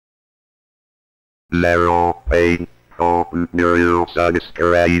ZeroPage Homebrew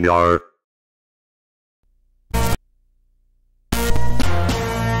subscriber.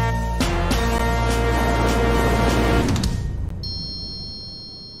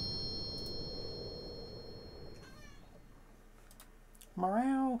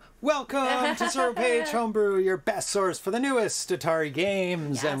 Welcome to ZeroPage Homebrew, your best source for the newest Atari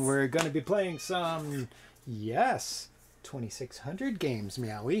games. Yes. And we're going to be playing some, 2600 games,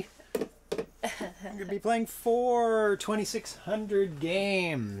 Meowie. We're going to be playing 4 2600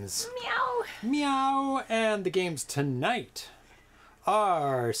 games. Meow. Meow. And the games tonight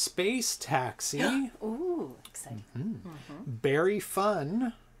are Space Taxi. Ooh, exciting. Berry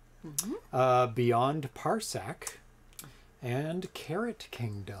Fun. Beyond Parsec. And Carrot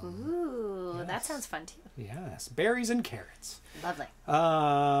Kingdom. Ooh, Yes. that sounds fun too. Yes, berries and carrots. Lovely.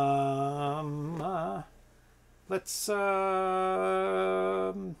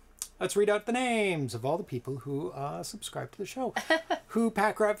 Let's read out the names of all the people who subscribe to the show. Who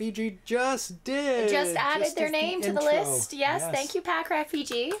Packrat VG just did. Just added their as name to intro. the list. Yes, thank you, Packrat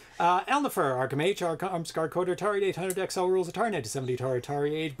VG. Elnifer, Arkham H, Armscar Coder, Atari 800 XL Rules, Atari 9070,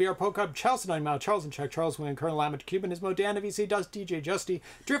 Atari Age, BR Pocub, Chelsea 9 Mile, Charles and Chuck, Charles Wing, Colonel Lamet, Cuban Ismo, Dan, VC, Dust, DJ, Justy,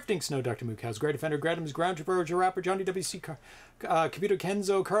 Drifting Snow, Dr. Mookhouse, Great Offender, Gradams, Ground Trooper, Roger Rapper, Johnny WC, Computer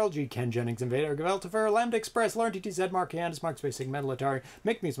Kenzo, Carl G, Ken Jennings, Invader, Gaveltifer, Lambda Express, Lauren TTZ, Mark Yannis, Mark Space, Metal Atari,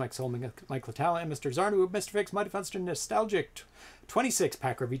 Make Muse, Mike Soul, Mike Latala, and Mr. Zarnu, Mr. Fix, Mighty Funston, Nostalgic, 26,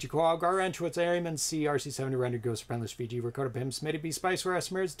 Packer, VG Koal, Garan, Schwartz, Ariman, C, RC70, Rendered, Ghost, Friendless, VG, Recorder, Pim, Smitty, B, Spiceware,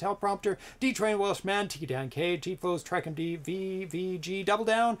 Smears, Teleprompter, D-Train, Welshman, Tiki Down, K, T-Foes, Track MD, V, VG, Double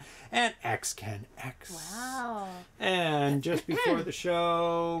Down, and X Ken X. Wow. And just before the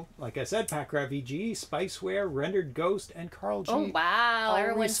show, like I said, Packrat VG, Spiceware, Rendered Ghost, and Carl G. Oh, wow. Always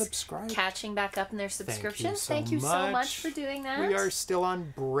Everyone's subscribed. catching back up in their subscriptions. Thank you so much for doing that. We are still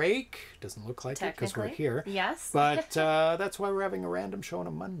on break. Doesn't look like it because we're here. Yes. But that's why we're having a random show on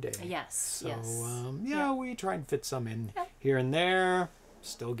a Monday. Yes. So, yes. yeah, we try and fit some in here and there.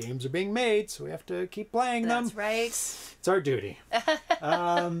 Still games are being made, so we have to keep playing them. That's right. It's our duty.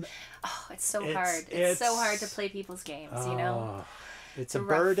 Oh, it's so hard. It's so hard to play people's games, you know? It's a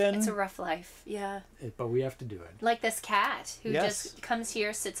burden. It's a rough life. Yeah. But we have to do it. Like this cat who Yes. just comes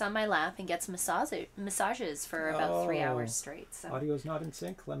here, sits on my lap, and gets massages for about 3 hours straight. So. Audio's not in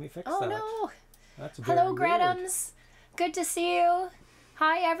sync. Let me fix Oh that. no! That's very Hello, weird. Gradums. Good to see you.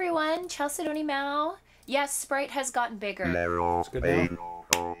 Hi, everyone. Chalcedony Mao. Yes, Sprite has gotten bigger. ZeroPage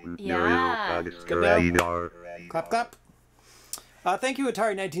Yeah. Homebrew subscriber. Clap, clap. Thank you,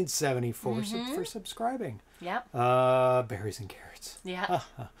 Atari 1970, for subscribing. Yep. Berries and carrots. Yeah.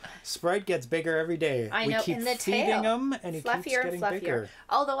 Sprite gets bigger every day. I we know, keep and the feeding tail. him, and he keeps Fluffier, getting fluffier. bigger.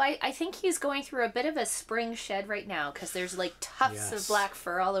 Although I think he's going through a bit of a spring shed right now because there's like tufts Yes. of black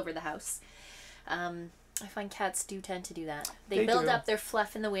fur all over the house. I find cats do tend to do that. They build do. up their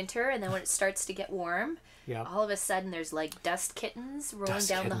fluff in the winter, and then when it starts to get warm, Yeah. all of a sudden there's like dust kittens rolling Dust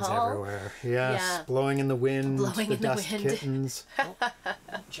down the kittens hall. everywhere. Yes, Yeah. blowing in the wind. Blowing the in the dust wind. kittens. Oh,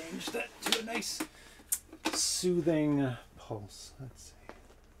 change that to a nice soothing pulse. Let's see.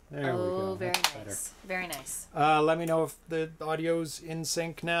 There we go. Oh, very That's nice. Very nice. better. Let me know if the audio's in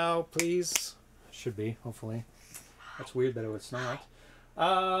sync now, please. Should be, hopefully. That's weird that it was not.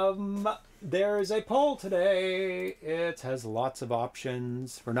 There is a poll today. It has lots of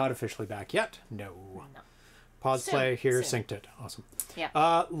options. We're not officially back yet. No. Pause Soon, play here, soon. synced it. Awesome. Yeah.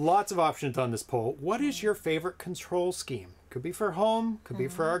 Lots of options on this poll. What is your favorite control scheme? Could be for home, could be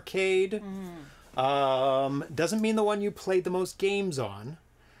for arcade. Doesn't mean the one you played the most games on.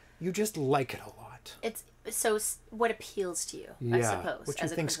 You just like it a lot. It's so what appeals to you, Yeah, I suppose. what you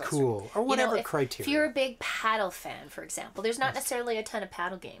as a think's control cool, stream. or whatever if, criteria. If you're a big paddle fan, for example, there's not necessarily a ton of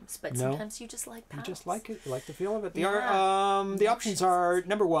paddle games, but No. sometimes you just like paddles. You just like it. You like the feel of it. The Yeah. the options are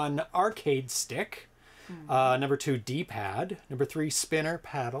number 1, arcade stick. Number 2, D-pad. Number 3, spinner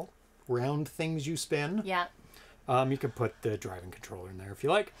paddle. Round things you spin. Yeah. You can put the driving controller in there if you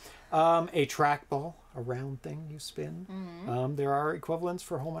like. A trackball, a round thing you spin. There are equivalents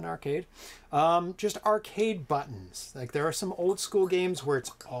for home and arcade. Just arcade buttons. Like there are some old school games where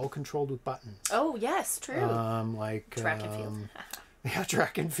it's all controlled with buttons. Oh, yes, true. Like Track and field. Yeah,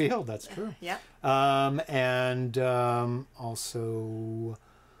 track and field. That's true. Yeah. And also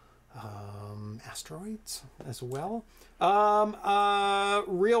asteroids as well.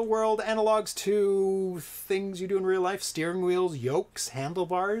 Real world analogs to things you do in real life: steering wheels, yokes,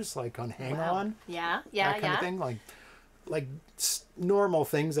 handlebars, like on Hang On. Yeah, yeah, That kind yeah. of thing, like like normal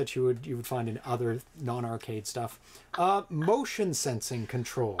things that you would find in other non-arcade stuff. Motion sensing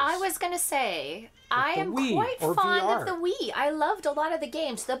controls. I was gonna say, I am Wii quite or fond VR. of the Wii. I loved a lot of the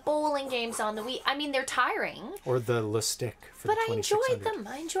games, the bowling games on the Wii. I mean, they're tiring, Or the Le Stick for but the I enjoyed 2600. them.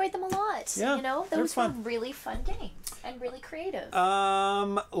 I enjoyed them a lot. Yeah, You know, they're those were fun. really fun games and really creative.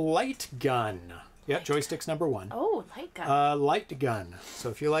 Light gun. Yeah, joysticks number 1. Oh, light gun. Light gun. So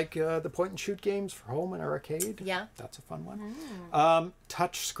if you like the point and shoot games for home and arcade, Yeah. that's a fun one.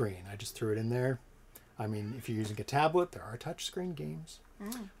 Touch screen. I just threw it in there. I mean, if you're using a tablet, there are touch screen games.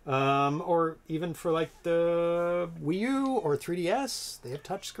 Or even for like the Wii U or 3DS, they have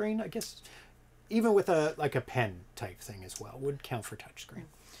touch screen. I guess even with a pen type thing as well would count for touch screen.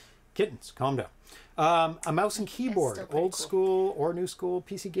 Kittens, calm down. A mouse and keyboard, still pretty old cool. school or new school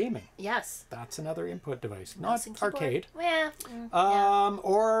PC gaming. Yes. That's another input device, Mouse not and keyboard. arcade. Yeah. Yeah.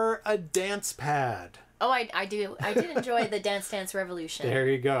 Or a dance pad. Oh, I do. I did enjoy the Dance Dance Revolution. There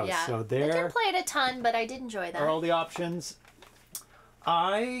you go. Yeah. So I there didn't play it a ton, but I did enjoy that. are all the options.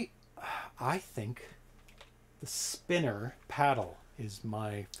 I think the spinner paddle is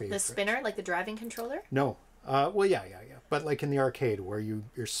my favorite. The spinner, like the driving controller? No. Well, yeah. But like in the arcade where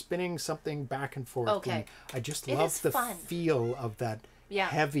you're spinning something back and forth. Okay. And I just It love is the fun. feel of that Yeah.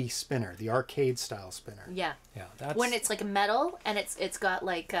 heavy spinner, the arcade style spinner. Yeah. Yeah, that's When it's like metal and it's got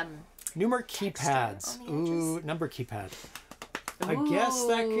like number keypads. on the Ooh, number keypad. I guess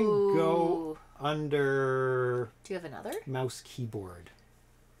that can go Ooh. under Do you have another? mouse keyboard.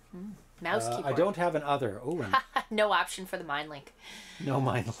 Mouse keyboard. I don't have an other. Oh, and No option for the Mind Link. no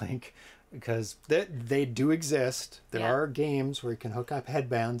mind link, because they do exist. There Yeah. are games where you can hook up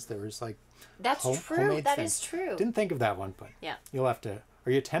headbands. There's like That's true. homemade That thing. is true. Didn't think of that one, but Yeah. you'll have to.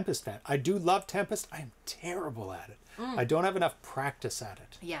 Are you a Tempest fan? I do love Tempest. I am terrible at it. I don't have enough practice at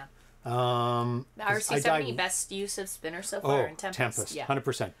it. Yeah. 'Cause I RC70 dive- best use of spinner so Oh, far in Tempest. Yeah.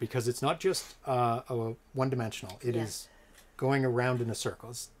 100%, because it's not just one-dimensional. It is going around in a circle.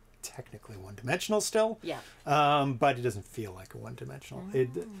 It's technically one-dimensional still, Yeah. but it doesn't feel like a one-dimensional.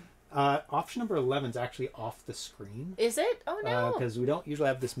 Option number 11 is actually off the screen Is it? Oh no. because we don't usually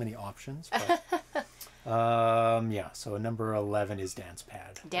have this many options. But, yeah, so number 11 is Dance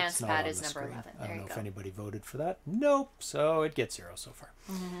Pad. Dance It's not Pad on is the number screen. 11. I There don't you know if go. anybody voted for that. Nope, so it gets 0 so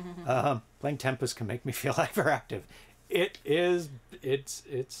far. Playing Tempest can make me feel hyperactive.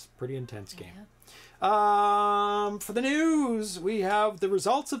 It's pretty intense game. For the news, we have the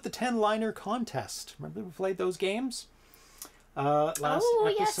results of the 10-liner contest. Remember we played those games last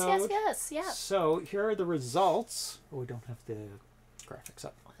episode? yes. Yeah. So here are the results. Oh, we don't have the graphics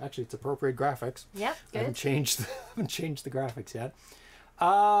up. Actually, it's appropriate graphics. Yep. I haven't Good. changed the graphics yet.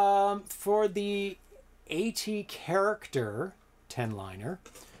 For the 80 character 10-liner,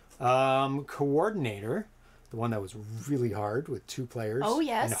 coordinator, the one that was really hard with 2 players. Oh,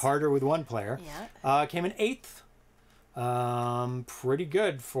 yes. And harder with 1 player. Yeah. Came in 8th. Pretty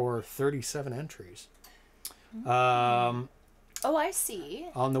good for 37 entries. Oh, I see.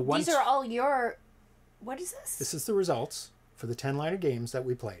 On the one. These are all your. What is this? This is the results for the 10-liner games that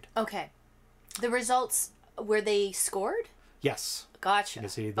we played. Okay. The results were they scored? Yes. Gotcha. You can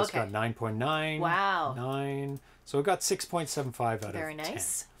see this okay. got 9.9. Wow. 9. So it got 6.75 out of 10. Very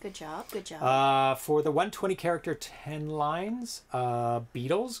nice. Good job. Good job. For the 120 character 10 lines,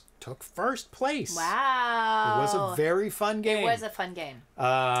 Beatles took first place. Wow. It was a very fun game. It was a fun game.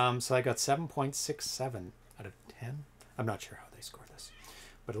 So I got 7.67 out of 10. I'm not sure how they score this,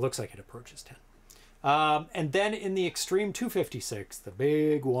 but it looks like it approaches 10. And then in the Extreme 256, the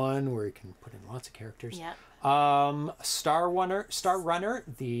big one where you can put in lots of characters. Yeah. Star Runner,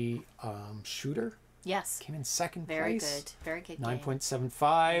 the shooter, Yes. came in second Very place. good. Very good game.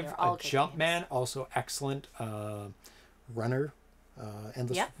 9.75. They're all A good Jumpman, also excellent runner,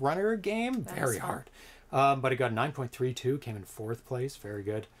 endless Yep. runner game. That Very is fun. hard. But it got 9.32, came in 4th place. Very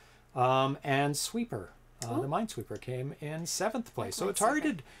good. And Sweeper, the Minesweeper, came in 7th place. So Atari Minesweeper.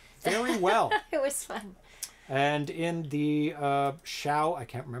 did very well. It was fun. And in the Shao, I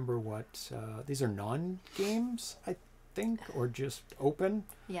can't remember what, these are non-games, I think, or just open.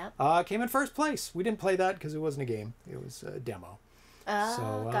 Yeah. Came in 1st place. We didn't play that because it wasn't a game. It was a demo.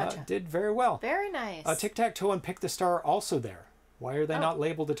 So Gotcha. did very well. Very nice. Tic-Tac-Toe and Pick the Star are also there. Why are they not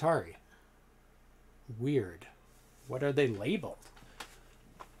labeled Atari? Weird. What are they labeled?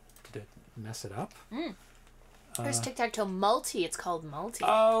 Did it mess it up? There's Tic-Tac-Toe Multi. It's called Multi.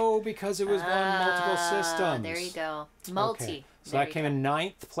 Oh, because it was one multiple systems. There you go. Multi. Okay. So There that you came go. in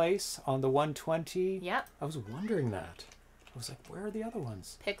 9th place on the 120. Yep. I was wondering that. I was like, where are the other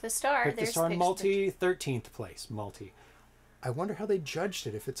ones? Pick the Star. Pick the There's Star Pick Multi, 13th place, Multi. I wonder how they judged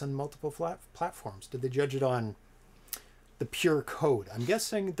it if it's on multiple platforms. Did they judge it on the pure code. I'm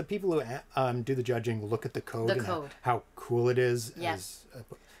guessing the people who do the judging look at the code The and code. how cool it is, Yes.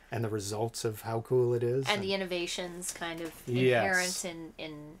 and the results of how cool it is, And the innovations kind of Yes. inherent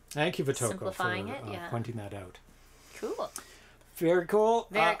in thank you, Vitoko, simplifying for it, yeah. pointing that out. cool. Very cool.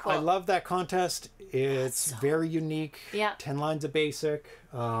 Very cool. I love that contest. It's very unique. Yeah. 10 lines of basic.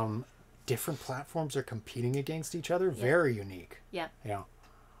 Different platforms are competing against each other. Very unique. Yeah. Yeah.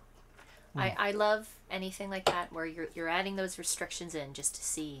 I love anything like that where you're adding those restrictions in just to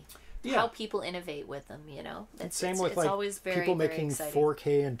see Yeah. how people innovate with them, you know. Same with like always very, people very making exciting.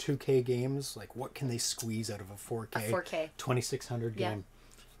 4K and 2K games. Like, what can they squeeze out of a 4K? A 4K. 2600 Yeah.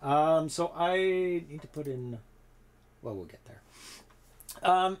 game. So I need to put in. Well, we'll get there.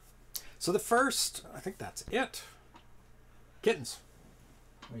 So the first, I think that's it. Kittens.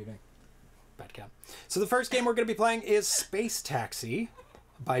 What do you think? Bad cat. So the first game we're going to be playing is Space Taxi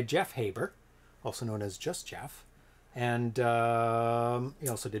by Jeff Haber, also known as Just Jeff. And he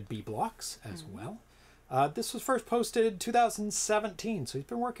also did B Blocks as well. This was first posted 2017, so he's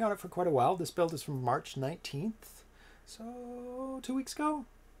been working on it for quite a while. This build is from March 19th, so 2 weeks ago,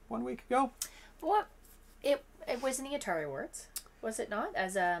 1 week ago. What? It was in the Atari Awards, was it not?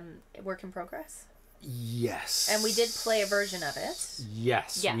 As a work in progress? Yes. And we did play a version of it.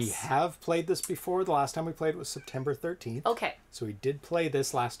 Yes, we Yes. have played this before. The last time we played it was September 13th. Okay. So we did play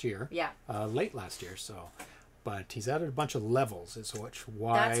this last year. Yeah. Late last year, so. But he's added a bunch of levels, is why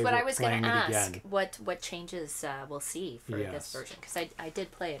That's what we're I was going playing to it ask. again. What changes we'll see for this Yes. version? Because I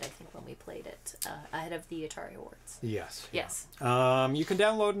did play it, I think, when we played it ahead of the Atari Awards. Yes. Yes. You can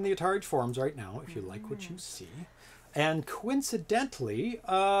download in the Atari forums right now if you like what you see. And coincidentally,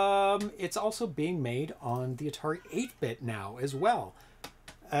 it's also being made on the Atari 8-bit now as well.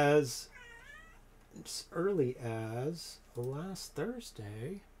 As early as last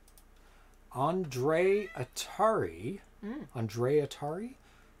Thursday, Andrea Atari. Andrea Atari?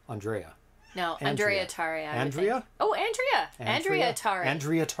 Andrea. No, Andrea. Andrea Atari. I would Andrea? think. Oh, Andrea. Andrea Atari.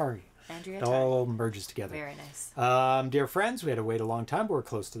 Andrea Atari. Andrea It Atari. all merges together. Very nice. Dear friends, we had to wait a long time, but we're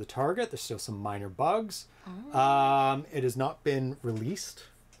close to the target. There's still some minor bugs. It has not been released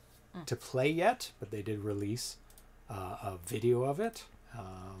to play yet, but they did release a video of it.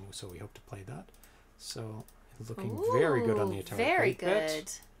 So we hope to play that. So it's looking very good on the Atari. Very 8-bit.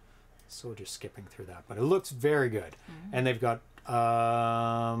 good. So we're just skipping through that, but it looks very good. And they've got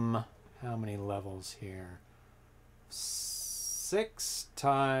how many levels here? 6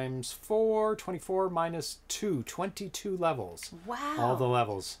 times 4, 24 minus 2, 22 levels. Wow. All the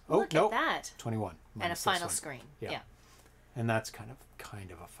levels. Look at that. 21. And a minus this final one. screen. Yeah. Yeah. And that's kind of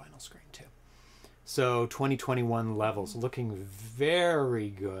a final screen too. So 2021 levels, looking very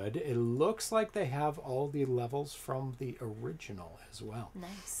good. It looks like they have all the levels from the original as well.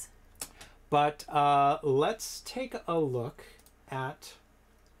 Nice. But let's take a look at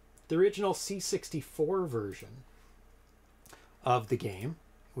the original C64 version of the game,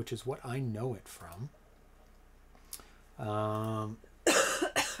 which is what I know it from.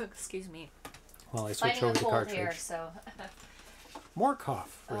 Excuse me. Well, I switch Fighting over a the cold cartridge. here, so. More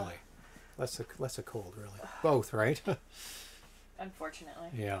cough, really. Less a cold, really. Both, right? Unfortunately.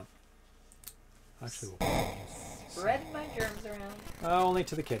 Yeah. Actually, Spreading my germs around. only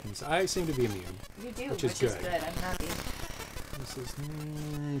to the kittens. I seem to be immune. You do, Which which, is is good. good. I'm happy. This is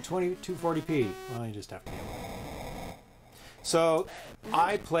 2240p. Well, you just have to deal with it. So,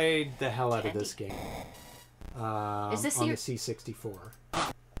 I played the hell out of this game. Is this on your- the C64.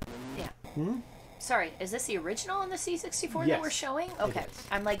 Yeah. Sorry, is this the original on the C64 Yes, that we're showing? Okay. is.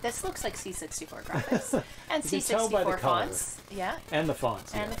 I'm like, this looks like C64 graphics. And You can tell by the C64 color. fonts. Yeah. And the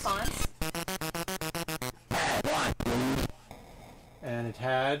fonts. And the yes. fonts. And it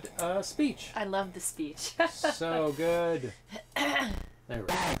had speech. I love the speech. So good. There we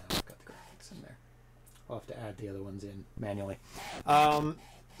go. I've got the graphics in there. I'll have to add the other ones in manually.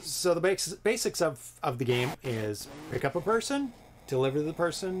 So the basics of the game is pick up a person, deliver the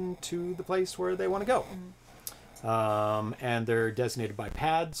person to the place where they want to go. And they're designated by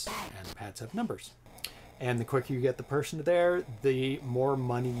pads, and the pads have numbers. And the quicker you get the person to there, the more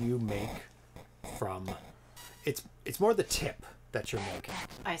money you make from... It's more the tip that you're making.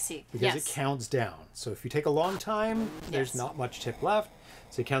 I see. Because yes. it counts down. So if you take a long time, there's Yes. not much tip left.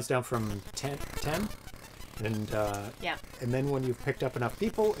 So it counts down from 10. And Yeah. and then when you've picked up enough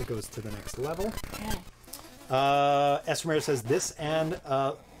people, it goes to the next level. S. Romero says this and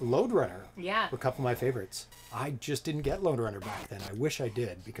Load Runner Yeah. were a couple of my favorites. I just didn't get Load Runner back then. I wish I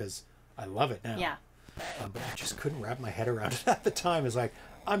did because I love it now. Yeah. But I just couldn't wrap my head around it at the time. It's like,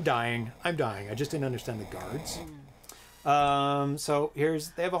 I'm dying. I just didn't understand the guards. So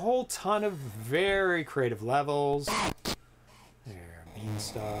they have a whole ton of very creative levels.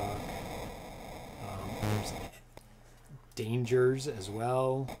 Beanstalk. There's Dangers as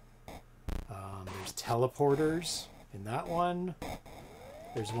well. There's teleporters in that one.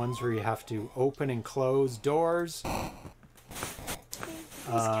 There's ones where you have to open and close doors. These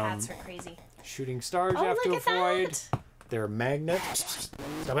cats are crazy. Shooting stars Oh, you have to look at avoid. that. There are magnets.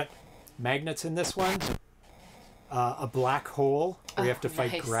 Stop it. Magnets in this one. A black hole where you have to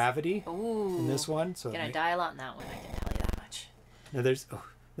fight nice. gravity Ooh. in this one. So Gonna die a lot in that one, I can tell you that much. now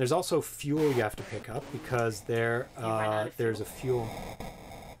there's also fuel you have to pick up because there's a fuel.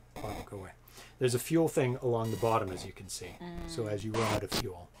 Oh, go away. There's a fuel thing along the bottom, as you can see. So as you run out of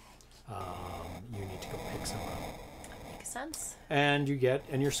fuel, you need to go pick some up. Makes sense. And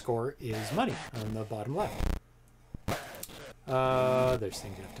your score is money on the bottom left. There's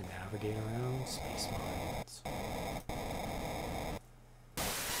things you have to navigate around. Space mines.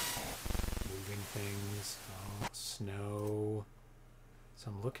 Moving things. Oh, snow. So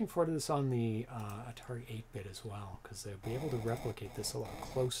I'm looking forward to this on the Atari 8-bit as well, because they'll be able to replicate this a lot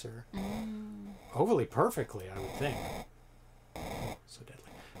closer. Hopefully perfectly, I would think. Oh, so deadly.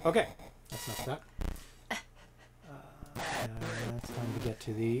 Okay, that's enough of that. It's time to get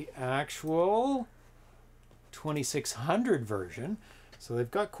to the actual 2600 version. So they've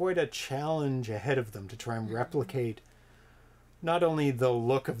got quite a challenge ahead of them to try and replicate not only the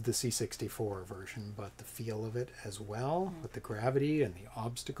look of the C64 version, but the feel of it as well, with the gravity and the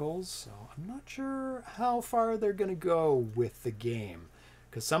obstacles. So I'm not sure how far they're going to go with the game,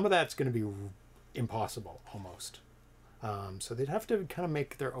 because some of that's going to be impossible almost. So they'd have to kind of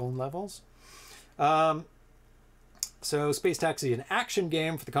make their own levels. So Space Taxi, an action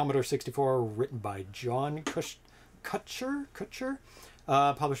game for the Commodore 64, written by John Kutcher,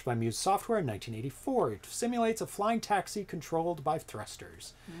 published by Muse Software in 1984. It simulates a flying taxi controlled by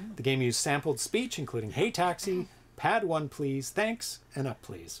thrusters. The game used sampled speech, including "Hey Taxi," "Pad 1 please," "Thanks," and "Up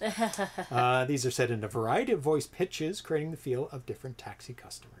please." These are set in a variety of voice pitches, creating the feel of different taxi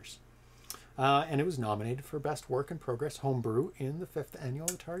customers. And it was nominated for Best Work in Progress Homebrew in the 5th Annual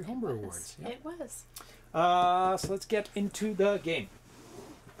Atari Homebrew Awards. Yep. It was. So let's get into the game.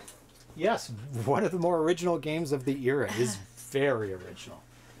 Yes, one of the more original games of the era is very original.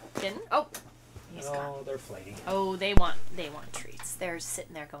 Oh, he's gone. Oh, they're flighty. Oh, they want treats. They're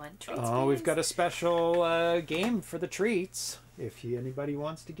sitting there going, treats. Oh, we've please." got a special game for the treats. If anybody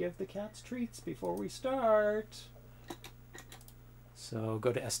wants to give the cats treats before we start. So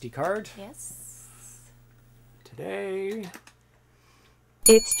go to SD card. Yes. Today.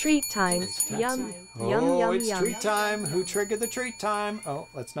 It's treat time. Space Taxi. Yum, Oh, yum, yum, it's yum. treat time. Who triggered the treat time? Oh,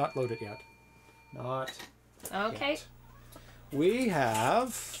 let's not load it yet. Not Okay. yet. We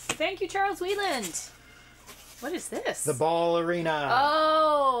have Thank you, Charles Wieland. What is this? the ball arena.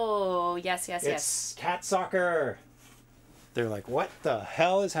 Oh, yes. It's cat soccer. They're like, what the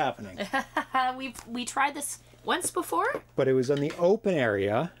hell is happening? we tried this once before. But it was in the open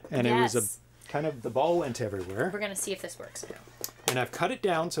area, and it was Yes. kind of, the ball went everywhere. We're gonna see if this works now. And I've cut it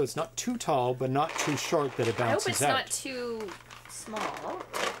down so it's not too tall, but not too short that it I hope bounces it's out. not too small.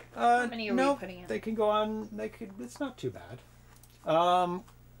 How many are no, we putting in? they can go on. It's not too bad.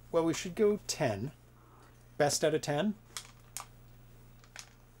 Well, we should go 10. Best out of 10.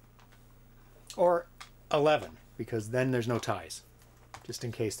 Or 11, because then there's no ties, just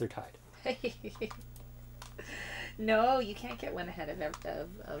in case they're tied. No, you can't get one ahead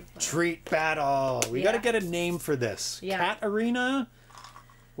of Treat battle. We got to Yeah. get a name for this. Yeah. Cat arena.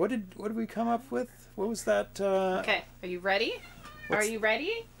 What did we come up with? What was that? Okay, are you ready? What's- Are you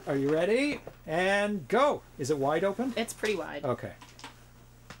ready? Are you ready? And go. Is it wide open? It's pretty wide. Okay.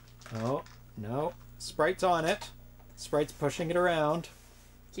 Oh, no. Sprite's on it. Sprite's pushing it around.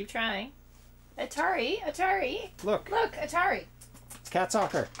 Keep trying. Atari. Look, Look, Atari. it's cat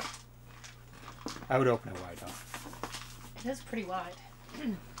soccer. I would open it wide though. It is pretty wide.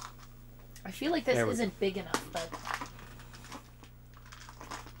 I feel like this There we isn't big enough, but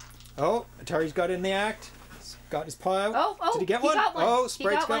Oh, Atari's got in the act. He's got his paw out. oh, Did he get he one? got one. Oh, He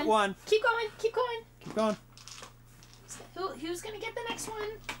Sprite's got one. Keep going. Keep going. Who's gonna get the next one?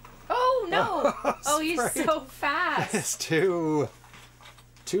 Oh no! Oh, he's Sprite. so fast. It's 2.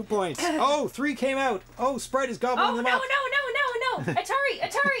 2 points. Oh, 3 came out. Oh, Sprite is gobbling Oh them no! up. Atari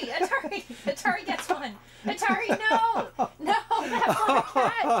gets one. Atari, no, that poor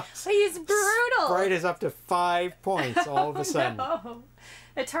cat. He's brutal. Sprite is up to 5 points all of a sudden. No.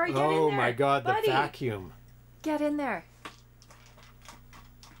 Atari, get in there. Oh my god, the buddy. vacuum. Get in there.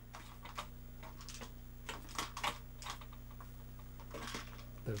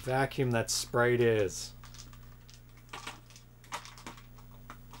 The vacuum that Sprite is.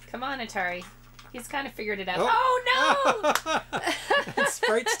 Come on, Atari. He's kind of figured it out. Oh. Oh, no! And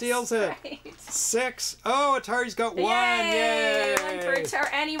Sprite steals it. Right. 6. Oh, Atari's got 1. Yay! One for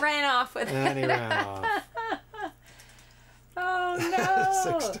Atari. And he ran off with it. And he ran off. Oh,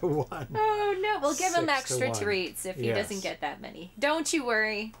 no. 6 to 1. Oh, no. We'll give him 6 to extra 1. treats if he Yes. doesn't get that many. Don't you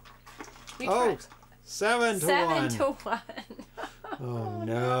worry. We Oh, tried. 7 to 7 1. to 1. Oh,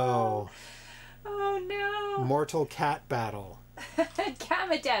 no. Oh, no. Mortal cat battle.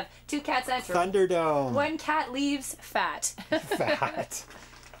 Kamadev. 2 cats enter. Thunderdome. 1 cat leaves fat. Fat.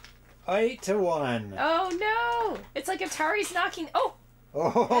 8 to 1. Oh, no. It's like Atari's knocking. Oh,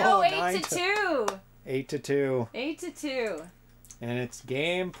 Oh, no. 9 8 to 2. 8 to 2. 8 to 2. And it's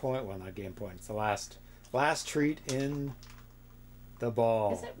game point. Well, not game point. It's the last treat in the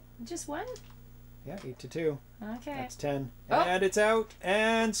ball. Is it just 1? Yeah, 8 to 2. Okay. That's 10. Oh. And it's out.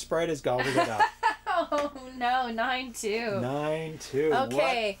 And Sprite has gobbled it up. Oh, no. 9-2. 9-2.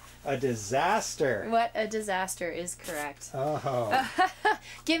 Okay. What a disaster. What a disaster is correct. Oh.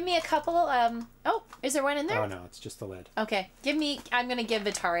 Give me a couple. Oh, is there one in there? Oh, no. It's just the lid. Okay. I'm going to give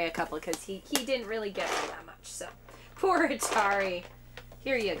Atari a couple because he didn't really get me that much. So, poor Atari.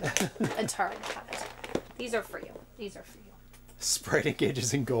 Here you go. Atari, have it. These are for you. These are for you. Sprite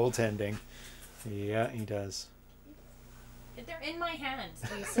engages in goaltending. Yeah, he does. They're in my hands,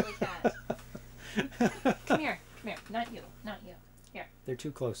 you silly cat. Come here. Come here. Not you. Not you. Here. They're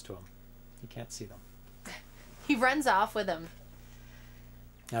too close to him. He can't see them. He runs off with them.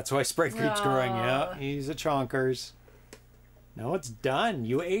 That's why Sprite keeps No. growing. Yeah, he's a chonkers. No, it's done.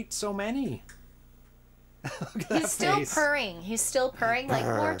 You ate so many. Look at that He's still face. purring. He's still purring like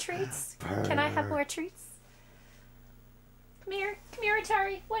more Purr. treats. Can I have more treats? Come here. Come here,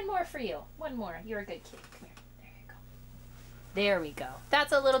 Atari. One more for you. One more. You're a good kid. Come here. There you go. There we go.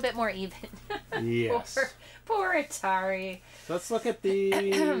 That's a little bit more even. Yes. Poor Atari. Let's look at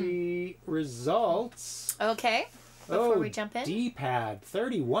the results. Okay. Before we jump in. D-pad,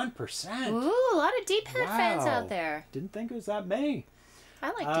 31%. Ooh, a lot of D-pad fans Wow. out there. Didn't think it was that many. I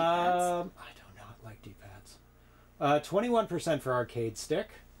like D-pads. I do not like D-pads. 21% for arcade stick.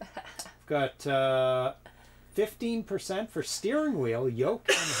 Got 15% for steering wheel, yoke,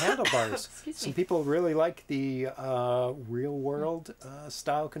 and handlebars. Excuse Some me. people really like the real-world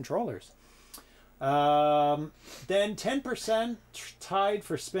style controllers. Then 10% tied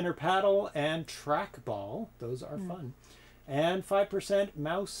for spinner paddle and trackball. Those are fun. And 5%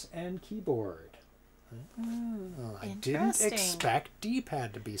 mouse and keyboard. Oh, I didn't Interesting. expect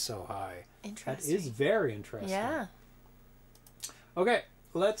D-pad to be so high. That Interesting. is very interesting. Yeah. Okay,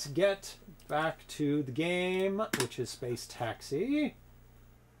 let's get back to the game, which is Space Taxi.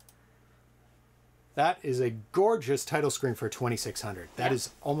 That is a gorgeous title screen for 2600. That Yeah. is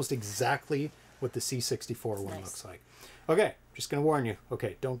almost exactly what the C64 one nice. looks like. Okay, just going to warn you.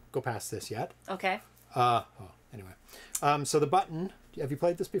 Okay, don't go past this yet. Okay. Anyway. So the button, have you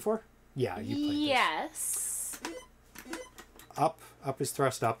played this before? Yeah, you played Yes. this. Up is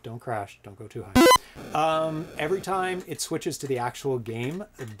thrust up. Don't crash. Don't go too high. Every time it switches to the actual game,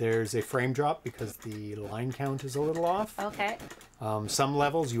 there's a frame drop because the line count is a little off. Okay. Some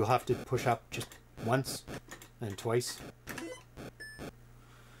levels you'll have to push up just once and twice.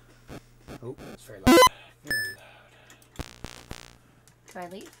 Oh, it's very loud. Very loud. Do I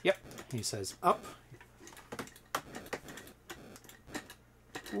leave? Yep. He says up.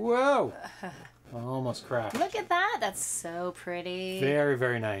 Whoa! Almost crashed. Look at that. That's so pretty. Very,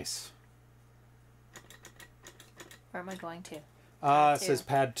 very nice. Where am I going to? It says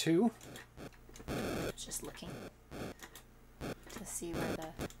pad 2. Just looking to see where the...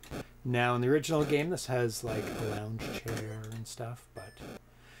 Now, in the original game, this has like a lounge chair and stuff, but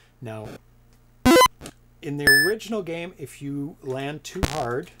now in the original game, if you land too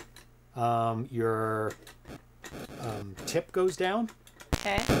hard, your tip goes down.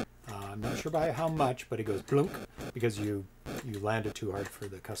 Okay. I'm not sure by how much, but it goes blunk because you landed too hard for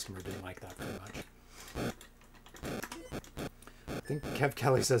the customer. Didn't like that very much. I think Kev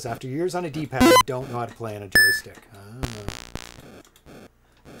Kelley says, after years on a D-pad, I don't know how to play on a joystick. I don't know.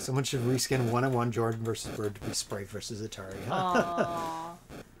 Someone should reskin 1-on-1 Jordan versus Bird to be Sprite versus Atari. Aww.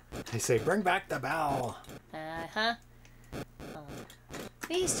 They say, bring back the bell. Uh-huh. Oh.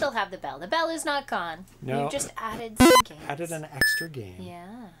 We still have the bell. The bell is not gone. No. You've just added some games. Added an extra game.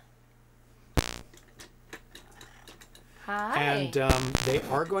 Yeah. Hi. And they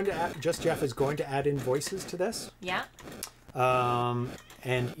are going to add, Just Jeff is going to add in voices to this. Yeah.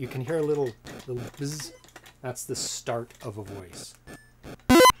 And you can hear a little buzz. That's the start of a voice.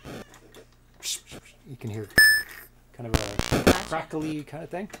 You can hear kind of a crackly kind of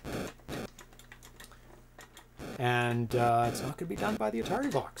thing. And it's not going to be done by the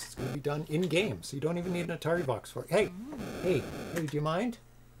Atari box. It's going to be done in-game, so you don't even need an Atari box for it. Hey, hey, do you mind?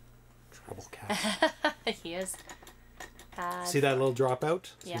 Trouble cat. He is. See that little dropout?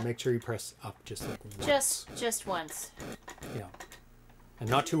 So Yeah. make sure you press up just like once. Just once. Yeah. And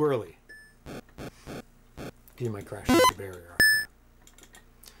not too early. You might crash into the barrier up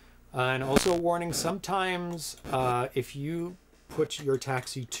there. And also a warning, sometimes if you put your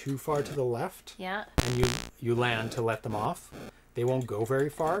taxi too far to the left Yeah. and you land to let them off, they won't go very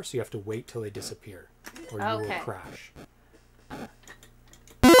far, so you have to wait till they disappear or you will Okay. crash.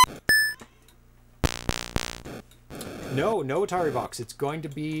 No Atari box. It's going to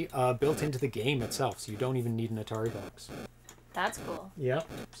be built into the game itself, so you don't even need an Atari box. That's cool. Yeah,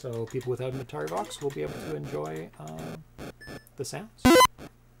 so people without an Atari box will be able to enjoy the sounds. So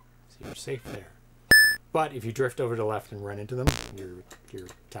you're safe there. But if you drift over to the left and run into them, your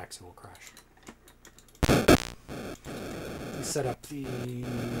taxi will crash. We set up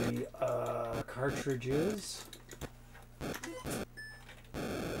the cartridges.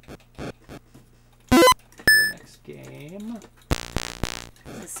 The next game.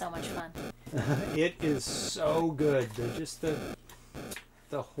 This is so much fun. It is so good. They're just the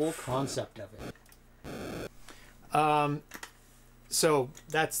whole concept of it. So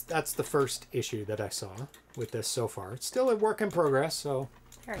that's the first issue that I saw with this so far. It's still a work in progress, so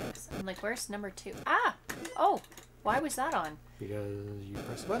Here it is. I'm like, where's number 2? Ah! Oh! Why was that on? because you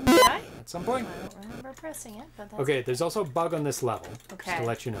press the button Did I? at some point. I don't remember pressing it, but that's Okay, there's also a bug on this level. Just Okay. to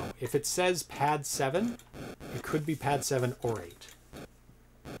let you know. If it says pad 7, it could be pad 7 or 8.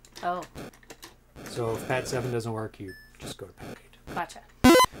 Oh, So if pad 7 doesn't work, you just go to pad 8. gotcha.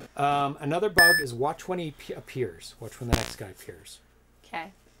 Another bug is watch when he appears. Watch when the next guy appears.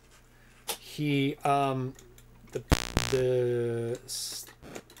 Okay. He the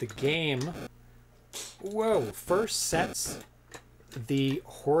game first sets the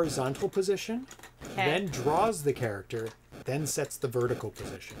horizontal position, Okay. then draws the character, then sets the vertical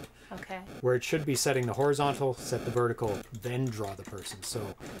position. Okay. Where it should be setting the horizontal, set the vertical, then draw the person.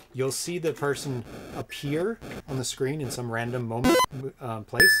 So you'll see the person appear on the screen in some random moment,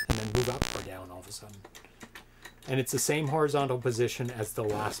 place, and then move up or down all of a sudden. And it's the same horizontal position as the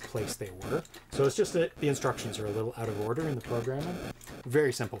last place they were. So it's just that the instructions are a little out of order in the programming.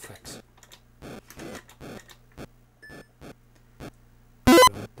 Very simple fix.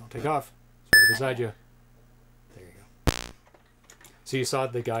 Don't take off. It's right beside you. There you go. So you saw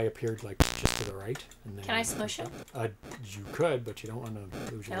the guy appeared like just to the right. And then Can I smush him? You could, but you don't want to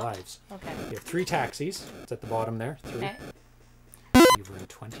lose your No? lives. Okay. You have 3 taxis. It's at the bottom there. 3. Okay. You've earned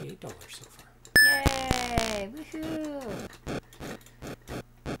 $28 so far. Yay! Woohoo!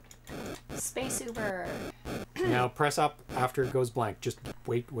 Space Uber. Now press up after it goes blank. Just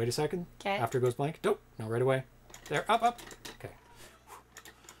wait a second. 'Kay. After it goes blank. Nope, not right away. There, up. Okay.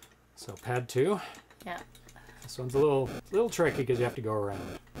 So pad 2. Yeah. This one's a little tricky because you have to go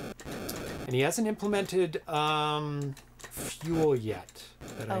around. And he hasn't implemented fuel yet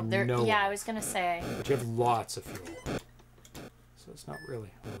that I Oh, there. know. Yeah, of. I was gonna say. But you have lots of fuel. So it's not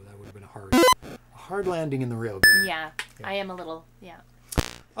really. Oh, that would have been a hard landing in the real game. Yeah, I am a little. Yeah.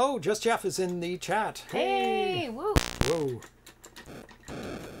 Oh, Just Jeff is in the chat. Hey! Woo! Whoa.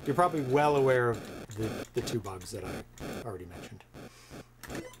 You're probably well aware of the 2 bugs that I already mentioned.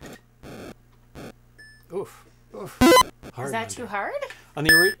 Oof. Hard Is that too hard? on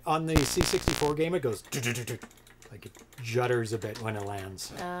the C64 game, it goes like it judders a bit when it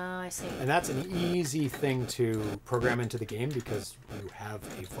lands. Oh, I see. And that's an easy thing to program into the game because you have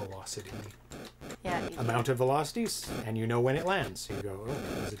a velocity Yeah. You amount of velocities and you know when it lands. So you go,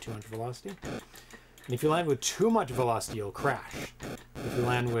 oh, is it too much velocity? And if you land with too much velocity, you'll crash. If you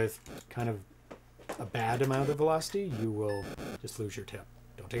land with kind of a bad amount of velocity, you will just lose your tip.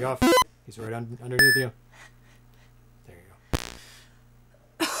 Don't take off. He's right underneath you. There you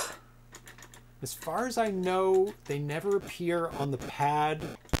go. As far as I know, they never appear on the pad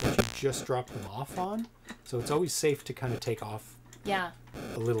that you just dropped them off on. So it's always safe to kind of take off Yeah.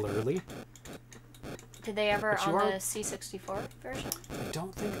 a little early. Did they ever But you on are- the C64 version? I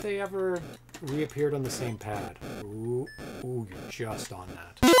don't think they ever reappeared on the same pad. Ooh, you're just on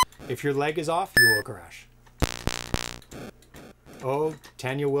that. If your leg is off, you will crash. Oh,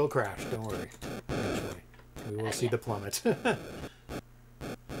 Tanya will crash. Don't worry. Eventually. We will see Yeah. the plummet.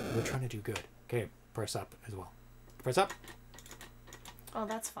 We're trying to do good. Okay, press up as well. Press up. Oh,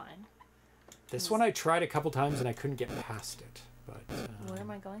 that's fine. This one I tried a couple times and I couldn't get past it. But Where am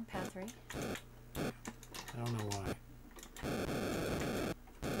I going? Path 3? I don't know why.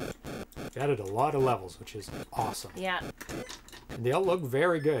 They added a lot of levels, which is awesome. Yeah. And they all look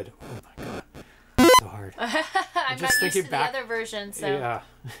very good. Oh my god. So hard. I'm just not used thinking to back- the other version, so. Yeah.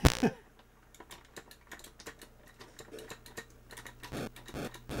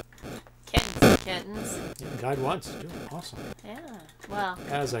 Kittens. You died once. Doing awesome. Yeah. Well,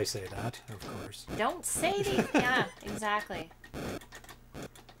 As I say that, of course. don't say the. Yeah, exactly.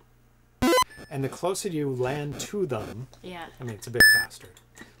 And the closer you land to them, Yeah. I mean, it's a bit faster.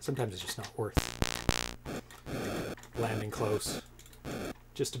 Sometimes it's just not worth landing close,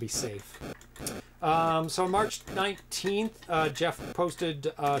 just to be safe. So March 19th, Jeff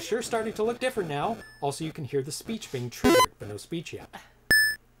posted, sure starting to look different now. Also, you can hear the speech being triggered, but no speech yet.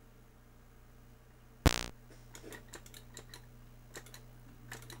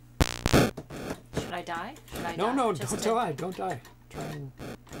 Should I die? Should I No, die? no, Just don't die, don't die. Try and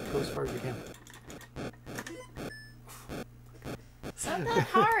go as far as you can. It's not that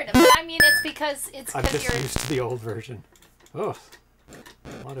hard. But I mean, it's because I'm just you're. used to the old version. Oh,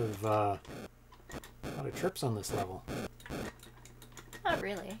 a lot of trips on this level. Not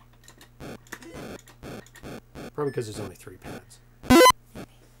really. Probably because there's only 3 pads.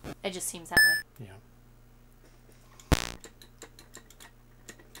 It just seems that way. Yeah.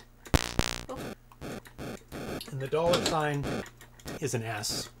 Oh. And the dollar sign is an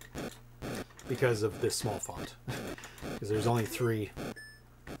S because of this small font. Because there's only 3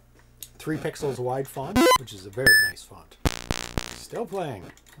 pixels wide font, which is a very nice font. Still playing.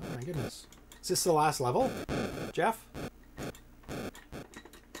 Oh my goodness. Is this the last level, Jeff?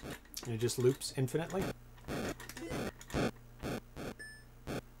 And it just loops infinitely?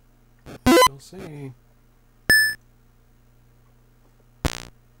 We'll see.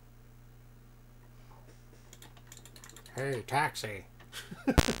 Hey, taxi.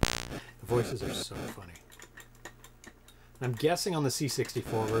 The voices are so funny. I'm guessing on the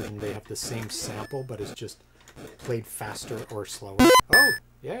C64 version they have the same sample, but it's just played faster or slower. Oh,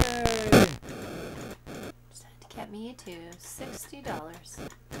 yay! Just had to get me to $60.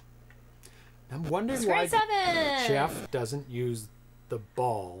 I'm wondering Screen why 7! Jeff doesn't use the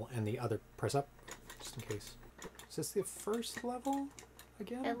ball and the other... Press up, just in case. Is this the first level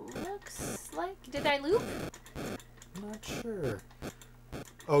again? It looks like. Did I loop? I'm not sure.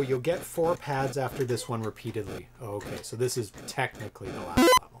 Oh, you'll get 4 pads after this one repeatedly. Oh, okay, so this is technically the last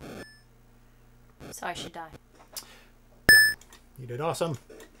level. So I should die. Yeah. You did awesome.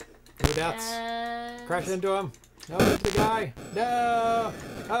 No deaths. And... Crash into him. No, it's the guy. No.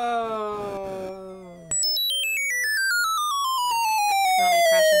 Oh. You want me to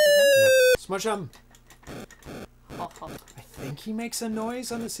crash into him? Yep. Smush him. Ho, ho. I think he makes a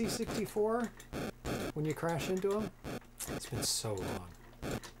noise on the C64 when you crash into him. It's been so long.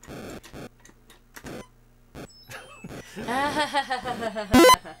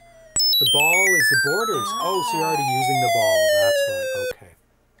 The ball is the borders. Oh, so you're already using the ball. That's why. Okay.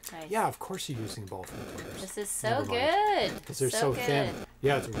 Nice. Yeah, of course you're using the ball for the borders. This is so Never mind. good. Because they're so thin.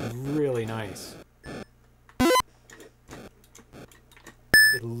 Yeah, it's really nice.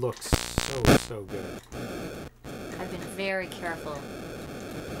 It looks so good. I've been very careful.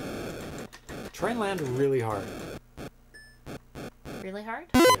 Try and land really hard. Really hard?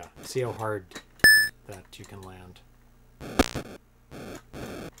 Yeah, see how hard that you can land. Don't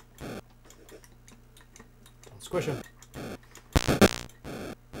squish him.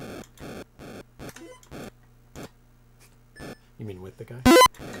 You mean with the guy?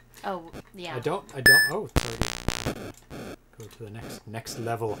 Oh, yeah. I don't, oh, 30. Go to the next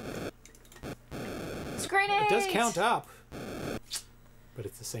level. It's grenade! It does count up, but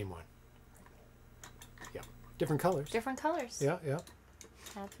it's the same one. Yeah, different colors. Different colors. Yeah, yeah.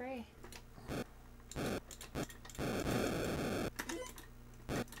 Tab 3.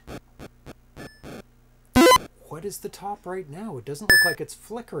 What is the top right now? It doesn't look like it's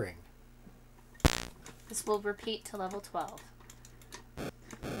flickering. This will repeat to level 12.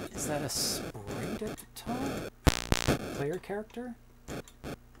 Is that a sprite at the top? Player character?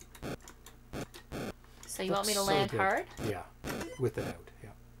 So you want me to Looks so land good. hard? Yeah, with it out, yeah.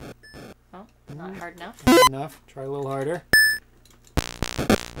 Oh, not hard enough. Not enough. Try a little harder.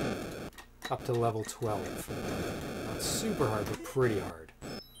 Up to level 12. Not super hard, but pretty hard.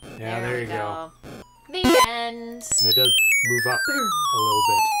 Yeah, there we you go. The end. And it does move up a little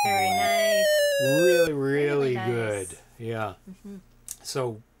bit. Very nice. Really Really nice. good. Yeah.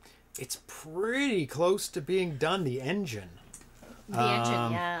 So it's pretty close to being done, the engine. The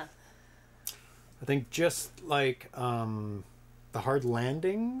engine, yeah. I think just like the hard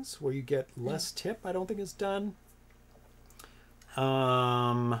landings where you get less tip, I don't think is done.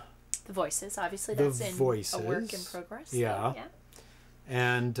 The voices, obviously, the that's in voices, a work in progress. so, yeah. yeah.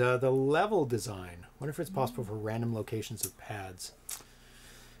 And the level design. Wonder if it's possible for random locations of pads.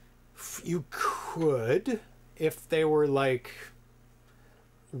 You could, if they were like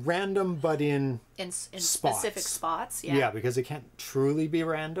random, but in specific spots. Yeah. Yeah, because they can't truly be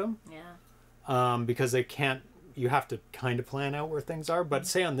random. Yeah. Because they can't. You have to kind of plan out where things are. But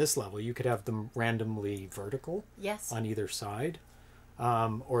say on this level, you could have them randomly vertical. Yes. On either side,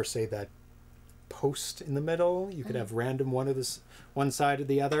 or say that post in the middle, you could have random one side or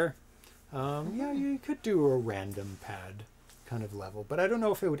the other. Yeah, you could do a random pad kind of level, but I don't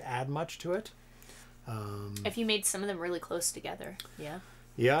know if it would add much to it. If you made some of them really close together, yeah.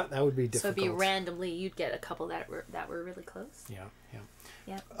 Yeah, that would be difficult. So it'd be randomly, you'd get a couple that were really close. Yeah.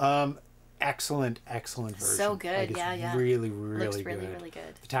 Excellent version. So good, like, it's yeah. Really Looks good. really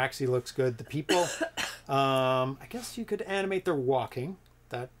good. The taxi looks good. The people, I guess you could animate their walking,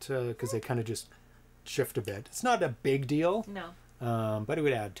 that because they kind of just shift a bit. It's not a big deal. No. But it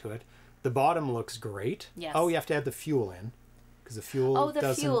would add to it. The bottom looks great. Yes. Oh, you have to add the fuel in, because the fuel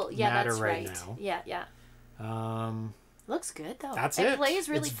doesn't matter that's right right. now. Yeah. Looks good though. That's it. it. It plays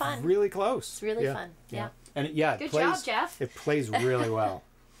really it's fun. Really close. It's really fun. Yeah. And it Good plays, job, Jeff. It plays really well.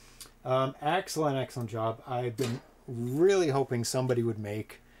 Excellent job. I've been really hoping somebody would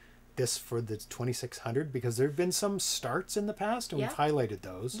make this for the 2600, because there have been some starts in the past, and we've highlighted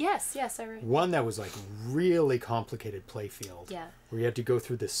those. Yes, I read. One that was like really complicated playfield. Yeah. Where you had to go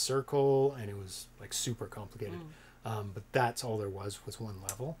through this circle, and it was like super complicated. But that's all there was one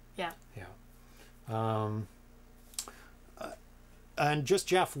level. Yeah. Yeah. And just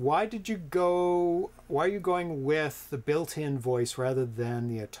Jeff, why are you going with the built-in voice rather than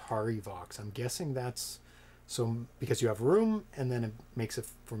the Atari Vox? I'm guessing that's because you have room, and then it makes it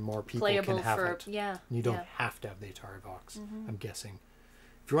for more people Playable can have for, it. Yeah. And you don't have to have the Atari Vox, I'm guessing.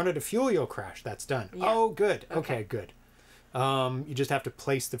 If you wanted to fuel, you'll crash. That's done. Yeah. Oh, good. Okay, good. You just have to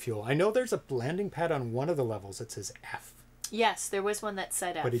place the fuel. I know there's a landing pad on one of the levels that says F. Yes, there was one that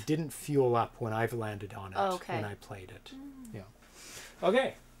said F. But it didn't fuel up when I've landed on it when I played it. Yeah.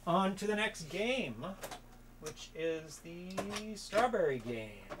 Okay, on to the next game, which is the strawberry game,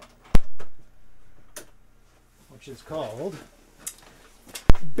 which is called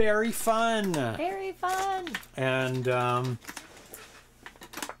Berry Fun. Very fun. And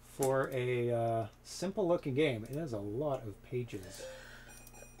for a simple-looking game, it has a lot of pages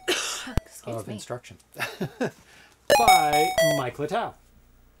of instruction by Mike Littau.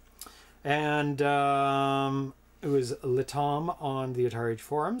 And it was Littau on the Atari Age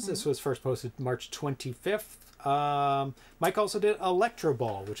forums. This was first posted March 25th. Mike also did Electro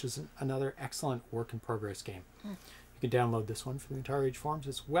Ball, which is another excellent work-in-progress game. You can download this one from the Atari Age forums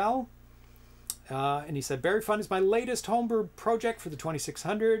as well. And he said, Berry Fun is my latest homebrew project for the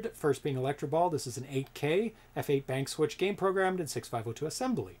 2600, first being Electro Ball. This is an 8K F8 bank switch game programmed in 6502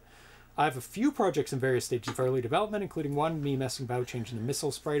 assembly. I have a few projects in various stages of early development, including one, me messing about changing the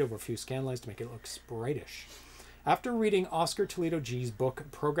missile sprite over a few scan lines to make it look spritish. After reading Oscar Toledo G's book,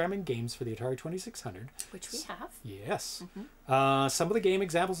 Programming Games for the Atari 2600... Which we have. Yes. Some of the game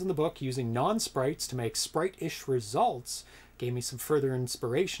examples in the book using non-sprites to make sprite-ish results gave me some further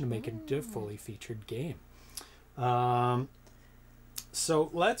inspiration to make it into a fully featured game. So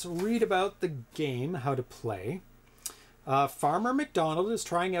let's read about the game, how to play. Farmer McDonald is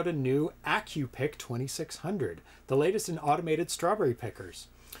trying out a new AccuPick 2600, the latest in automated strawberry pickers.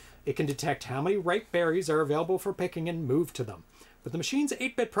 It can detect how many ripe berries are available for picking and move to them. But the machine's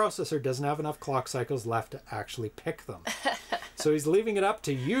 8-bit processor doesn't have enough clock cycles left to actually pick them. So he's leaving it up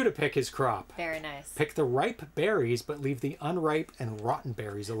to you to pick his crop. Very nice. Pick the ripe berries, but leave the unripe and rotten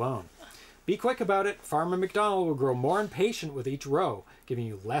berries alone. Be quick about it. Farmer McDonald will grow more impatient with each row, giving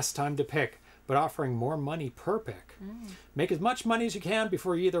you less time to pick, but offering more money per pick. Make as much money as you can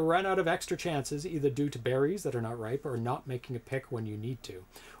before you either run out of extra chances, either due to berries that are not ripe or not making a pick when you need to,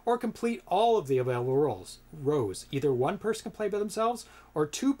 or complete all of the available rows. Either one person can play by themselves, or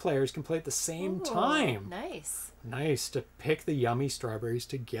two players can play at the same time. Nice. Nice to pick the yummy strawberries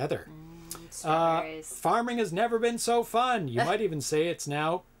together. Strawberries. Farming has never been so fun. You might even say it's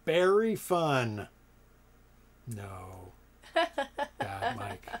now berry fun. No. Bad,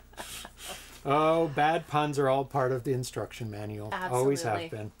 Mike. Oh, bad puns are all part of the instruction manual. Absolutely. Always have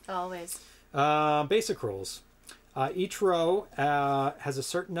been. Always. Basic rules. Each row has a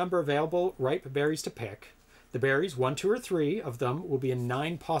certain number of available ripe berries to pick. The berries, 1, 2, or 3 of them, will be in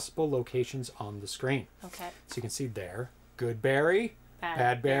 9 possible locations on the screen. Okay. So you can see there, good berry,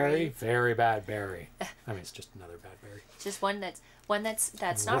 bad berry, very bad berry. I mean, it's just another bad berry. Just one that's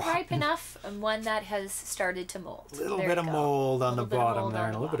not ripe enough, and one that has started to mold. A little bit of mold on the bottom there,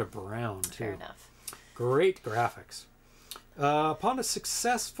 and a little bit of brown, too. Fair enough. Great graphics. Upon a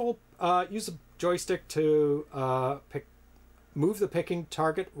successful, use a joystick to move the picking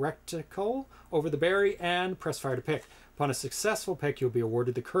target reticle over the berry and press fire to pick. Upon a successful pick, you'll be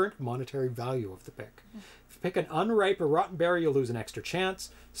awarded the current monetary value of the pick. If you pick an unripe or rotten berry, you'll lose an extra chance.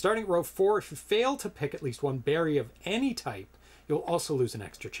 Starting at row 4, if you fail to pick at least one berry of any type, you'll also lose an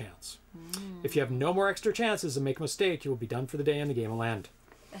extra chance. If you have no more extra chances and make a mistake, you will be done for the day and the game will end.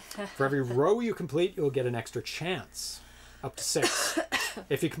 For every row you complete, you'll get an extra chance, up to 6.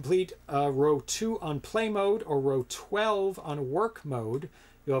 If you complete row 2 on play mode or row 12 on work mode,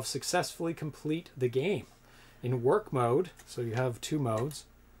 you'll have successfully complete the game. In work mode, so you have 2 modes.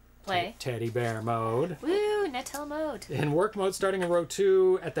 Play. Teddy bear mode. Woo, Nettel mode. In work mode, starting in row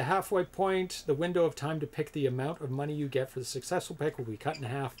 2, at the halfway point, the window of time to pick the amount of money you get for the successful pick will be cut in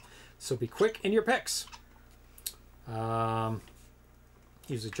half. So be quick in your picks.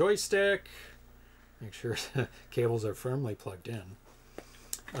 Use a joystick. Make sure the cables are firmly plugged in.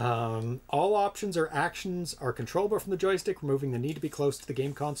 All options or actions are controllable from the joystick, removing the need to be close to the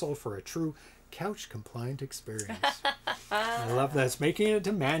game console for a true couch-compliant experience. I love that. It's making it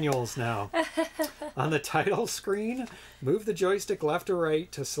into manuals now. On the title screen, move the joystick left or right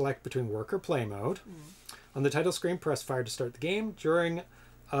to select between work or play mode. On the title screen, press fire to start the game. During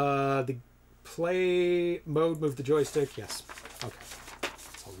the play mode, move the joystick. Yes. Okay.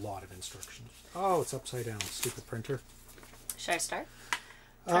 It's a lot of instructions. Oh, it's upside down. Stupid printer. Should I start?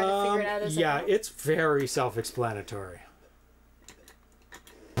 Try to figure it out as yeah, I go? it's very self-explanatory.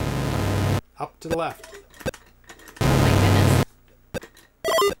 Up to the left. Oh my goodness.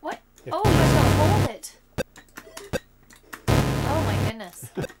 What? Yeah. Oh, you have to hold it. Oh my goodness.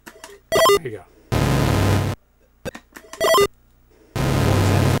 There you go. 4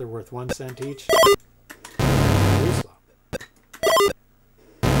 cents. They're worth 1 cent each. Very slow.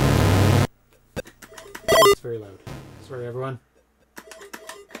 Oh, it's very loud. Sorry, everyone.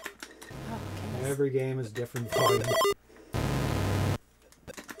 Oh goodness. Every game is different volume.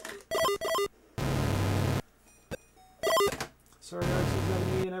 Sorry,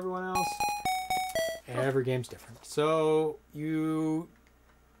 RC70 and everyone else. Every game's different. So you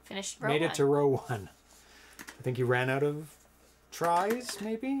Finished row made it 1. to row 1. I think you ran out of tries,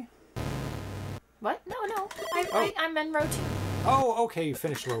 maybe? What? No. Oh. I'm in row 2. Oh, okay, you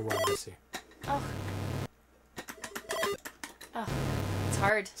finished row 1, I see. Oh. Oh. It's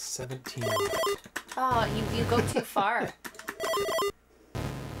hard. 17 left. Oh, you go too far.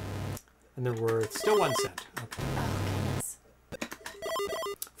 And there were still 1 cent. Okay. Oh goodness.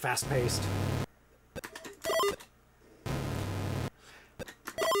 Fast-paced.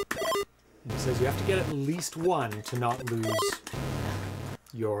 And it says you have to get at least 1 to not lose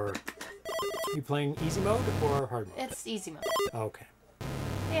your... Are you playing easy mode or hard mode? It's easy mode. Okay.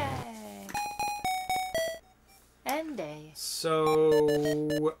 Yay. End day.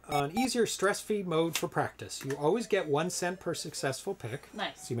 So, an easier stress-free mode for practice. You always get 1 cent per successful pick.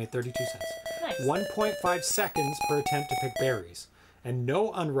 Nice. So you made 32 cents. Nice. 1.5 seconds per attempt to pick berries. And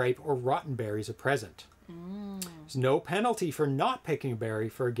no unripe or rotten berries are present. There's no penalty for not picking a berry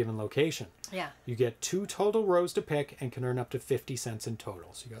for a given location. Yeah. You get 2 total rows to pick and can earn up to 50 cents in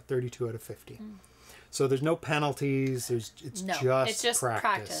total. So you got 32 out of 50. So there's no penalties. It's just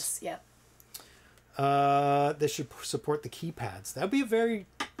practice. Yeah. This should support the keypads. That'd be I don't know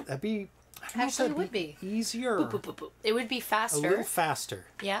if Actually, that'd it would be. easier. Boop, boop, boop, boop. It would be A faster. little faster.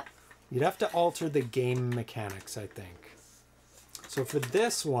 Yeah. You'd have to alter the game mechanics, I think. So for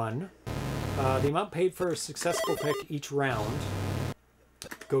this one, the amount paid for a successful pick each round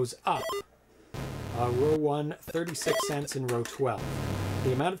goes up. Row 1, 36 cents in row 12.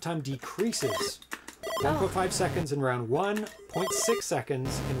 The amount of time decreases. 1.5 seconds in round 1, 0.6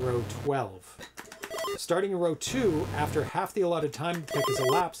 seconds in row 12. Starting in row 2, after half the allotted time the pick has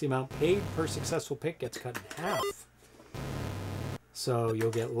elapsed, the amount paid per successful pick gets cut in half. So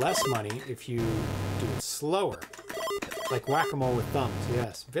you'll get less money if you do it slower. Like whack-a-mole with thumbs,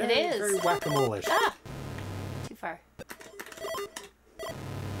 yes. Very, It is. very whack-a-mole-ish. Ah! Too far.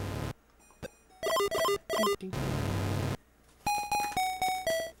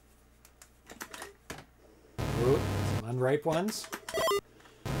 Ooh, some unripe ones.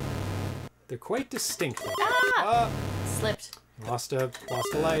 They're quite distinct. Though. Ah! Slipped. Lost a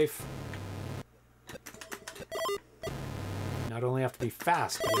life. Not only have to be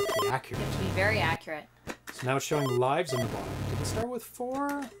fast, but you have to be accurate. You have to be very accurate. So now it's showing lives on the bottom. Did it start with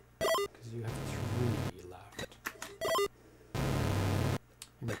 4? Because you have 3 left.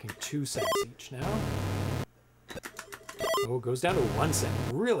 You're making 2 cents each now. Oh, it goes down to 1 cent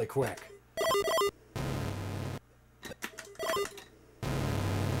really quick.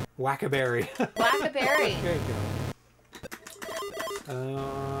 Whack-a-berry. Whack-a-berry. There you go.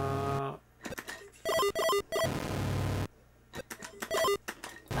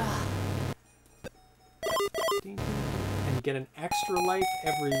 you get an extra life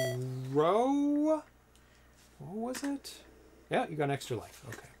every row. What was it? Yeah, you got an extra life.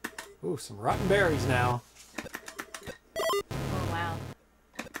 Okay. Ooh, some rotten berries now. Oh, wow.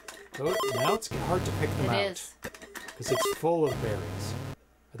 Oh, now it's hard to pick them out. It is. Because it's full of berries.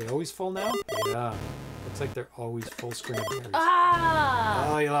 Are they always full now? Yeah. Looks like they're always full screen of berries. Ah!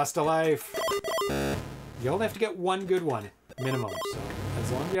 Oh, you lost a life. You only have to get one good one, minimum. So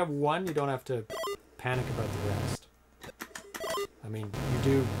as long as you have one, you don't have to panic about the rest. I mean, you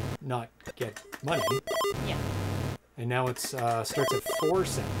do not get money. Yeah. And now it's starts at 4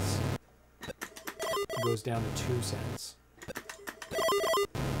 cents. It goes down to 2 cents.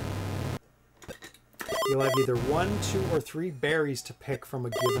 You'll have either 1, 2, or 3 berries to pick from a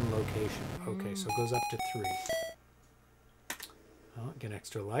given location. Okay, so it goes up to 3. Oh, get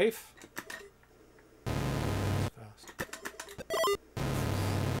extra life. Fast.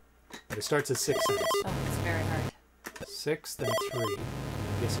 But it starts at 6 cents. Oh, it's very hard. 6, then 3.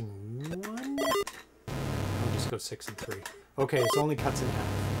 I'm guessing 1? I'll just go 6 and 3. Okay, it's only cuts in half.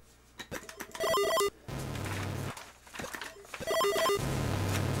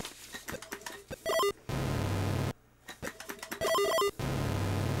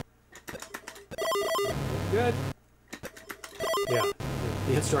 Good. Yeah,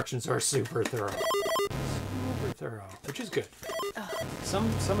 the instructions are super thorough. Super thorough, which is good. Some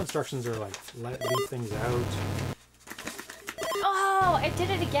instructions are like, leave things out. Oh, I did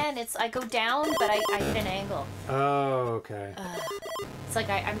it again. I go down, but I hit an angle. Oh, okay. It's like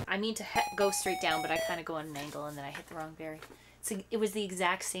I mean to go straight down, but I kind of go on an angle, and then I hit the wrong berry. It was the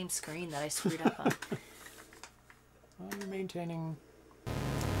exact same screen that I screwed up on. I'm maintaining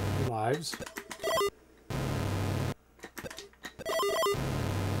lives.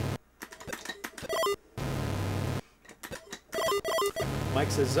 Mike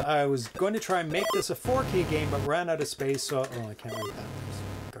says, I was going to try and make this a 4K game, but ran out of space, so... Oh, I can't read that. There's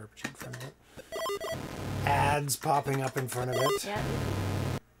garbage in front of it. Ads popping up in front of it. Yeah.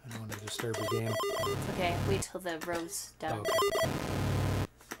 I don't want to disturb the game. It's okay. Wait till the row's done. Okay.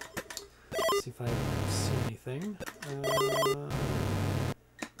 Let's see if I see anything.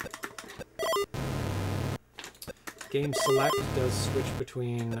 Game select does switch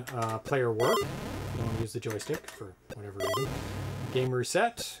between player work. You don't want to use the joystick for whatever reason. Game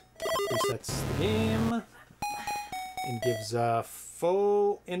reset resets the game and gives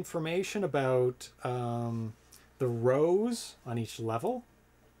full information about the rows on each level.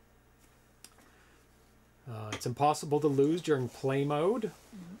 It's impossible to lose during play mode.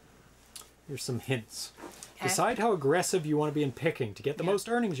 Here's some hints. Okay. Decide how aggressive you want to be in picking. To get the most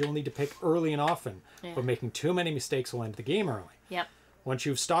earnings, you'll need to pick early and often, but making too many mistakes will end the game early. Yep. Once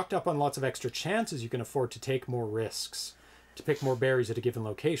you've stocked up on lots of extra chances, you can afford to take more risks. To pick more berries at a given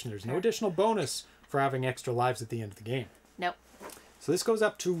location. There's no additional bonus for having extra lives at the end of the game. Nope. So this goes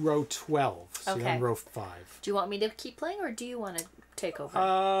up to row 12. So you're Okay. on row 5. Do you want me to keep playing, or do you want to take over?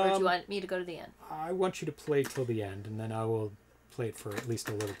 Or do you want me to go to the end? I want you to play till the end, and then I will play it for at least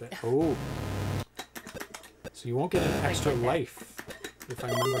a little bit. Oh. So you won't get an extra life, if I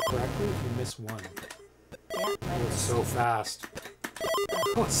remember correctly, if you miss one. Yeah. Oh, it's so fast.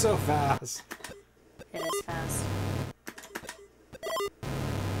 Oh, it's so fast. It is fast.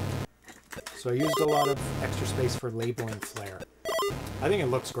 So I used a lot of extra space for labeling flair. I think it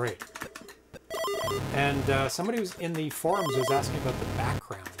looks great. And somebody who's in the forums was asking about the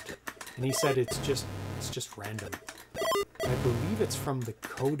background, and he said it's just random. I believe it's from the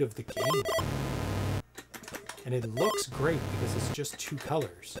code of the game, and it looks great because it's just 2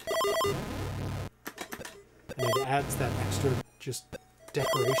 colors, and it adds that extra just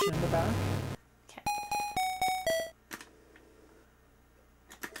decoration in the back.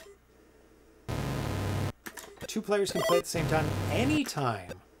 2 players can play at the same time anytime.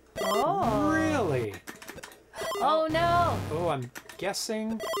 Oh. Really? Oh no. Oh, I'm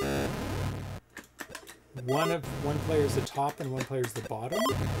guessing one player is the top and one player is the bottom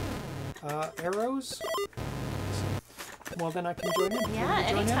arrows. Well, then I can join in. Yeah,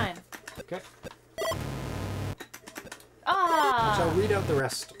 anytime. Okay. Ah. So I'll read out the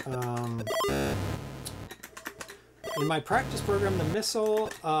rest. In my practice program, the missile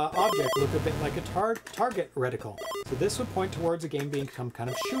object looked a bit like a target reticle. So this would point towards a game being some kind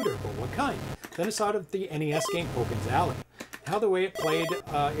of shooter, but what kind? Then I thought of the NES game Pokin's Alley. How the way it played,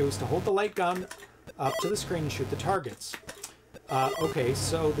 it was to hold the light gun up to the screen and shoot the targets. Okay,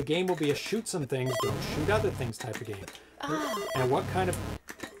 so the game will be a shoot some things, don't shoot other things type of game. And what kind of,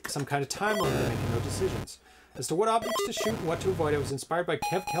 some kind of time limit making no decisions. As to what objects to shoot and what to avoid, I was inspired by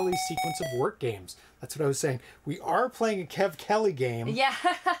Kev Kelley's sequence of work games. That's what I was saying. We are playing a Kev Kelley game. Yeah.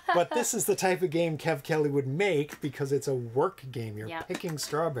 But this is the type of game Kev Kelley would make because it's a work game. You're Yep. picking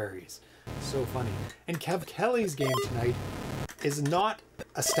strawberries. So funny. And Kev Kelley's game tonight is not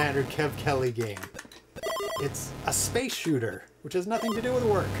a standard Kev Kelley game. It's a space shooter, which has nothing to do with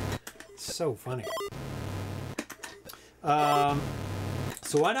work. So funny.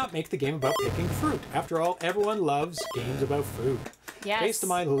 So why not make the game about picking fruit? After all, everyone loves games about food. Yes. Based on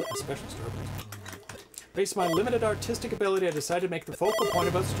my, especially strawberries. Based on my limited artistic ability, I decided to make the focal point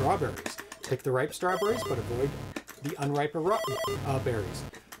about strawberries. Pick the ripe strawberries, but avoid the unripe or rotten berries.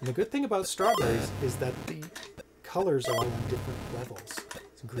 And the good thing about strawberries is that the colors are all on different levels.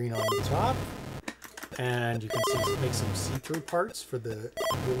 It's green on the top, and you can see make some see-through parts for the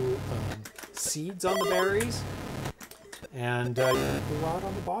little seeds on the berries. And you can go out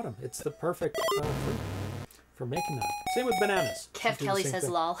on the bottom. It's the perfect fruit for making that. Same with bananas. Kev Kelley says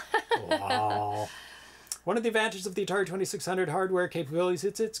lol. Lol. One of the advantages of the Atari 2600 hardware capabilities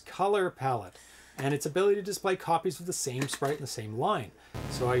is its color palette and its ability to display copies of the same sprite in the same line.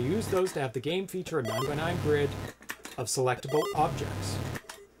 So I use those to have the game feature a 9x9 grid of selectable objects.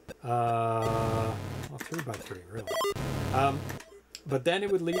 Well, 3x3, really. But then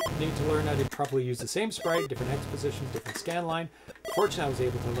it would need to learn how to properly use the same sprite, different X positions, different scan line. Fortunately, I was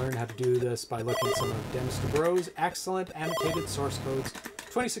able to learn how to do this by looking at some of Dennis DeBro's excellent annotated source codes,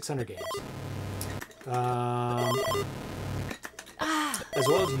 2600 games. As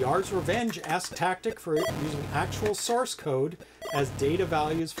well as Yard's Revenge-esque tactic for using actual source code as data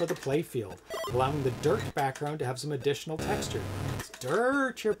values for the playfield, allowing the dirt background to have some additional texture. It's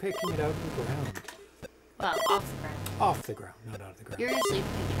dirt, you're picking it out of the ground. Well, off the ground. Off the ground, not out of the ground. You're usually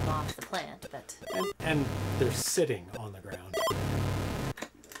picking them off the plant, but... And they're sitting on the ground.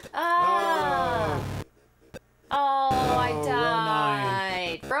 Ah! Oh, I row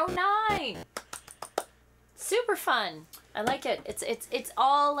died. Row 9. Super fun. I like it. It's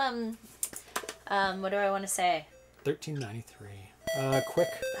all what do I want to say? 1393. Quick.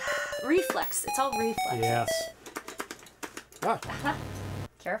 Reflex. It's all reflex. Yes. Ah,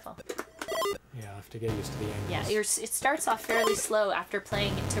 Careful. yeah, I have to get used to the angles. Yeah, it starts off fairly slow after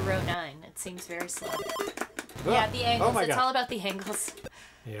playing it to row 9. It seems very slow. Oh, Yeah, the angles. Oh my It's God. all about the angles.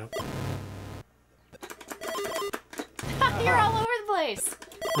 Yep. You're all over the place.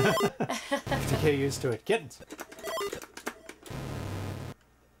 Have to get used to it. Kittens.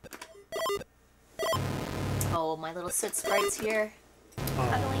 Oh, my little soot sprites here.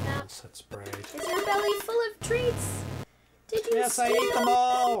 Cuddling Oh, up. that's bright. Is your belly full of treats? Did you Yes, I ate them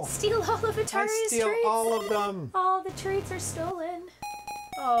all. steal all of Atari's I steal treats? all of them. All the treats are stolen.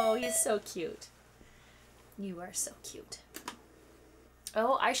 Oh, he's so cute. You are so cute.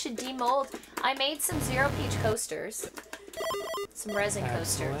 Oh, I should demold. I made some ZeroPage coasters. Some resin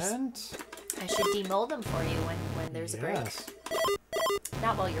coasters. Excellent. I should demold them for you when there's a break. Yes.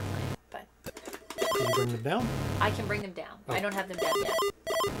 Not while you're playing, but Can you bring them down? I can bring them down. Oh. I don't have them down yet.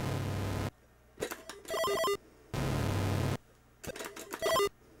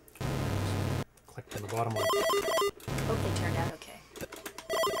 Clicked on the bottom one. Hope they turned out okay.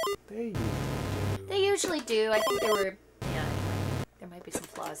 They usually do. They usually do. I think they were, yeah, anyway. There might be some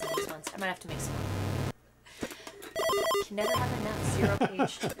flaws in these ones. I might have to make some more. Can never have enough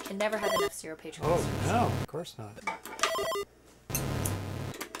ZeroPage. Can never have enough ZeroPage Oh, coasters. no, of course not.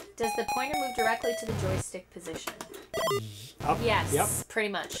 Does the pointer move directly to the joystick position? Up. Yes, Yep. pretty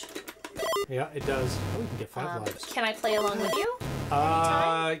much. Yeah, it does. Oh, you can get 5 lives. Can I play along with you?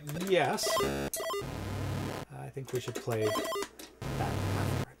 Yes. I think we should play that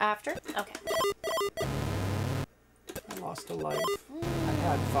after. After? Okay. I lost a life. I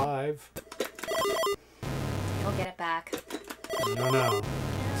had 5. You'll get it back. I don't know.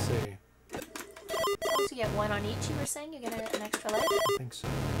 Let's see. As long as you get 1 on each, you were saying? You get an extra life? I think so.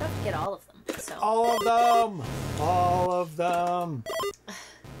 You don't have to get all of them, so... All of them! All of them!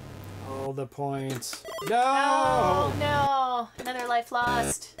 All the points. No! Oh, no! Another life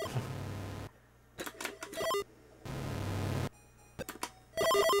lost.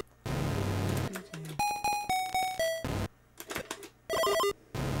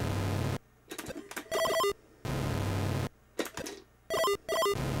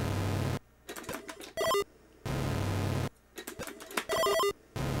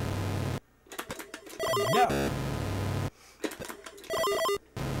 No!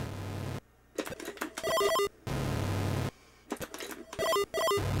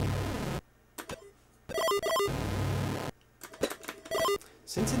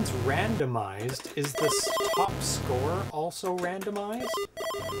 Since it's randomized, is the top score also randomized?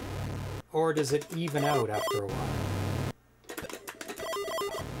 Or does it even out after a while?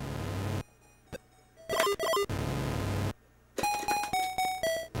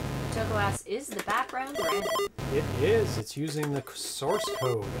 Choco asks, is the background random? It is. It's using the source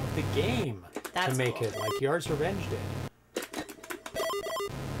code of the game That's to make cool. it, like Yard's Revenge did.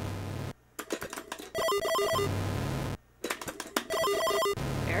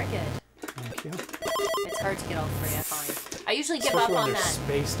 Very good. Thank you. It's hard to get all three, I find. I usually give Especially up when on they're that.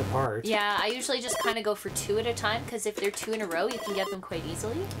 spaced apart. Yeah, I usually just kind of go for 2 at a time, because if they're 2 in a row, you can get them quite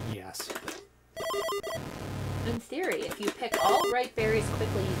easily. Yes. In theory, if you pick all right berries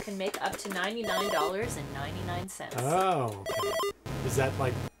quickly, you can make up to $99.99. Oh, okay. Is that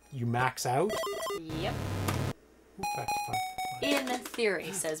like you max out? Yep. Ooh, 5 to 5. In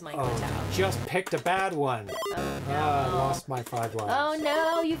theory, says Mike Oh, Littau. just picked a bad one. Oh no. I lost my 5 lives. Oh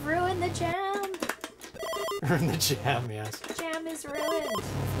no, you've ruined the jam. In the jam, yes. Jam is ruined.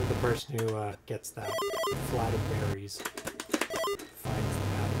 Hopefully the person who gets that flat of berries finds the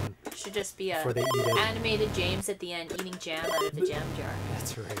bad one Should just be a before they eat it. animated James at the end eating jam out of the jam jar.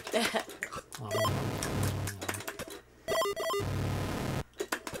 That's right.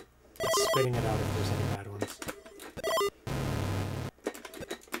 Spitting it out if there's any bad ones.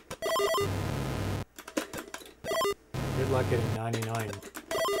 Good luck getting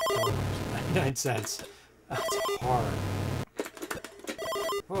 $99.99. That's hard.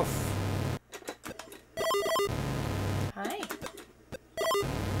 Oof. Hi.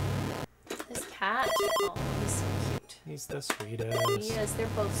 This cat. Oh, he's so cute. He's the sweetest. He is. They're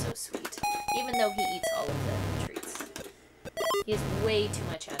both so sweet. Even though he eats all of the treats. He has way too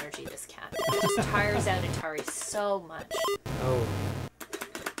much energy, this cat. He just tires out Atari so much. Oh.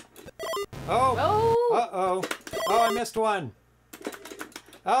 Oh! Oh! Uh-oh. Oh, I missed one.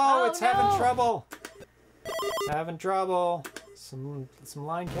 Oh, it's having no. trouble. It's having trouble. Some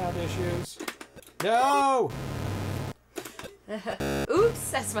line count issues. No! Oops,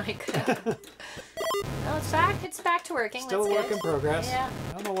 says Mike. No, it's back. It's back to working. Still a That's work good. in progress. Yeah.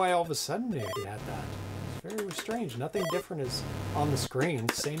 I don't know why all of a sudden it had that. It's very strange. Nothing different is on the screen.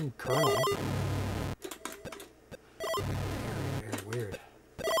 Same kernel. Very, very weird.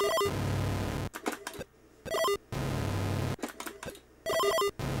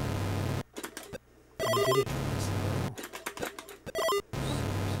 And they did it twice.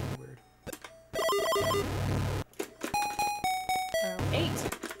 So weird. Row 8.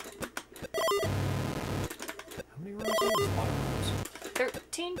 How many rows are there? There's a lot of rows.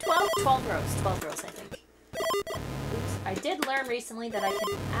 13, 12? 12 rows. 12 rows, I think. Oops. I did learn recently that I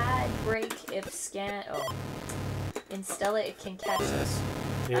can add break if scan... Oh. In Stella, it can catch this.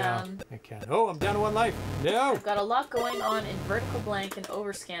 Yeah, I can. Oh, I'm down to 1 life. No! I've got a lot going on in vertical blank and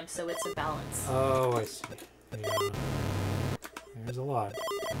overscam, so it's a balance. Oh, I see. Yeah. There's a lot to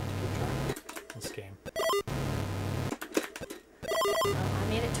keep track of this game. I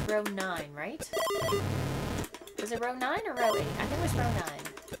made it to row 9, right? Was it row 9 or row 8? I think it was row 9.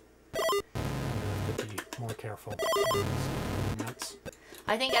 I have to be more careful. Nuts.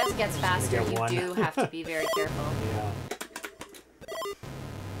 I think as it gets faster, get you one. do have to be very careful. Yeah.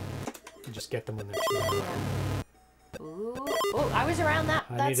 You just get them when they're too low. Ooh. Oh, I was around that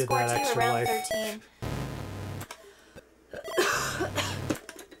I that needed score that too, extra around life. 13.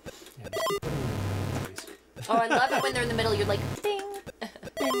 Yeah, just keep putting them in the place. Oh, I love it when they're in the middle. You're like, ding.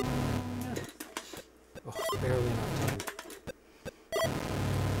 Bing! Oh, it's barely enough time.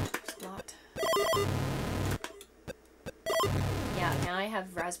 There's a lot. Yeah, now I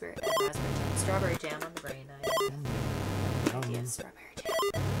have raspberry jam, strawberry jam on the brain. Yeah, strawberry jam.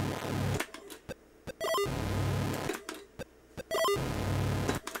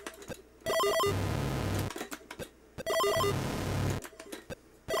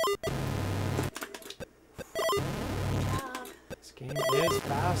 Good job. This game is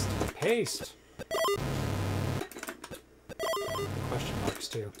fast-paced. Question marks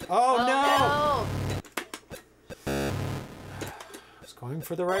too. Oh, no! I was going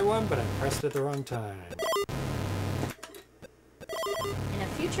for the right one, but I pressed it at the wrong time. In a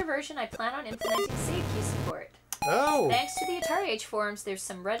future version, I plan on implementing save key support. Oh! Thanks to the Atari Age forums, there's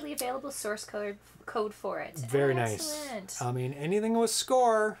some readily available source code for it. Very Excellent. nice. I mean, anything with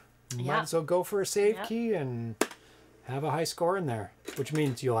score, you Yeah. might as well go for a save Yep. key and have a high score in there, which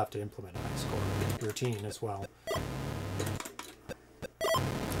means you'll have to implement a high score routine as well.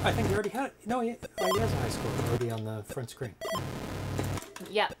 I think he already had. No, he has a high score already on the front screen.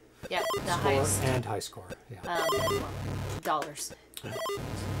 Yep, the Score highest and high score. Yeah. dollars.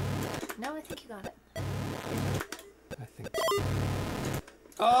 No, I think you got it. I think so.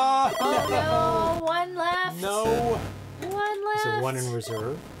 Oh, Oh no, one left. no! One left. Is it one in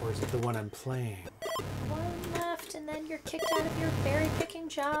reserve, or is it the one I'm playing? One left, and then you're kicked out of your berry picking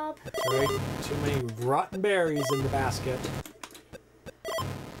job. That's right. Too many rotten berries in the basket.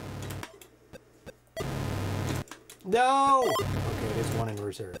 No! Okay, it is one in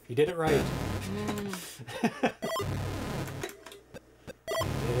reserve. You did it right. You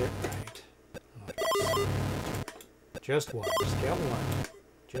did it right. Oh, just one. Just get one.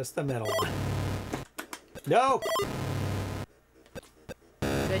 Just the middle one. No!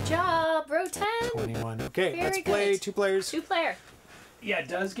 Good job, row 10. 21. Okay, Very let's play good. 2 players. 2 player. Yeah, it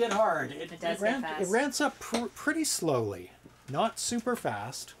does get hard. It does get fast. It ramps up pretty slowly. Not super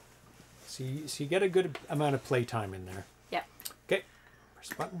fast. So you get a good amount of play time in there. Yep. Okay, press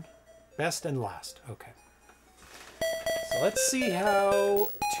button. Best and last. Okay. So let's see how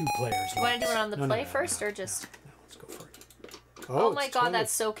 2 players. Do you want to do it on the play first or just? No, let's go for it. Oh my it's god, totally...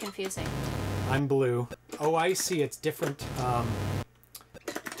 that's so confusing. I'm blue. Oh, I see. It's different. So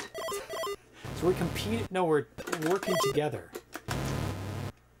we're competing. No, we're working together.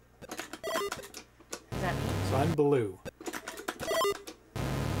 Does that mean? So I'm blue.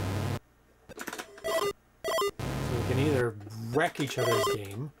 So we can either wreck each other's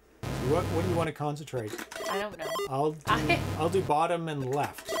game. So what do you want to concentrate? I don't know. I'll do bottom and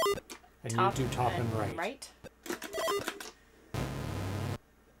left, and Top you do top and right. Right.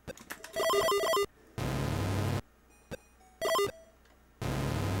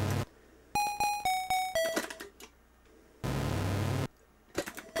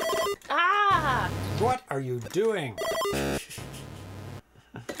 Ah! What are you doing?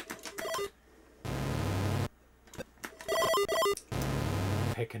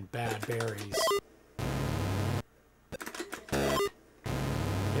 Picking bad berries.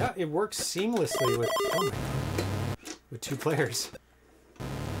 Yeah, it works seamlessly with with 2 players.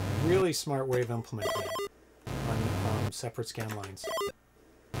 Really smart way of implementing it on separate scan lines.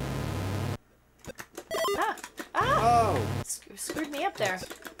 Ah! Ah! Oh, Screwed me up there.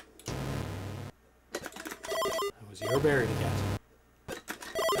 that was your berry to get.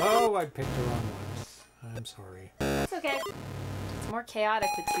 Oh, I picked the wrong one. I'm sorry. It's okay. It's more chaotic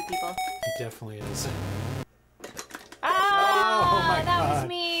with 2 people. It definitely is. Ah! Oh my that was God.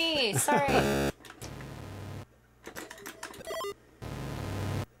 me! Sorry.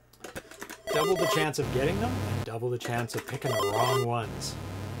 Double the chance of getting them, and double the chance of picking the wrong ones.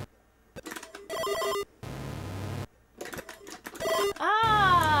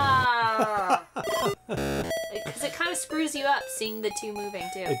 Ah! Because it kind of screws you up seeing the 2 moving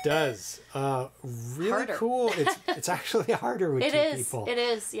too. It does. Really Harder. cool. It's actually harder with It 2 is. people. It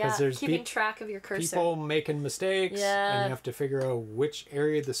is. Yeah. there's Keeping track of your cursor. People making mistakes, Yeah. and you have to figure out which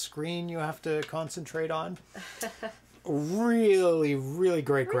area of the screen you have to concentrate on. Really, really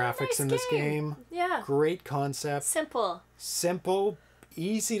great Really graphics nice in this game. Yeah. Great concept. Simple. Simple,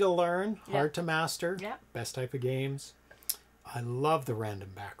 easy to learn, Yeah. hard to master. Yeah. Best type of games. I love the random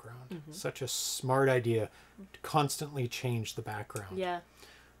background. Mm-hmm. Such a smart idea to constantly change the background. Yeah.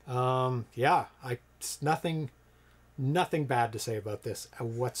 Yeah, it's nothing bad to say about this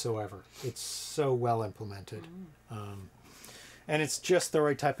whatsoever. It's so well implemented. And it's just the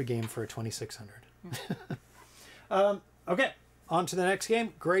right type of game for a 2600. Okay, on to the next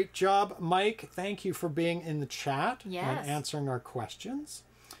game. Great job, Mike. Thank you for being in the chat Yes. and answering our questions.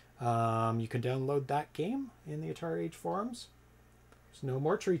 You can download that game in the Atari Age forums. There's no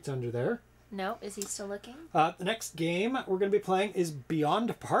more treats under there. No, is he still looking? The next game we're going to be playing is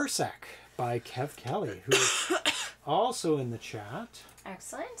Beyond Parsec by Kelley, who is also in the chat.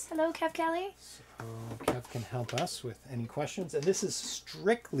 Excellent. Hello, Kelley. So Kev can help us with any questions. And this is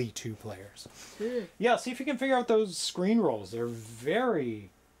strictly 2 players. Yeah, see if you can figure out those screen rolls. They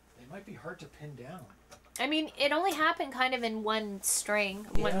might be hard to pin down. I mean, it only happened kind of in one string,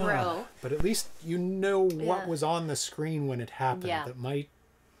 one Yeah, row. But at least you know what Yeah. was on the screen when it happened. Yeah. That might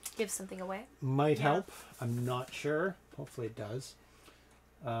Give something away. yeah. help. I'm not sure. Hopefully it does.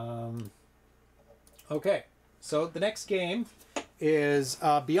 Okay, so the next game is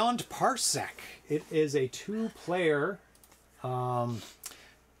Beyond Parsec. It is a 2-player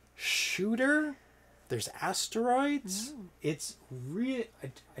shooter. There's asteroids. It's really...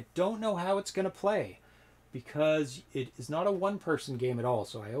 I don't know how it's going to play because it is not a 1-person game at all.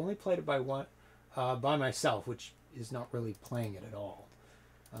 So I only played it by myself, which is not really playing it at all.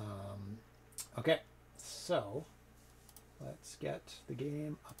 Okay, so let's get the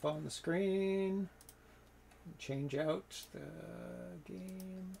game up on the screen. Change out the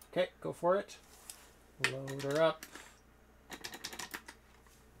game. Okay, go for it. Load her up.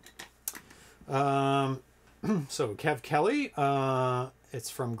 So Kelley, it's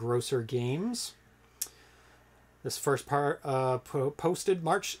from Grocer Games. This first part posted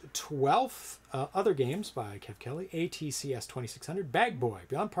March 12th. Other games by Kelley, ATCS 2600, Bag Boy,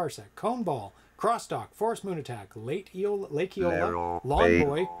 Beyond Parsec, Cone Ball, Crosstalk, Forest Moon Attack, Lake Eola, Lawn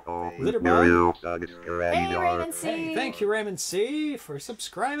Boy, Litterbug. Hey, Raymond C. Hey, thank you, Raymond C, for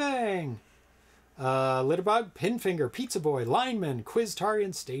subscribing. Litterbug, Pinfinger, Pizza Boy, Lineman, Quiztari,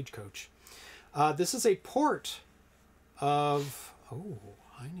 and Stagecoach. This is a port of... Oh,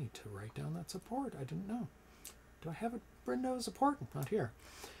 I need to write down that support. I didn't know. Do I have it written as a port? Not here.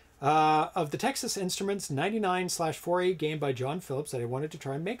 Of the Texas Instruments 99/4A game by John Phillips that I wanted to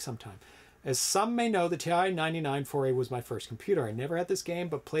try and make sometime. As some may know, the TI 99/4A was my first computer. I never had this game,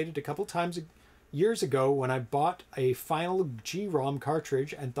 but played it a couple times years ago when I bought a final G-ROM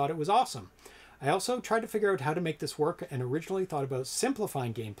cartridge and thought it was awesome. I also tried to figure out how to make this work and originally thought about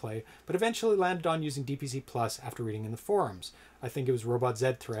simplifying gameplay, but eventually landed on using DPC Plus after reading in the forums. I think it was Robot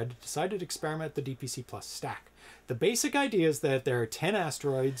Z Thread decided to experiment the DPC Plus stack. The basic idea is that there are 10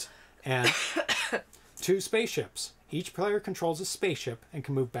 asteroids and 2 spaceships. Each player controls a spaceship and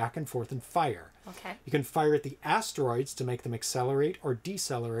can move back and forth and fire. Okay. You can fire at the asteroids to make them accelerate or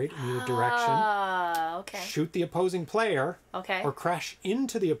decelerate in either direction. Okay. Shoot the opposing player. Okay. Or crash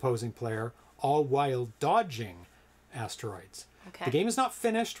into the opposing player, all while dodging asteroids. Okay. The game is not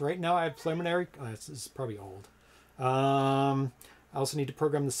finished. Right now I have preliminary... this is probably old. I also need to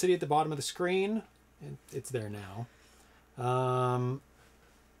program the city at the bottom of the screen. It's there now.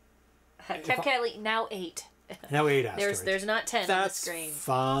 Kelley, now 8. Now 8 asteroids. There's not 10 That's on the screen.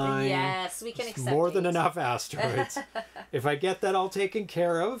 Fine. Yes, we can It's accept more than 8. enough asteroids. If I get that all taken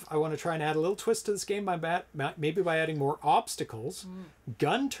care of, I want to try and add a little twist to this game maybe by adding more obstacles,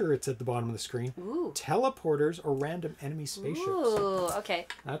 gun turrets at the bottom of the screen, teleporters, or random enemy spaceships. Ooh, okay.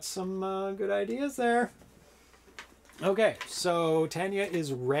 That's some good ideas there. Okay, so Tanya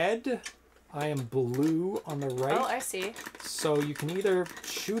is red. I am blue on the right. Oh, I see. So you can either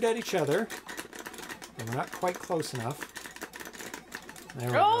shoot at each other, and we're not quite close enough. There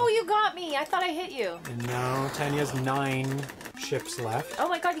we go. You got me. I thought I hit you. And now Tanya's 9 ships left. Oh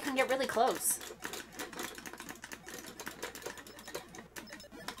my god, you can get really close.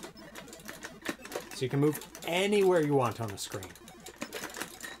 So you can move anywhere you want on the screen.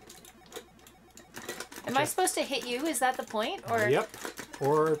 Am I supposed to hit you? Is that the point? Or Yep.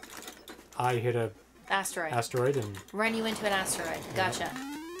 Or I hit a asteroid and... run you into an asteroid. Gotcha.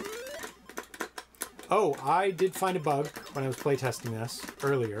 Oh, I did find a bug when I was playtesting this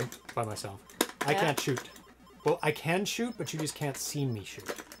earlier by myself. I can't shoot. Well, I can shoot, but you just can't see me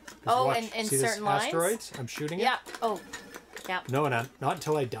shoot. Oh, watch, and see certain this lines? asteroids? I'm shooting it. Yeah. Oh, yeah. No, not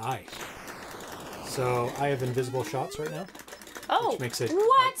until I die. So I have invisible shots right now. Oh, which makes it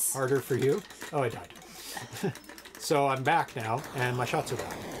what? harder for you. Oh, I died. So I'm back now, and my shots are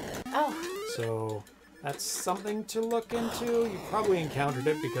back. Oh. So that's something to look into. You probably encountered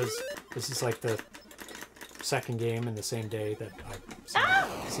it because this is like the second game in the same day that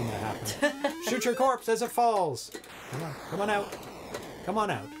I've seen that happen. Shoot your corpse as it falls. Come on out. Come on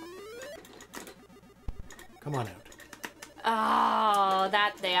out. Come on out. Oh,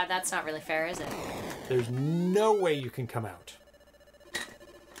 that's not really fair, is it? There's no way you can come out.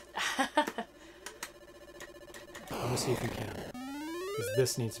 Let me see if you can. Because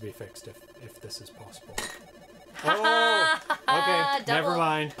this needs to be fixed if this is possible. Oh! Okay, never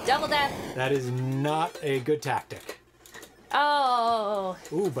mind. Double death. That is not a good tactic. Oh.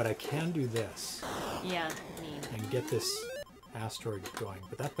 Ooh, but I can do this. Yeah, mean. And get this asteroid going.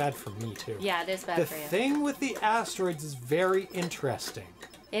 But that's bad for me, too. Yeah, it is bad The for you. thing with the asteroids is very interesting.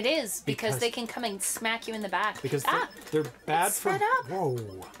 It is, because they can come and smack you in the back. Because they're bad it's for... sped up. Whoa.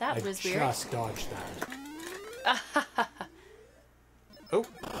 That was weird. I just dodged that. Oh,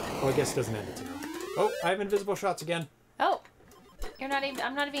 I guess it doesn't end at 0. Oh, I have invisible shots again. Oh, you're not even.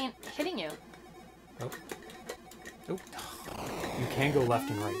 I'm not even hitting you. Oh, oh, you can go left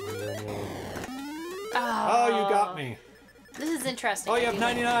and right when you're in the middle. Oh, you got me. This is interesting. Oh, you have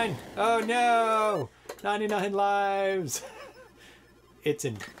 99. Oh no, 99 lives. It's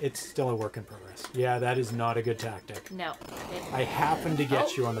still a work in progress. Yeah, that is not a good tactic. No. I happened to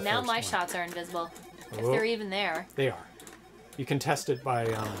get you on the first one. Now my shots are invisible. If Oh. they're even there. They are. You can test it by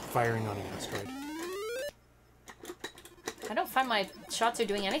firing on an asteroid. I don't find my shots are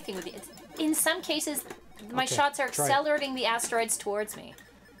doing anything with it. In some cases, my Okay, shots are try it. accelerating the asteroids towards me.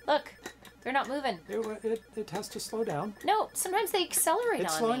 Look, they're not moving. It has to slow down. No, sometimes they accelerate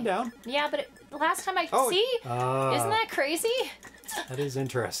It's on slowing me. down. Yeah, but the last time I Oh, see, isn't that crazy? That is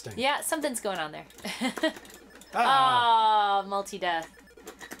interesting. Yeah, something's going on there. Ah. Oh, multi-death.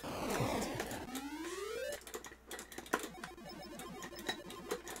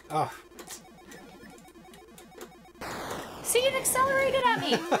 Oh. See, it accelerated at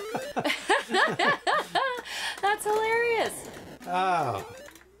me. That's hilarious. Oh.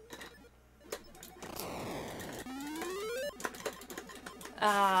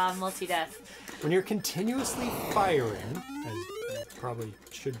 Ah, multi-death. When you're continuously firing, as you probably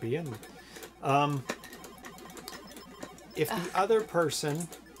should be, and if the other person,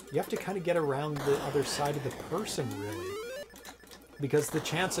 you have to kind of get around the other side of the person, really. Because the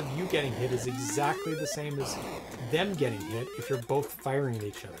chance of you getting hit is exactly the same as them getting hit if you're both firing at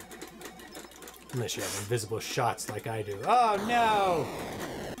each other. Unless you have invisible shots like I do. Oh, no!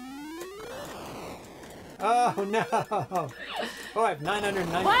 Oh, no! Oh, I have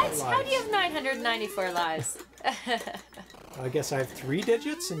 994 What? lives. How do you have 994 lives? I guess I have 3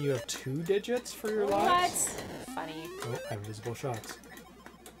 digits and you have 2 digits for your lives? What? Funny. Oh, I have invisible shots.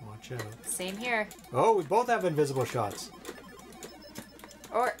 Watch out. Same here. Oh, we both have invisible shots.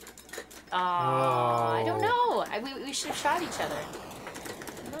 Or... I don't know. We should have shot each other.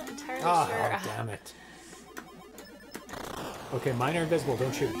 I'm not entirely sure. Oh, damn it. Okay, mine are invisible.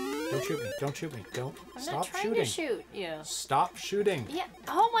 Don't shoot me. Don't shoot me. Don't shoot me. Don't. I'm Stop not trying shooting. to shoot you. Stop shooting. Yeah.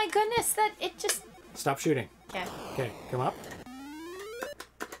 Oh my goodness, that it just... Stop shooting. Okay. Okay, come up.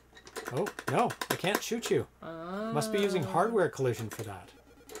 Oh, no. I can't shoot you. Must be using hardware collision for that.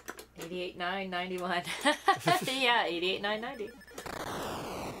 88,991. Yeah, 88,990.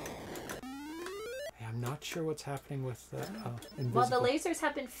 I'm not sure what's happening with invisible. While the lasers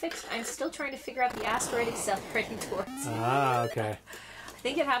have been fixed, I'm still trying to figure out the asteroid accelerating towards me. Ah, okay. I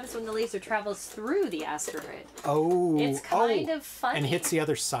think it happens when the laser travels through the asteroid. Oh. It's kind of funny. And hits the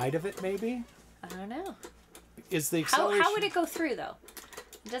other side of it, maybe? I don't know. Is the acceleration... How would it go through, though?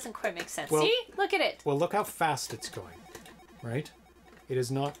 It doesn't quite make sense. Well, see? Look at it. Well, look how fast it's going, right? It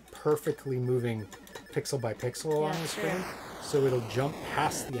is not perfectly moving pixel by pixel along the true. screen, so it'll jump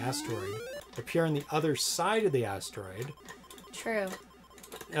past the asteroid, appear on the other side of the asteroid. True.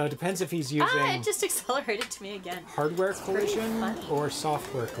 Now, it depends if he's using it just accelerated to me again. hardware collision funny. or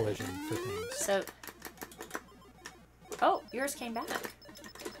software collision for things. So... Oh, yours came back.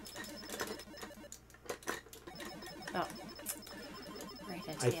 Oh. Right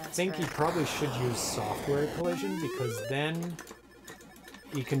into I the think he asteroid. probably should use software collision because then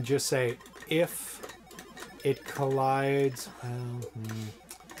you can just say if it collides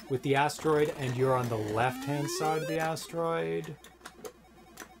with the asteroid and you're on the left-hand side of the asteroid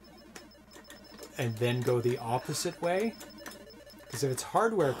and then go the opposite way. Because if it's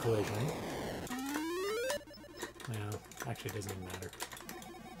hardware collision, no, actually it doesn't even matter.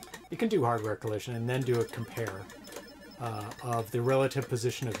 You can do hardware collision and then do a compare of the relative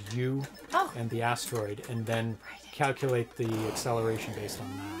position of you and the asteroid, and then calculate the acceleration based on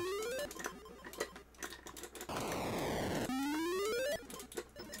that.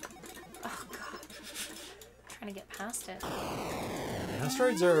 Oh, God. I'm trying to get past it.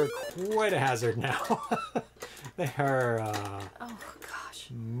 Asteroids are quite a hazard now. They are Oh, gosh.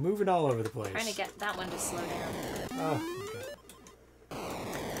 moving all over the place. Trying to get that one to slow down. Oh, okay.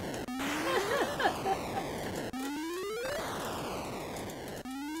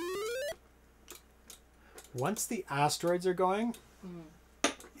 Once the asteroids are going,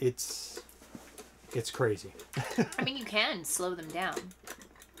 it's crazy. I mean, you can slow them down.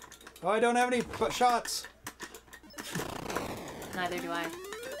 Oh, I don't have any shots. Neither do I.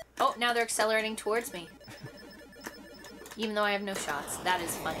 Oh, now they're accelerating towards me. Even though I have no shots. That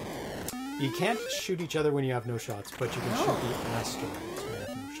is funny. You can't shoot each other when you have no shots, but you can shoot the asteroids when you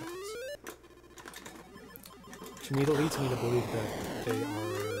have no shots. To me, that leads me to believe that they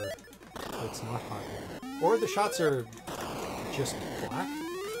are... It's not hardware. Or the shots are just black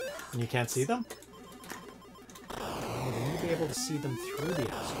and you can't see them? Oh, then you'll be able to see them through the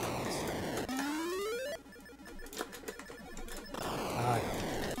asteroids.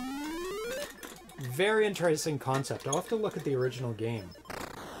 Very interesting concept. I'll have to look at the original game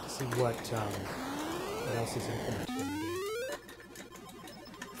to see what else is implemented in the game.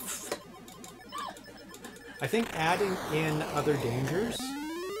 I think adding in other dangers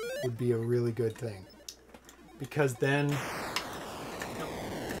would be a really good thing. Because then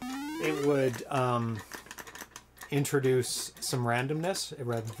it would introduce some randomness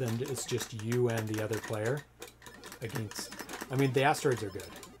rather than it's just you and the other player against... I mean, the asteroids are good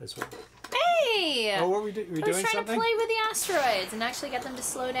as well. Hey! Oh, what were we doing? I was trying something? to play with the asteroids and actually get them to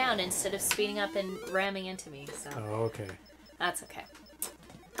slow down instead of speeding up and ramming into me. So Oh, okay. that's okay.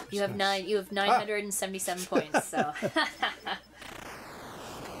 You have 977 points. So.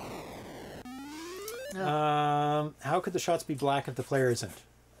 How could the shots be black if the player isn't?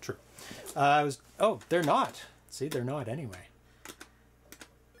 True. Oh, they're not. See, they're not anyway.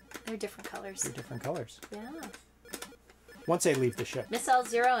 They're different colors. They're different colors. Yeah. once they leave the ship. Missile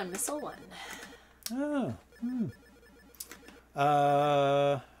 0 and Missile 1. Oh.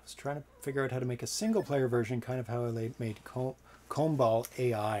 I was trying to figure out how to make a single player version, kind of how I made Comball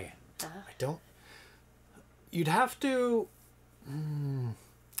AI. I don't. You'd have to.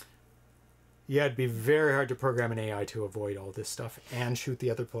 Yeah, it'd be very hard to program an AI to avoid all this stuff and shoot the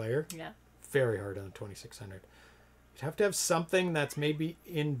other player. Yeah. Very hard on the 2600. You'd have to have something that's maybe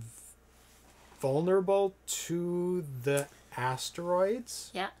invulnerable to the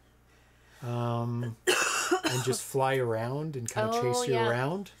asteroids. Yeah. And just fly around and kind of chase you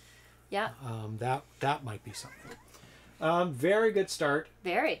around. Yeah. That might be something. Very good start.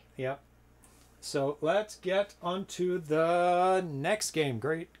 Very. Yep. So let's get on to the next game.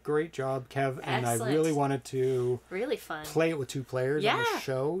 Great job, Kev. And I really wanted to really fun play it with two players on the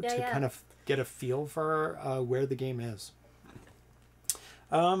show to kind of get a feel for where the game is.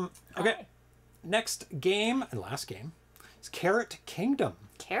 Okay. Next game and last game is Carrot Kingdom.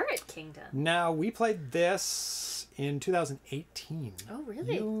 Carrot Kingdom. Now, we played this in 2018. Oh,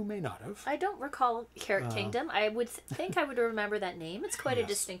 really? You may not have. I don't recall Carrot Kingdom. I would think I would remember that name. It's quite a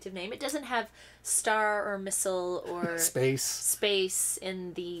distinctive name. It doesn't have star or missile or space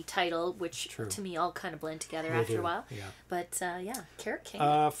in the title, which to me all kind of blend together after a while. Yeah. But yeah, Carrot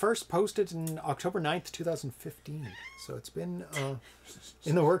Kingdom. First posted in October 9th, 2015. So it's been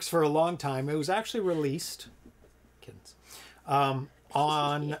in the works for a long time. It was actually released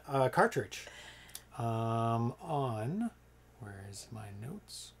on cartridge. Where is my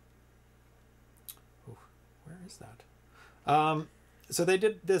notes? Oh, where is that? So they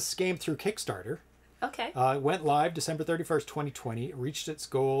did this game through Kickstarter. Okay. It went live December 31st, 2020. It reached its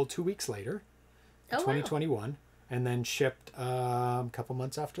goal 2 weeks later, 2021, and then shipped a couple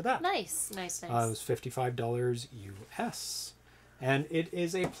months after that. Nice. It was $55 US. And it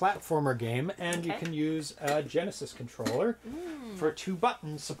is a platformer game, and you can use a Genesis controller for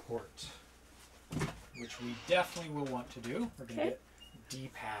 2-button support, which we definitely will want to do. We're going to get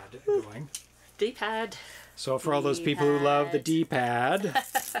D-pad going. D-pad. So for all those people who love the D-pad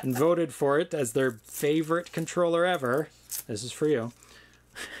and voted for it as their favorite controller ever, this is for you.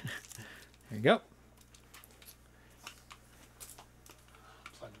 There you go.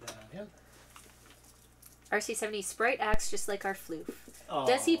 Plug that in. RC70 Sprite acts just like our floof.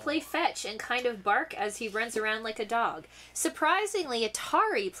 Does he play fetch and kind of bark as he runs around like a dog? Surprisingly,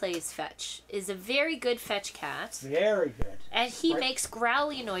 Atari plays fetch. Is a very good fetch cat. Very good. And he makes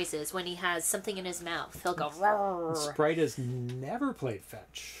growly noises when he has something in his mouth. He'll go roar. Sprite has never played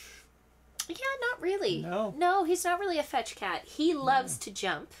fetch. Yeah, not really. No. No, he's not really a fetch cat. He loves to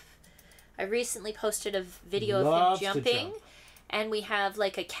jump. I recently posted a video of him jumping. And we have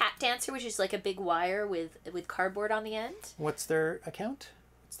like a cat dancer, which is like a big wire with cardboard on the end. What's their account?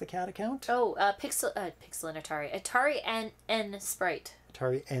 What's the cat account? Oh, Pixel and Atari. Atari N Sprite.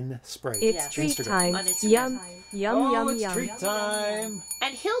 Atari N Sprite. It's treat time. Yum, yum. Treat time.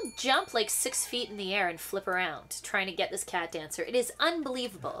 And he'll jump like 6 feet in the air and flip around trying to get this cat dancer. It is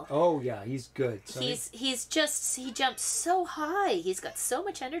unbelievable. Oh yeah, he's good. So he jumps so high. He's got so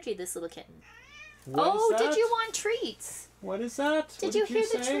much energy, this little kitten. What is that? Did you want treats? What is that? Did you hear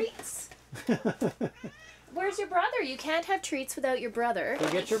the treats? Where's your brother? You can't have treats without your brother. Go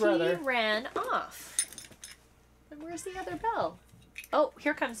get your brother. He ran off. And where's the other bell? Oh,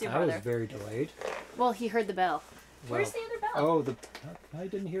 here comes your brother. I was very delayed. Well, he heard the bell. Where's the other bell? Oh, I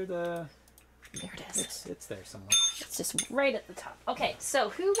didn't hear the... There it is. It's there somewhere. It's just right at the top. Okay, so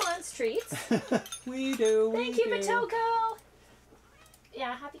who wants treats? We do. Thank you, Matoko.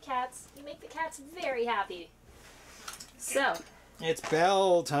 Yeah, happy cats. You make the cats very happy. So. It's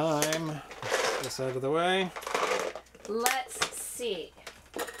bell time. Get this out of the way. Let's see.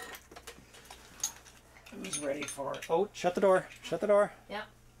 Who's ready for it? Oh, shut the door. Shut the door. Yeah.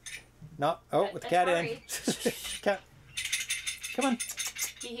 No. Oh, with the cat in. Cat. Come on.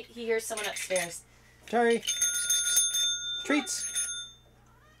 He hears someone upstairs. Terry. Treats.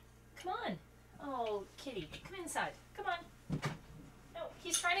 Come on. Oh, kitty. Come inside. Come on. No,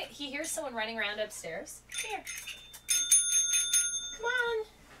 he's trying to... He hears someone running around upstairs. Here. Come on.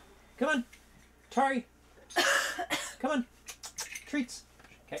 Come on. Tari. Come on. Treats.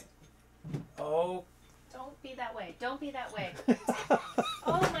 Okay. Oh. Don't be that way. Don't be that way.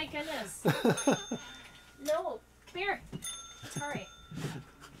 Oh my goodness. No. Come here. Atari. Come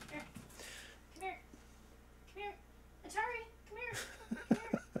here. Come here. Come here. Atari. Come here. Come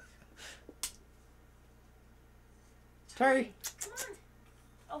here. Atari. Come on.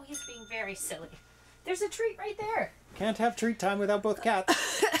 Oh, he's being very silly. There's a treat right there. Can't have treat time without both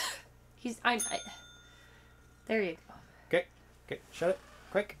cats. There you go. Okay. Okay. Shut it.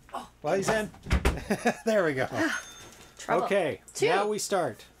 Quick. Oh, while he's in. There we go. Trouble. Okay, 2. now we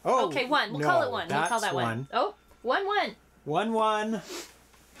start. Oh, okay, 1. We'll call it 1. We'll call that 1. Oh, 1-1. 1-1.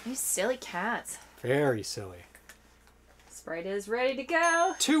 You silly cats. Very silly. Sprite is ready to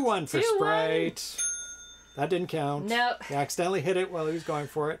go. 2-1 for 2-1. Sprite. That didn't count. No. He accidentally hit it while he was going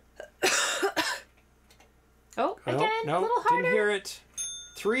for it. Oh, again, no, a little harder. Didn't hear it.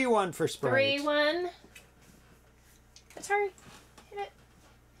 3-1 for Sprite. 3-1. Atari, hit it.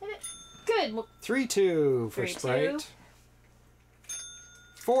 Hit it. Good. 3-2 for 3-2. Sprite.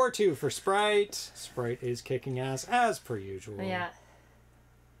 4-2 for Sprite. Sprite is kicking ass as per usual. Yeah.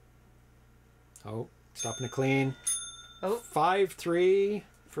 Oh, stopping to clean. Oh. 5-3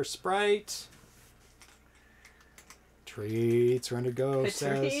 for Sprite. Treats, run to go,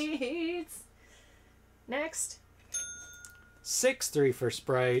 says. Treats. Next. 6-3 for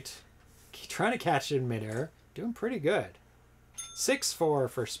Sprite. Trying to catch it in midair. Doing pretty good. 6-4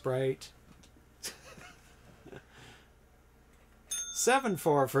 for Sprite.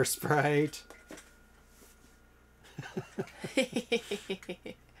 7-4 for Sprite.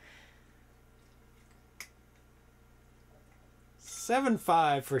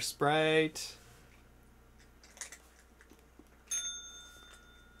 7-5 for Sprite.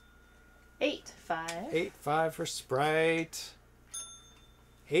 8-5. 8-5 for Sprite.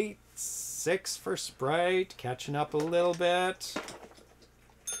 8-6 for Sprite. Catching up a little bit.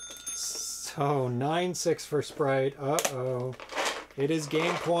 So 9-6 for Sprite. Uh-oh. It is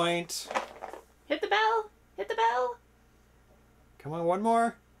game point. Hit the bell. Hit the bell. Come on, one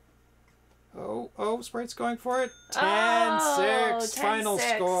more. Oh, Sprite's going for it. 10-6. Oh, 10-6. Final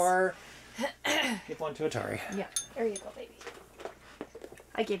score. Give one to Atari. Yeah, there you go, baby.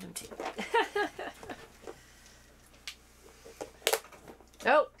 I gave him 2.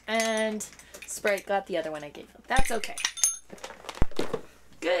 Oh, and Sprite got the other one I gave him. That's okay.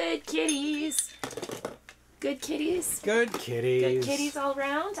 Good kitties. Good kitties. Good kitties. Good kitties all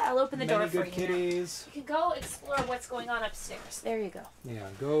around. I'll open the door for you. Good kitties. You can go explore what's going on upstairs. There you go. Yeah,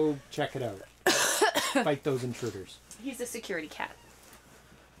 go check it out. Fight those intruders. He's a security cat.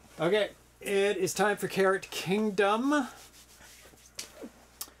 Okay, it is time for Carrot Kingdom.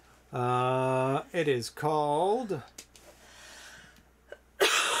 It is called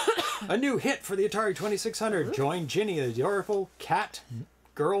a new hit for the Atari 2600. Ooh. Join Ginny, the adorable cat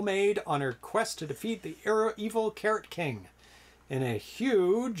girl maid, on her quest to defeat the evil Carrot King in a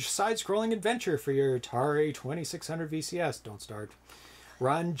huge side-scrolling adventure for your Atari 2600 VCS. Don't start.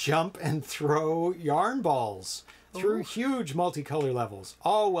 Run, jump, and throw yarn balls through huge multicolor levels,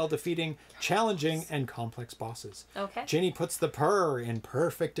 all while defeating challenging and complex bosses. Okay. Ginny puts the purr in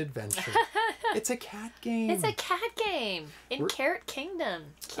perfect adventure. It's a cat game. It's a cat game in Carrot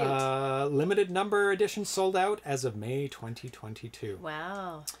Kingdom. Cute. Limited number edition sold out as of May 2022.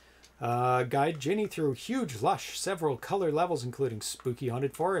 Wow. Guide Ginny through huge, lush, several color levels, including Spooky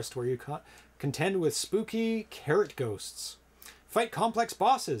Haunted Forest, where you contend with spooky carrot ghosts. Fight complex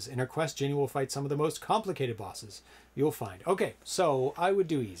bosses. In her quest, Ginny will fight some of the most complicated bosses you'll find. Okay, so I would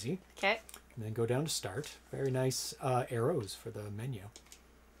do easy. Okay. And then go down to start. Very nice arrows for the menu.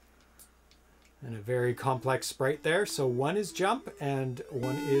 And a very complex sprite there. So 1 is jump and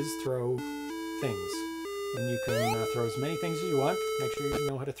 1 is throw things. And you can throw as many things as you want. Make sure you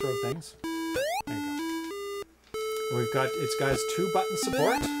know how to throw things. There you go. We've got, it's got 2 button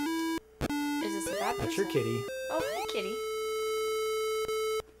support. Is this a bad person? That's your kitty. Oh, hi, kitty.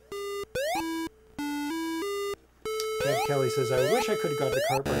 Kelley says, I wish I could have got the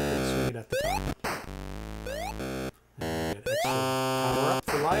cart, but I couldn't swing it at the top. And you get extra power up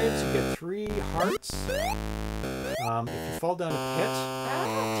for lives. You get 3 hearts. If you fall down a pit,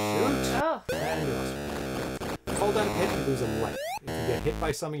 shoot, and you lost. If you fall down a pit, you lose a life. If you get hit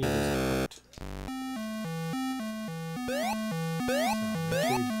by something, you lose a heart. So make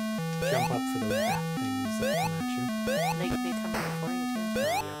sure you jump up for those bat things that come at you. They come up before you too.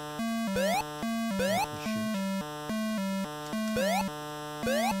 Yep. You can shoot.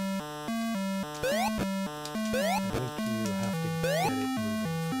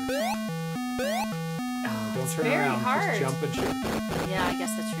 Turn very around. hard. Just jump and shoot. Yeah, I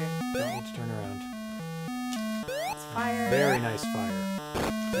guess that's true. Don't need to turn around. It's fire. Very nice fire.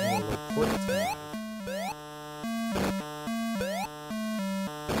 Even though the port it's coming out of.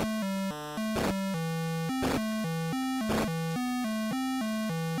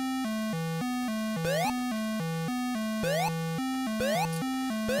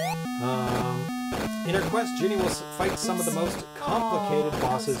 In her quest, Ginny will fight some of the most complicated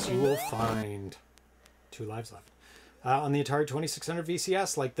bosses you will find. 2 lives left. On the Atari 2600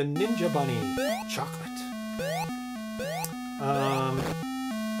 VCS, like the Ninja Bunny. Chocolate.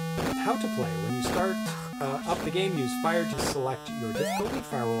 How to play. When you start up the game, use fire to select your difficulty.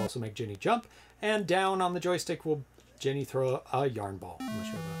 Fire will also make Ginny jump. And down on the joystick will Ginny throw a yarn ball, unless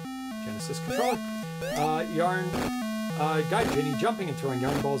you have a Genesis controller. Guide Ginny jumping and throwing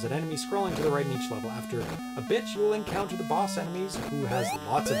yarn balls at enemies, scrolling to the right in each level. After a bit, you will encounter the boss enemies, who has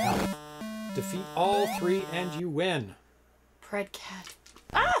lots of health. Defeat all 3 and you win. Bread cat.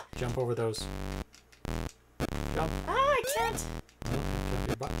 Ah! Jump over those. Jump. Ah, I can't. Oh, jump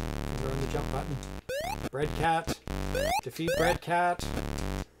your button. You're on the jump button. Bread cat. Defeat bread cat.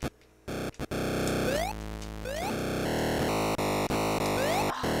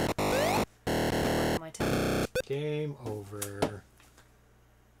 My time. Game over.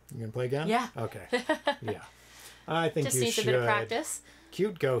 You gonna play again? Yeah. Okay. Yeah. I think Just you needs should. a bit of practice.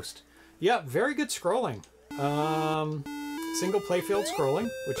 Cute ghost. Yeah, very good scrolling. Single playfield scrolling,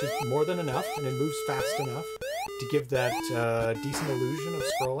 which is more than enough, and it moves fast enough to give that decent illusion of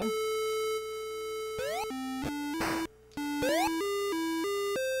scrolling.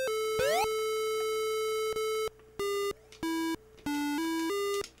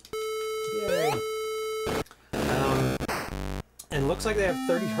 Yay. And it looks like they have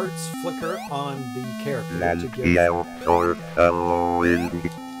 30 hertz flicker on the character to give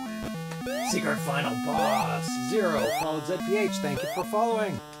secret final boss. Zero followed ZPH. Thank you for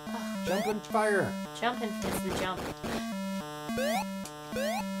following. Jump and fire. Jump and it's the jump.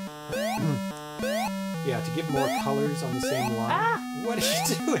 Yeah, to give more colors on the same line. Ah! What are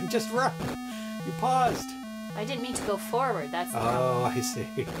you doing? Just run. You paused. I didn't mean to go forward. That's the Oh, I see.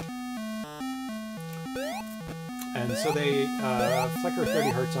 And so they flicker 30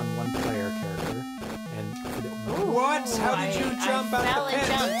 hertz on one player character. And for the, what? How did you jump out fell of the pit?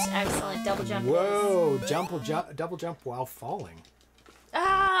 and jumped. Excellent. Double jump. Whoa! Double jump while falling.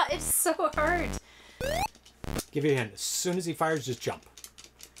 Ah, it's so hard. Give you a hint. As soon as he fires, just jump.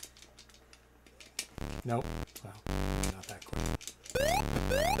 Nope. Well, maybe not that quick.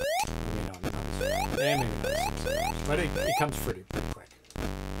 Maybe not as fast. Maybe not as fast. But it comes pretty quick.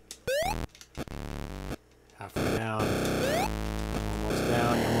 Halfway down. Almost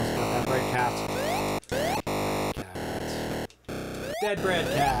down. You almost got that bread cat. Dead bread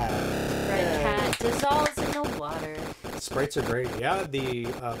cat. Bread cat dissolves in the water. Sprites are great. Yeah, the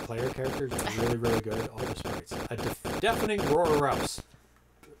player characters are really, really good. All the sprites. A deafening roar erupts.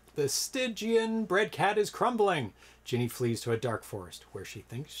 The Stygian bread cat is crumbling. Ginny flees to a dark forest where she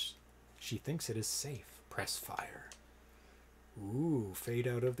thinks it is safe. Press fire. Ooh, fade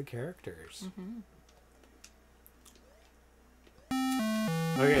out of the characters.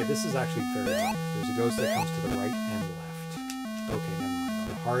 Okay, this is actually very hard. There's a ghost that comes to the right and left. Okay, never mind.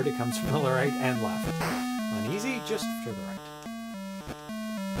 On hard, it comes from the right and left. On easy, just to the right.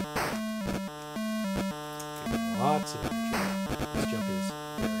 Lots of energy. This jump is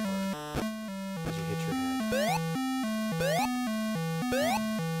very hard as you hit your head.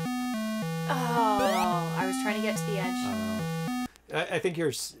 Oh, I was trying to get to the edge. I think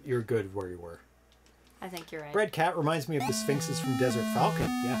you're good where you were. I think you're right. Bread cat reminds me of the Sphinxes from Desert Falcon.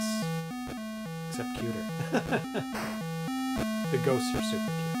 Yes. Except cuter. The ghosts are super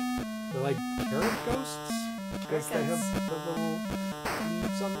cute. They're like carrot ghosts? Because they have the little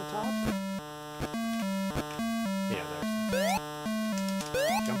leaves on the top. Yeah, there's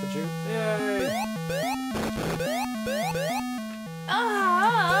jump and shoot. Yay!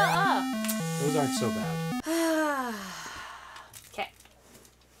 Those aren't so bad. Okay.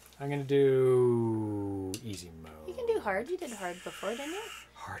 I'm gonna do easy mode. You can do hard. You did hard before, didn't you?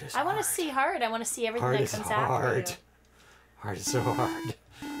 Hard is I want hard. to see hard. I want to see everything Hard that is comes hard. after you. Hard is so hard.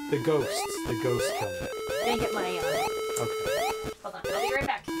 The ghosts kill me. I'm gonna get my Okay. Hold on. I'll be right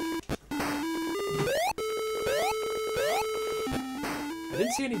back. I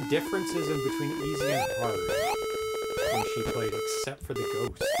didn't see any differences in between easy and hard when she played, except for the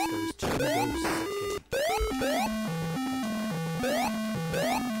ghosts. There was 2 ghosts that came.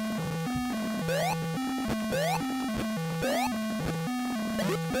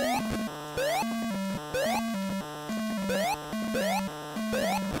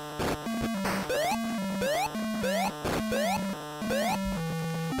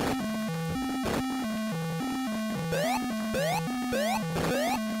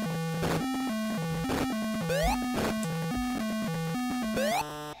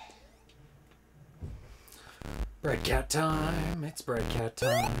 Bread cat time. It's bread cat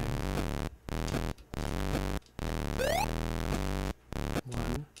time.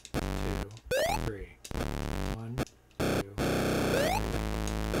 1, 2, 3. 1, 2.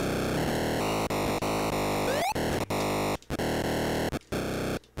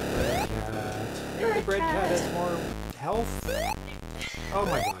 Bread cat. Maybe the bread cat has more health. Oh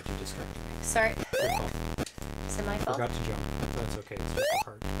my god, you distracted me. Sorry. Your fault. fault. forgot to jump. That's okay. It's just a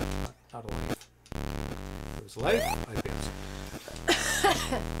heart, not a life. If it was a life, I'd be upset.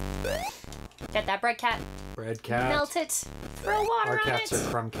 Get that bread cat. Bread cat. Melt it. Throw water Our on cats it. are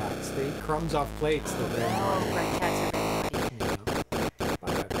crumb cats. They eat crumbs off plates. They're very Oh, naughty. bread cats are very naughty.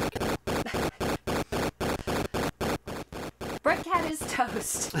 Bye-bye, bread cat. Bread cat is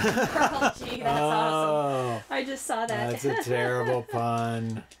toast. Oh, gee, that's awesome. I just saw that. That's a terrible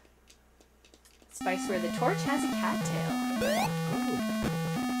pun. Spice where the torch has a cattail. Oh.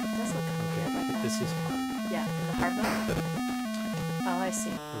 It does look good like that. This is hard. Yeah, in the hard mode. Oh, I see.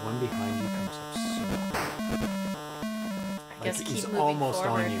 The one behind you comes up so I guess like, keep he's moving almost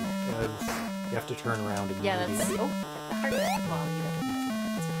forward. on you. You have to turn around immediately. Yeah, that's oh, the hard mode. Well, you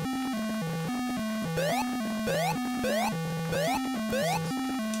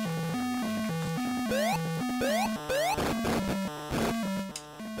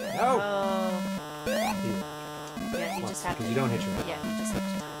No! Oh. Yeah, you just have to. Because you don't hit your head. Yeah, you just have to.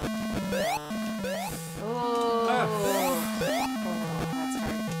 Oh. Ah. Oh, that's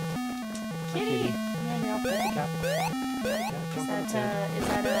hard. Kitty. Yeah, yeah, pet the cat. Pet the cat. Is Jump on the that table.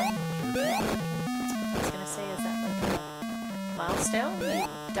 I was gonna say, is that like a milestone? You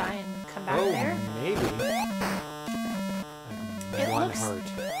die and come back Oh, there? maybe. It One looks- heart.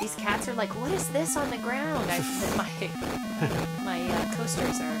 These cats are like, what is this on the ground? My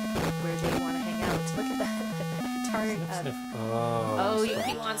coasters are where they want to hang out. Look at that. Sniff. Oh, Oh, spite.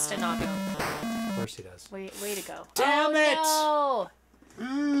 he wants to knock him. Of course he does. Way to go. Damn it! Oh,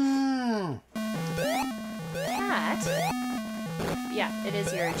 Mmm. no. Cat? Yeah, it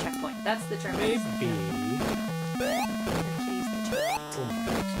is your checkpoint. That's the term. Maybe. Your kitty's the checkpoint. Oh my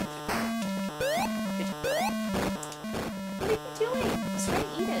God. Good job. What are you doing? He's trying to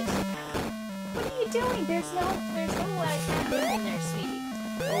eat it. What are you doing? There's no cat food in there, sweetie.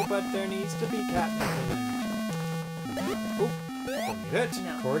 Oh, but there needs to be catnip in there. Oh, don't need it.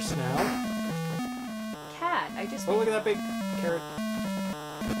 No. Of course now. Cat, I just. Oh, look at that big carrot.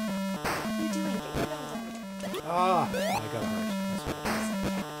 What are you doing? Get your nose out of there. Ah, I got hurt.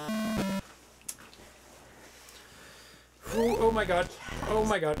 Ooh, oh my God. Oh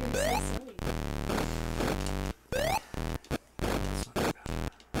my God. It's so silly. That's not too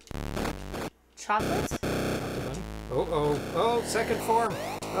bad. Chocolate? Oh, second form.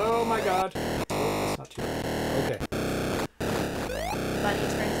 Oh my God. Oh, that's not too bad. Okay. Bunny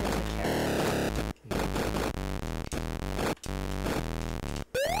turns into a carrot.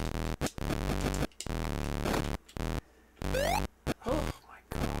 Oh my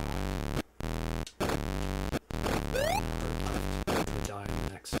God. We're dying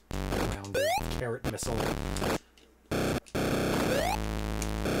next round of carrot missile. Almost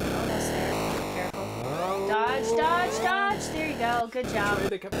there. Careful. Oh. Dodge, dodge, dodge! There you go. Good job. Where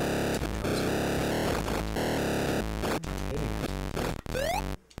they come?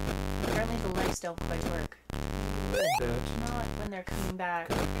 Apparently the legs don't quite work. Not when they're coming back.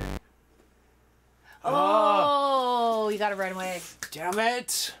 Oh, you got it right away. Damn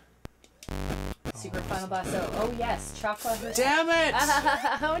it! Super final boss. Oh yes, chocolate. Damn it!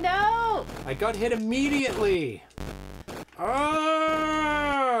 Oh no! I got hit immediately.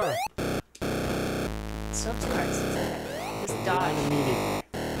 Ah! Still have 2 hearts. It's okay. Just Not dodge. immediately.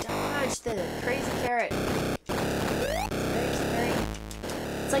 Dodge the crazy carrot.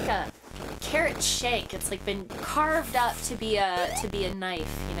 It's like a carrot shank. It's like been carved up to be a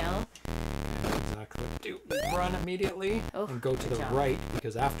knife, you know? Exactly. Do run immediately Oh, and go to good the job. right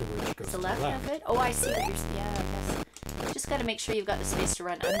because afterwards it goes Is to the the left left. of it? Oh, I see what you're. Yeah, I guess. You just got to make sure you've got the space to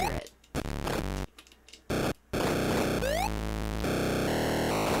run under it.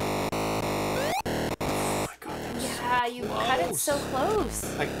 Oh my God, that was Yeah, you cut it so close.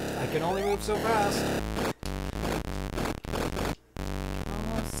 I can only move so fast.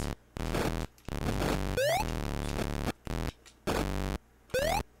 Almost.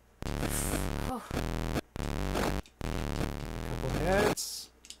 Oh, Couple hits.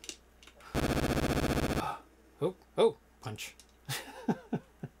 Oh, punch.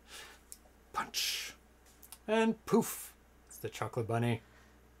 Punch. And poof. It's the chocolate bunny.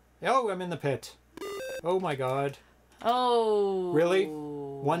 Oh, I'm in the pit. Oh my God. oh. Really?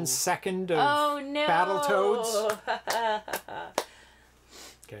 1 second of Oh no. Battletoads?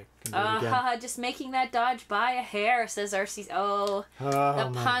 Okay, can do it again. Just making that dodge by a hair, says RC. Oh, Oh, the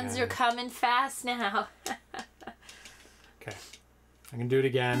my puns are God. coming fast now. Okay, I can do it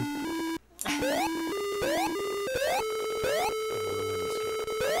again.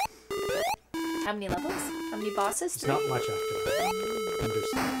 How many levels? How many bosses? It's not much after that.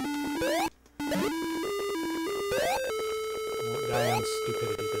 Understand. Won't die on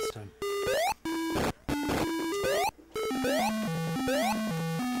stupidity this time.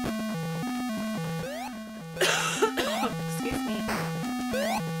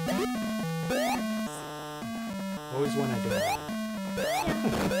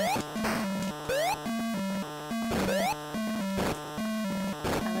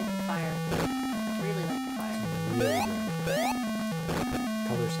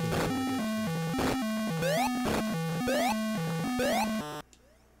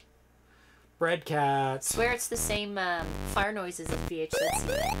 Bread cat. Swear it's the same fire noises at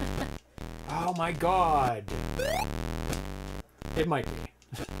VHS. Oh my god. It might be.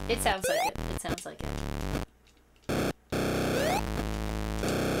 It sounds like it. It sounds like it. So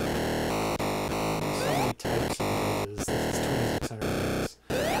many types of noises. This is 2600 things.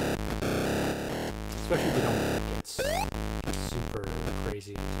 Especially if you don't want to get super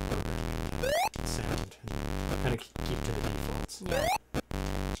crazy programming sound. And kind of keep to the defaults. Yeah.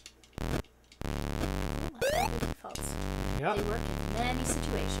 Defaults. Yeah. They work in many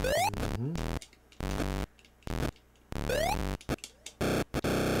situations. Mm-hmm.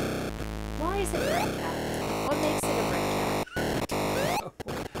 Why is it a bread cat? What makes it a bread cat?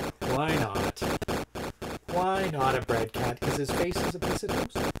 Why not? Why not a bread cat? Because his face is a piece of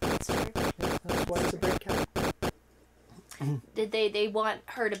toast. That's true. That's why it's a bread cat. Did they want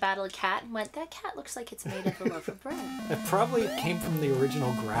her to battle a cat and went, that cat looks like it's made of a loaf of bread. It probably came from the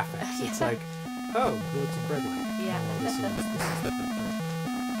original graphics. Yeah. It's like, oh, what's a bread like? Yeah. Oh, this is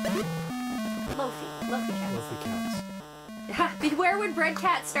Loafy cats. Loafy cats. Beware when bread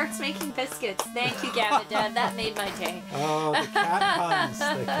cat starts making biscuits. Thank you, Gavin Dad. That made my day. Oh, the cat puns.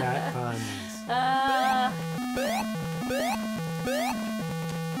 The cat puns.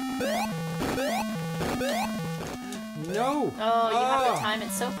 No! Oh, you have to time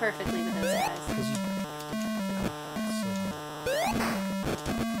it so perfectly with those guys.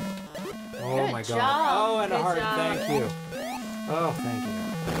 Oh Good my job. god. Oh, and a Good heart. job. Thank you. Oh, thank you.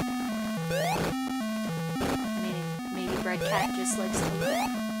 Maybe bread cat just likes to live.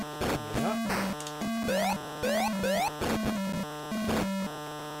 Yeah.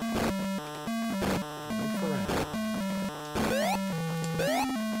 Look around.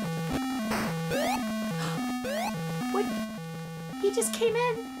 What? He just came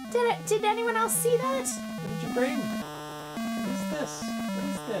in. Did anyone else see that? What did you bring? What is this? What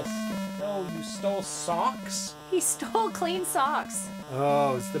is this? No, you stole socks? He stole clean socks.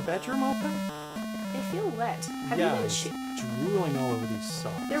 Oh, is the bedroom open? They feel wet. Have yeah, you been it's drooling all over these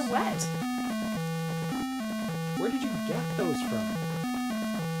socks. They're wet. Where did you get those from?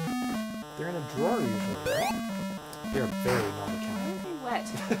 They're in a drawer usually, right? You're a very naughty Why cat. are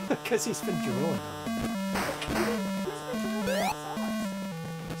they wet? Because he's been drooling on them.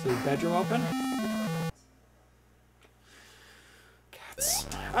 So the bedroom open? Cats.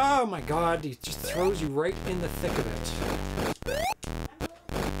 Oh my god, he just throws you right in the thick of it.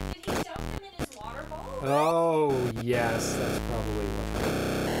 Did he dump them in his water bowl? Oh, yes, that's probably what.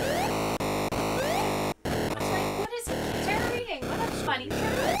 What is he carrying? What a funny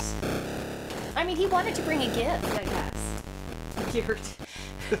cat. I mean, he wanted to bring a gift, I guess. Weird.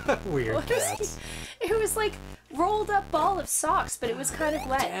 Weird What was cats. It was like rolled up ball of socks, but it was kind of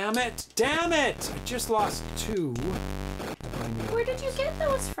wet. Damn it! Damn it! I just lost 2. Where did you get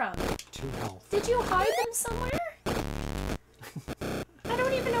those from? 2 health. Did you hide them somewhere? I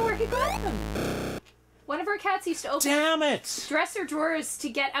don't even know where he got them. One of our cats used to open Damn it! dresser drawers to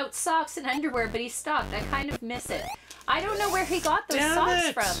get out socks and underwear, but he stopped. I kind of miss it. I don't know where he got those Damn socks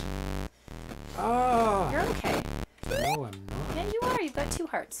it! from. Oh. You're okay. No, I'm not. Yeah, you are. You've got 2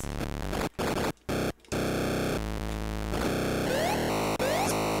 hearts.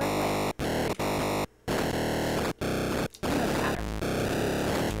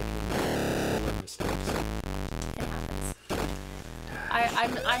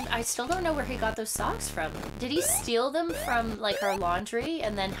 I still don't know where he got those socks from. Did he steal them from like our laundry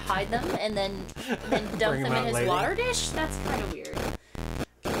and then hide them and then dump them in his later. water dish? That's kind of weird.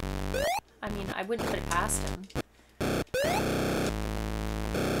 I mean, I wouldn't put it past him.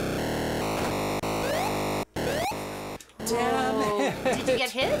 Damn it! Did you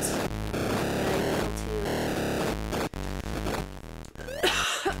get hit?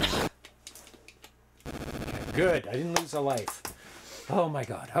 Okay, good. I didn't lose a life. Oh my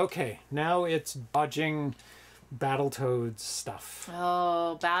god. Okay, now it's dodging Battletoads stuff.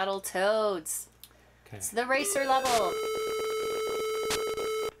 Oh, Battletoads. Okay. It's the racer level.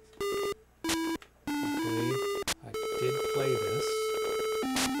 Okay, I did play this.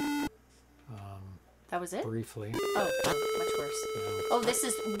 That was it? Briefly. Oh, much worse. Yeah. Oh, this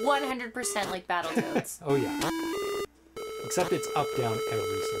is 100% like Battletoads. Oh yeah. Except it's up, down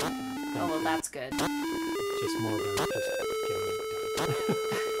every single time. Oh, well, that's good. It's just more about just getting it done.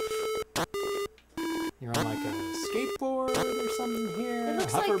 You're on like a skateboard or something here? It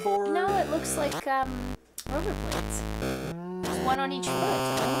looks a hoverboard? like... No, it looks like rollerblades. There's one on each foot.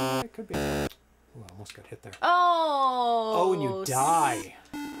 Oh, it could be. Ooh, I almost got hit there. Oh! Oh, and you die.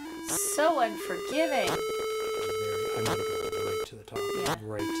 So unforgiving. I'm gonna go right to the top, Yeah.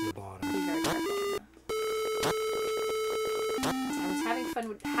 right to the bottom. Be very careful. I was He's having fun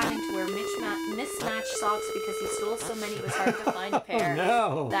with having to wear mismatched socks because he stole so many it was hard to find a pair. Oh,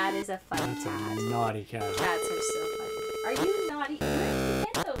 no. That is a funny That's cat. a naughty cat. Cats are so funny. Are you naughty? Where did you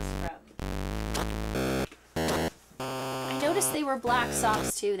get those from? I noticed they were black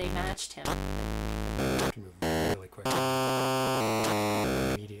socks too. They matched him. I have to move really quick.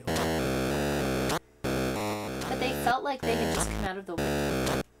 Immediately. But they felt like they had just come out of the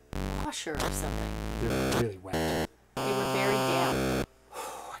washer or something. They're really wet. They were very damp.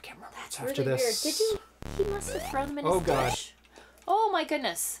 I can't remember what's That's after really this. weird. Did you? He must have thrown them in his Oh, God. dish. Oh my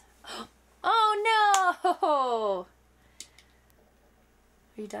goodness. Oh no!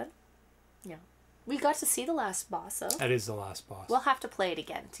 Are you done? Yeah. We got to see the last boss though. That is the last boss. We'll have to play it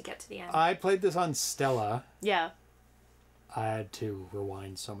again to get to the end. I played this on Stella. Yeah. I had to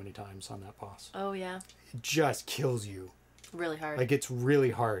rewind so many times on that boss. Oh yeah. It just kills you. Really hard. Like, it's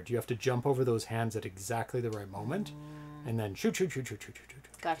really hard. You have to jump over those hands at exactly the right moment. And then shoot.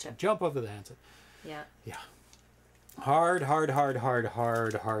 Gotcha. Jump over the hands. Yeah. Yeah. Hard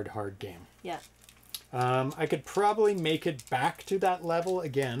game. Yeah. I could probably make it back to that level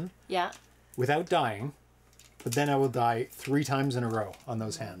again Yeah. without dying, but then I will die 3 times in a row on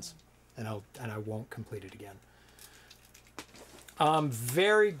those hands, and I won't complete it again.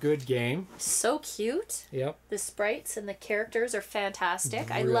 Very good game. So cute. Yep. The sprites and the characters are fantastic.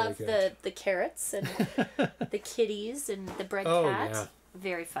 I Really love good. the carrots and the kitties and the bread Oh, cat. yeah.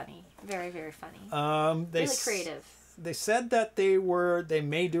 Very funny. Very, very funny. They really creative. They said that they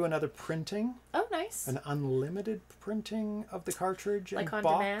may do another printing, Oh, nice. an unlimited printing of the cartridge Like and on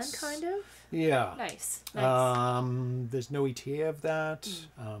box. demand, kind of? Yeah. Nice. Nice. There's no ETA of that,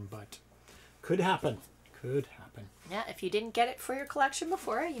 but could happen. Could happen. Yeah, if you didn't get it for your collection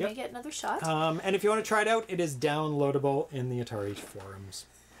before, you may get another shot. And if you want to try it out, it is downloadable in the Atari forums.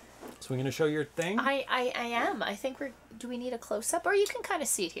 So we're going to show your thing. I am. I think do we need a close-up? Or you can kind of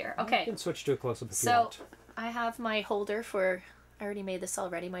see it here. Okay. You can switch to a close-up if you So want. I have my holder for, I already made this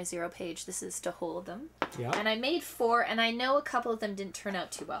already, my ZeroPage. This is to hold them. Yeah. And I made 4, and I know a couple of them didn't turn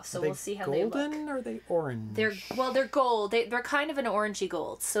out too well, so we'll see how they look. golden or are they orange? They're gold. They're kind of an orangey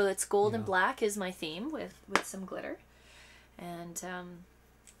gold. So it's gold and black is my theme with some glitter. And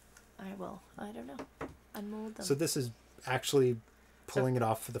I don't know, unmold them. So this is actually pulling it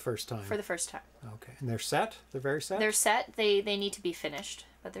off for the first time. For the first time. Okay. And they're set? They're very set? They're set. They need to be finished,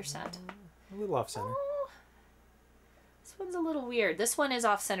 but they're set. A little off-center. Oh, this one's a little weird. This one is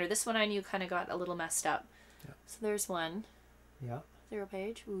off-center. This one I knew kind of got a little messed up. Yeah. So there's one. Yeah.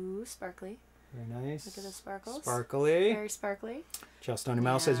 ZeroPage. Ooh, sparkly. Very nice. Look at the sparkles. Sparkly. Very sparkly. Just on your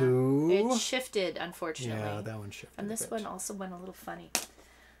mouse says, ooh. It shifted, unfortunately. Yeah, that one shifted. And this one also went a little funny.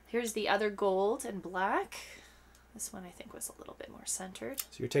 Here's the other gold and black. This one I think was a little bit more centered. So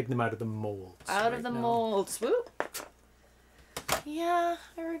you're taking them out of the molds. Out of the molds. Whoop. Yeah,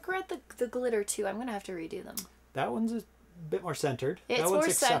 I regret the glitter too. I'm going to have to redo them. That one's a bit more centered. It's that one's more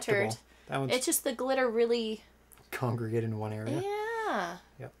acceptable. centered. That one's It's just the glitter really... congregated in one area. Yeah.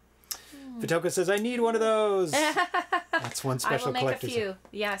 Yep. Vitoka says, I need one of those. That's one special I will make collector's. a few.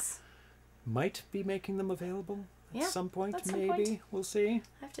 Yes. Might be making them available at some point, at some maybe. point. We'll see.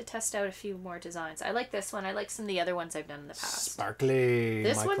 I have to test out a few more designs. I like this one. I like some of the other ones I've done in the past. Sparkly.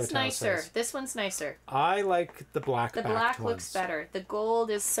 This Mike one's Littau nicer. says. This one's nicer. I like the black. The black looks better. The gold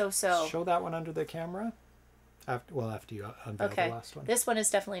is so-so. Show that one under the camera. After you unveil the last one. This one is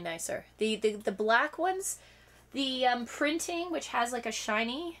definitely nicer. The black ones, the printing, which has like a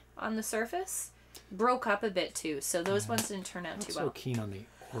shiny on the surface, broke up a bit too. So those ones didn't turn out too well. So keen on the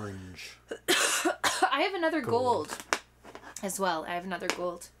orange. I have another gold as well. I have another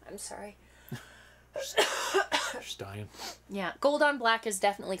gold. I'm sorry. Just dying. Yeah, gold on black is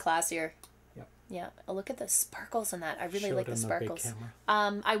definitely classier. Yep. Yeah, oh, look at the sparkles on that. I really Show like it the on the big sparkles.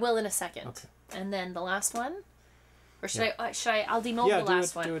 camera. I will in a second. Okay. And then the last one, or should I? I'll demold the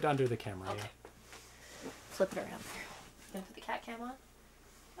last one. Do it under the camera. Okay. Yeah. Flip it around there. Gonna put the cat cam on.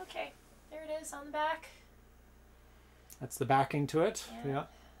 Okay, there it is on the back. That's the backing to it. Yeah.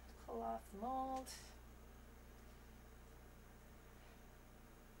 Pull off the mold.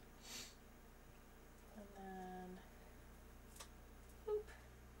 And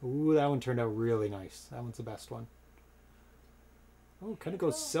then, Ooh, that one turned out really nice. That one's the best one. Oh, kind of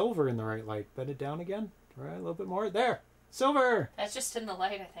goes silver in the right light. Bend it down again. Right, a little bit more. There! Silver! that's just in the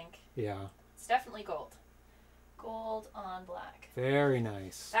light, I think. Yeah. It's definitely gold. Gold on black. Very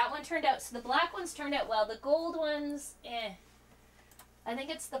nice. That one turned out, so the black ones turned out well. The gold ones, eh. I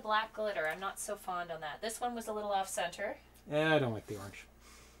think it's the black glitter. I'm not so fond on that. This one was a little off-center. Yeah, I don't like the orange.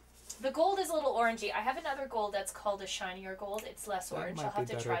 The gold is a little orangey. I have another gold that's called a shinier gold. It's less That orange. might I'll have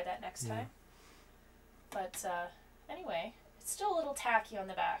be to better. try that next Yeah. time. But anyway, It's still a little tacky on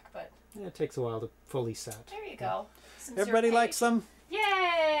the back, but Yeah, it takes a while to fully set. there you go. Some Everybody ZeroPage. likes them.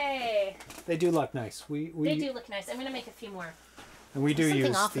 Yay! They do look nice. They do look nice. I'm gonna make a few more. And we do Something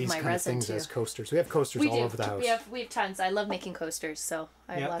use off of these my kind of resin, things too. as coasters. We have coasters all over the house. We have tons. I love making coasters, so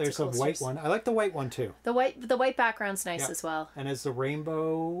I have Yeah, lots there's of a coasters. white one. I like the white one too. The white background's nice Yep. as well. And it's the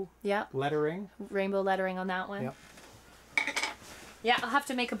rainbow Yeah, lettering. rainbow lettering on that one. Yep. Yeah, I'll have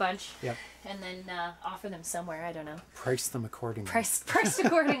to make a bunch. Yep. And then offer them somewhere. I don't know. Price them accordingly. Priced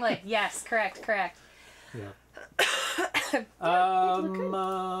accordingly. Yes, correct. Yeah.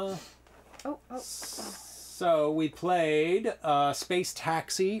 Oh. So we played Space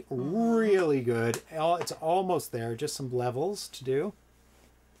Taxi. Really good. It's almost there. Just some levels to do.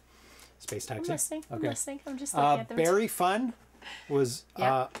 Space Taxi. I'm listening. Okay. I'm just looking at them. Very fun. Was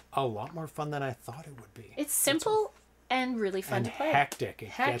Yeah. a lot more fun than I thought it would be. It's simple and really fun and to play. hectic.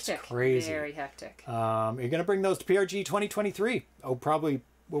 It gets crazy. Very hectic. You're gonna bring those to PRG 2023. Oh, probably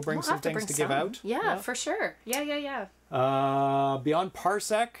we'll bring We'll some have to things bring to give some. out. Yeah, for sure. Yeah. Beyond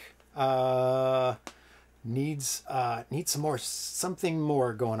Parsec needs something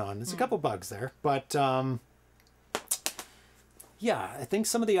more going on. There's a couple bugs there, but yeah, I think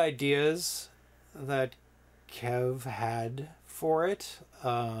some of the ideas that Kev had for it,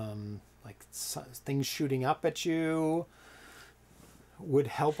 like things shooting up at you, would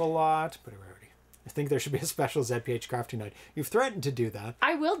help a lot. But I think there should be a special ZPH crafting night. You've threatened to do that.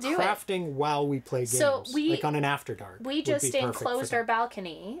 I will do crafting while we play games, So like on an after dark. We would just be perfect for enclosed that. our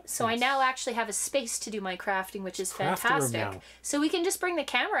balcony, so I Yes. now actually have a space to do my crafting, which is Craft room fantastic. now. So we can just bring the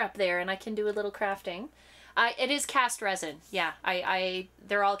camera up there, and I can do a little crafting. It is cast resin. Yeah,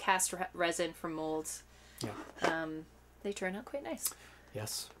 they're all cast resin from molds. Yeah. They turn out quite nice.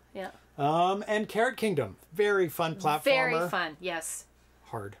 Yes. Yeah. And Carrot Kingdom, very fun platformer. Very fun. Yes.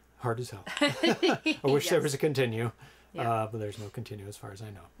 Hard as hell. I wish there Yes. was a continue, Yeah. but there's no continue as far as I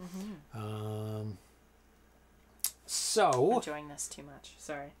know. I'm So enjoying this too much.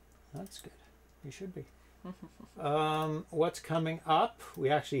 Sorry. that's good. You should be. What's coming up? We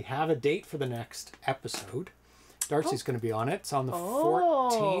actually have a date for the next episode. Darcy's going to be on it. It's on the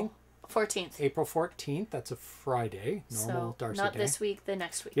 14th. 14th. April 14th. That's a Friday. Normal So Darcy not day. this week, the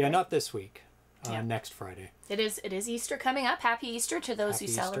next week. Yeah, right? not this week. Yeah. Next Friday. It is Easter coming up. Happy Easter to those Happy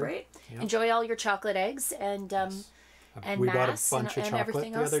who Easter. celebrate. Yeah. Enjoy all your chocolate eggs and and we bought a mass bunch and of chocolate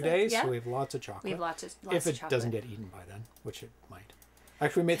everything the else other that- day, yeah. so we have lots of chocolate. We have lots of if it chocolate. doesn't get eaten by then, which it might.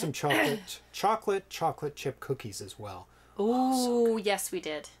 Actually, we made some chocolate chip cookies as well. Ooh, yes, we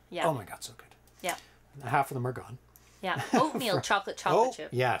did. Yeah. Oh my god, so good. Yeah. Half of them are gone. Yeah. Oatmeal chocolate chip.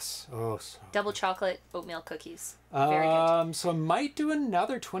 Yes. Oh, so Double chocolate oatmeal cookies. Very good. So I might do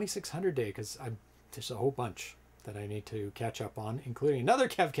another 2600 day because there's a whole bunch that I need to catch up on, including another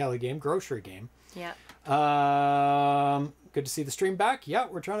Kelley game, Grocer game. Yeah. Good to see the stream back. Yeah,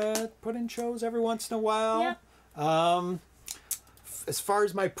 we're trying to put in shows every once in a while. Yeah. As far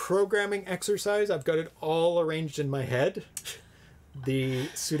as my programming exercise, I've got it all arranged in my head. The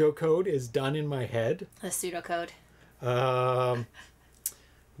pseudocode is done in my head. The pseudocode. Not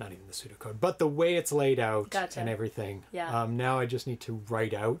even the pseudocode, but the way it's laid out Gotcha. and everything. Yeah. Now I just need to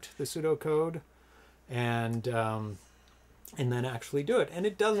write out the pseudocode and then actually do it. And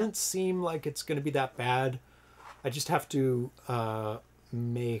it doesn't seem like it's going to be that bad. I just have to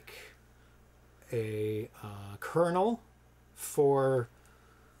make a kernel for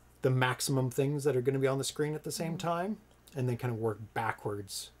the maximum things that are going to be on the screen at the same time, and then kind of work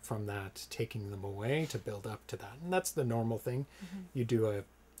backwards from that, taking them away to build up to that. And that's the normal thing. You do a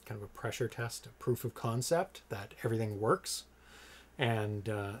kind of a pressure test, a proof of concept that everything works, and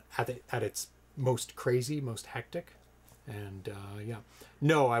at its most crazy, most hectic. And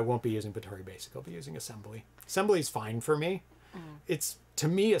no, I won't be using Atari Basic. I'll be using assembly. Assembly is fine for me. It's, to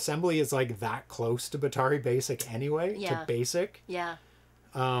me, assembly is like that close to Atari Basic anyway, to basic. Yeah.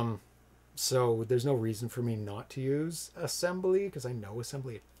 So there's no reason for me not to use assembly because I know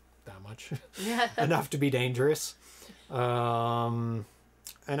assembly that much enough to be dangerous. And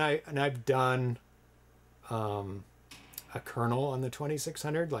I've done a kernel on the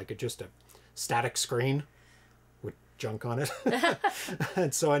 2600, like just a static screen with junk on it.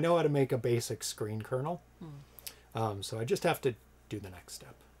 And so I know how to make a basic screen kernel. So I just have to do the next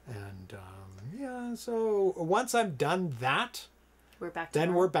step. And so once I'm done that, We're back to then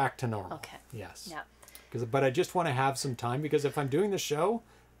normal. we're back to normal. Okay. Yes. Yeah. But I just want to have some time because if I'm doing the show,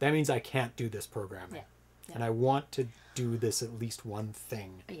 that means I can't do this programming. and I want to do this at least one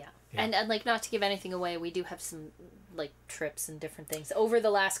thing. Yeah. And like, not to give anything away, we do have some like trips and different things over the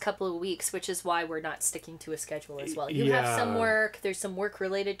last couple of weeks, which is why we're not sticking to a schedule as well. You have some work, there's some work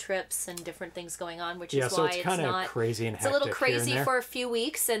related trips and different things going on, which is so why it's kind of not crazy and it's a little crazy and for a few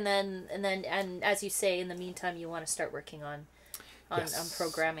weeks, and as you say, in the meantime you want to start working on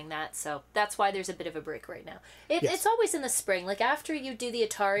programming that, so that's why there's a bit of a break right now. It's always in the spring, like after you do the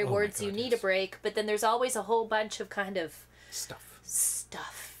Atari Awards, you need a break, but then there's always a whole bunch of kind of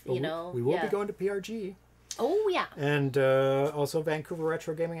stuff, you know. We will be going to PRG. Oh yeah. And also Vancouver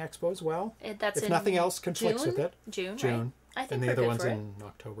Retro Gaming Expo as well. That's if nothing else conflicts with it. June. Right? I think and the other one's in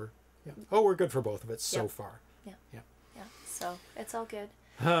October. Yeah. Oh, we're good for both of it so far. Yeah. So it's all good.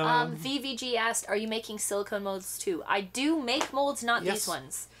 VVG asked, "Are you making silicone molds too?" I do make molds, not these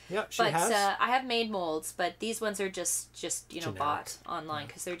ones. Yeah, she has. I have made molds, but these ones are just bought online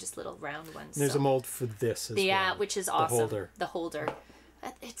because they're just little round ones. And there's a mold for this as well. Yeah, which is awesome. The holder.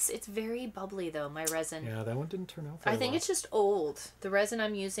 It's very bubbly though, my resin. Yeah, that one didn't turn out very I think it's just old. The resin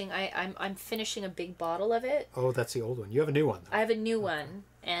I'm using, I'm finishing a big bottle of it. Oh, that's the old one. You have a new one though. I have a new one,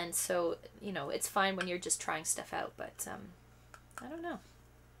 and so it's fine when you're just trying stuff out, but I don't know.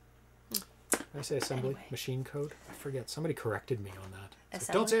 Did I say assembly? Anyway. Machine code? I forget. Somebody corrected me on that.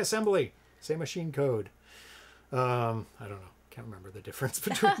 Like, don't say assembly. Say machine code. I don't know. Can't remember the difference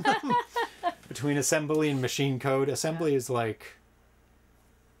between them. Between assembly and machine code. Assembly is like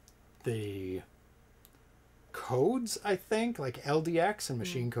the codes, I think, like LDX, and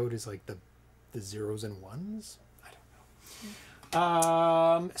machine code is like the zeros and ones. I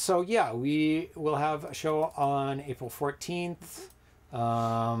don't know. So yeah, we will have a show on April 14th.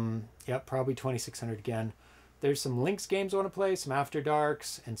 Probably 2600 again. There's some Lynx games I want to play, some After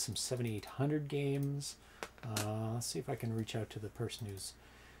Darks, and some 7800 games. Let's see if I can reach out to the person who's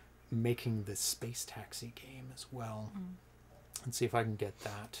making the Space Taxi game as well. And see if I can get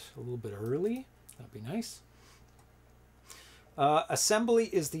that a little bit early. That'd be nice. Assembly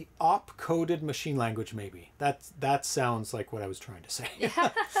is the op-coded machine language, maybe. That sounds like what I was trying to say.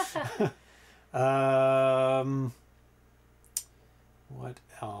 What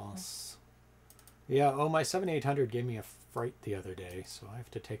else? Yeah, my 7800 gave me a fright the other day, so I have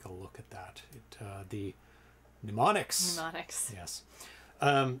to take a look at that. The mnemonics. Yes.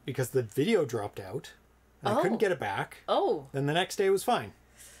 Because the video dropped out, and I couldn't get it back. Oh. Then the next day was fine.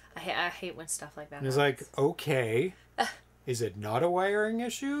 I hate when stuff like that happens. It's like, okay, is it not a wiring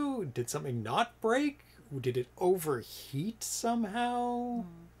issue? Did something not break? Did it overheat somehow?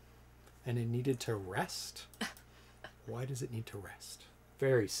 And it needed to rest? Why does it need to rest?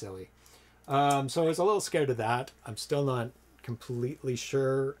 Very silly. So I was a little scared of that. I'm still not completely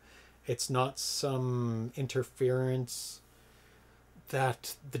sure. It's not some interference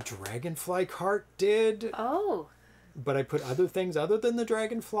that the Dragonfly cart did. Oh. But I put other things other than the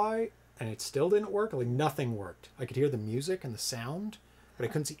Dragonfly, and it still didn't work. Like, nothing worked. I could hear the music and the sound, but I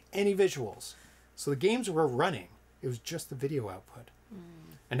couldn't see any visuals. So the games were running. It was just the video output.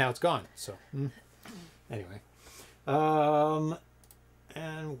 And now it's gone. So, anyway. And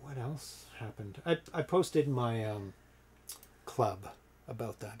what else happened? I posted my club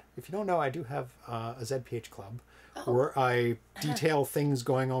about that. If you don't know, I do have a ZPH club where I detail things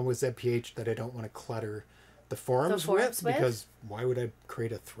going on with ZPH that I don't want to clutter the forums with, because why would I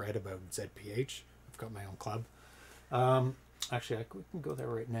create a thread about ZPH? I've got my own club. Actually, we can go there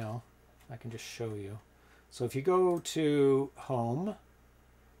right now. I can just show you. So if you go to home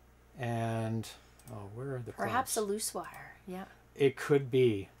and where are the perhaps clubs? A loose wire, yeah. It could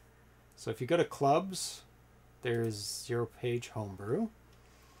be. So if you go to clubs, there's ZeroPage Homebrew.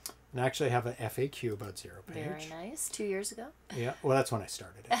 And I actually have an FAQ about ZeroPage. Very nice. 2 years ago. Yeah, well, that's when I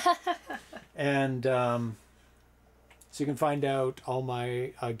started it. And so you can find out all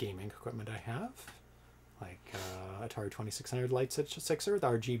my gaming equipment I have, like Atari 2600 Light Sixer with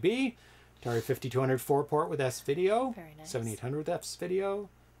RGB, Atari 5200 4-port with SVidio, very nice. 7800 with SVidio,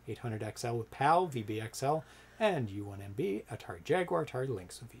 800XL with PAL, VBXL, and U1MB, Atari Jaguar, Atari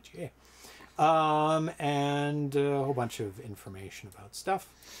Lynx with VGA. And a whole bunch of information about stuff.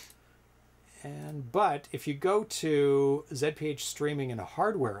 But if you go to ZPH streaming and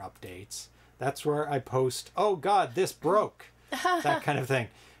hardware updates, that's where I post, oh God, this broke, that kind of thing.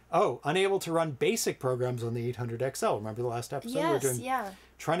 Oh, unable to run basic programs on the 800XL. Remember the last episode? Yes, we were doing,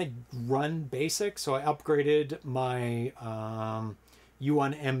 trying to run basic. So I upgraded my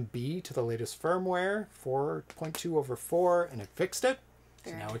U1MB to the latest firmware, 4.2/4, and it fixed it.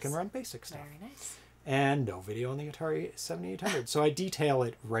 So now we can run basic stuff. Very nice. And no video on the Atari 7800. So I detail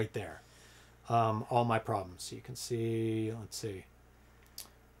it right there. All my problems. So you can see, let's see,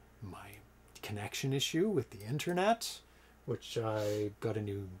 my connection issue with the internet, which I got a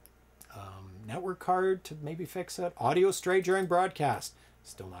new network card to maybe fix it. Audio stray during broadcast.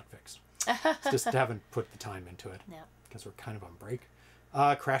 Still not fixed. Just haven't put the time into it. Yeah. Because we're kind of on break.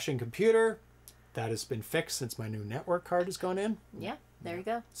 Crashing computer. That has been fixed since my new network card has gone in. Yeah, there you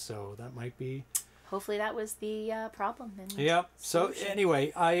go. So that might be... Hopefully that was the problem. Yeah. So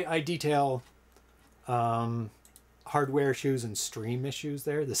anyway, I detail hardware issues and stream issues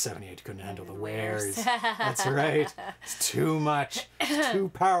there. The 78 couldn't handle the wares. That's right. It's too much. It's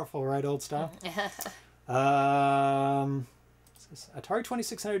too powerful, right, old stuff? Atari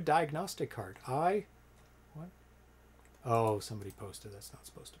 2600 diagnostic card. What? Oh, somebody posted. That's not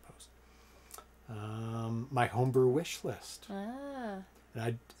supposed to post. My homebrew wish list. And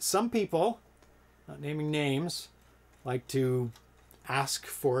some people, not naming names, like to ask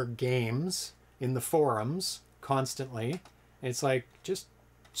for games in the forums constantly. And it's like, just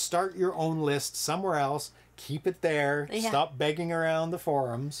start your own list somewhere else. Keep it there. Yeah. Stop begging around the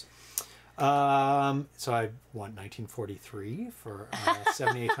forums. So I want 1943 for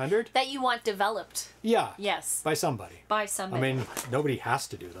 7800. That you want developed. Yeah. Yes. By somebody. By somebody. I mean, nobody has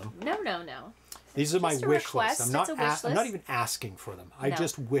to do them. No. These are my wish lists. I'm not not even asking for them. I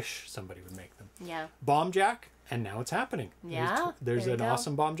just wish somebody would make them. Yeah. Bomb Jack, and now it's happening. Yeah. There's an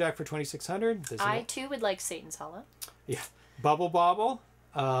awesome Bomb Jack for 2600. I too would like Satan's Hollow. Yeah. Bubble Bobble,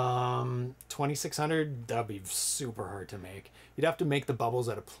 2600. That'd be super hard to make. You'd have to make the bubbles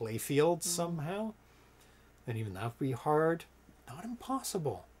at a playfield somehow, and even that would be hard. Not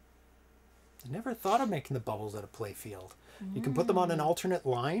impossible. I never thought of making the bubbles at a playfield. You can put them on an alternate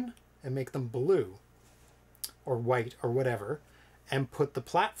line and make them blue or white or whatever, and put the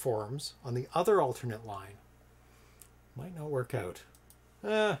platforms on the other alternate line. Might not work out.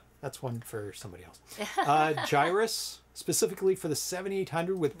 That's one for somebody else. Gyrus, specifically for the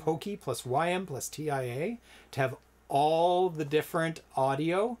 7800 with Pokey plus YM plus TIA, to have all the different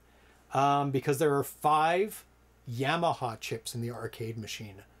audio, because there are 5 Yamaha chips in the arcade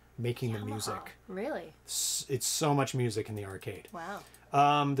machine making the music. Really? It's so much music in the arcade. Wow.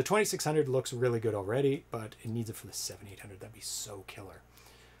 The 2600 looks really good already, but it needs it for the 7800. That'd be so killer.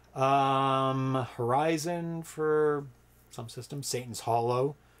 Horizon for some systems. Satan's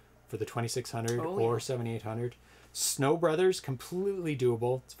Hollow for the 2600 or 7800. Snow Brothers, completely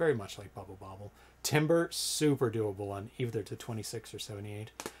doable. It's very much like Bubble Bobble. Timber, super doable on either the 26 or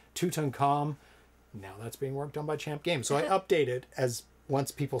 78. Tutankhamun, now that's being worked on by Champ Games. So I update it as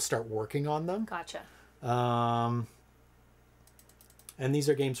once people start working on them. Gotcha. And these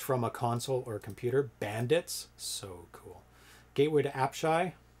are games from a console or a computer. Bandits, so cool. Gateway to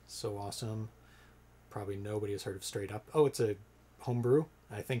Apshai, so awesome. Probably nobody has heard of Straight Up. Oh, it's a homebrew.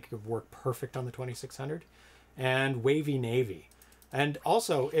 I think it would work perfect on the 2600. And Wavy Navy. And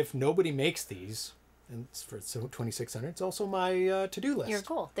also, if nobody makes these, and it's for 2600, it's also my to-do list. You're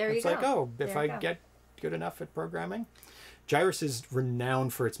cool. There you go. It's like, oh, if I get good enough at programming. Gyrus is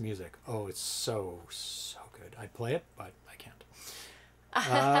renowned for its music. Oh, it's so good. I'd play it, but I can't.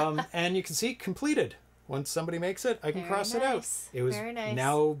 And you can see completed. Once somebody makes it, I can cross it out. It was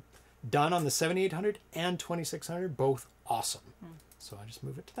now done on the 7800 and 2600, both awesome. So I just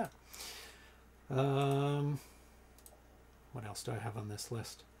move it to that. What else do I have on this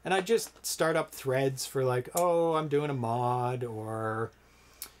list? And I just start up threads for like, oh, I'm doing a mod, or,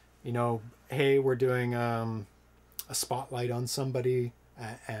 you know, hey, we're doing a spotlight on somebody.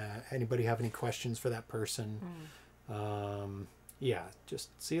 Anybody have any questions for that person? Yeah, just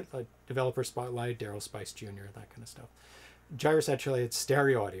see it like developer spotlight, Daryl Spice Jr., that kind of stuff. Gyrus actually had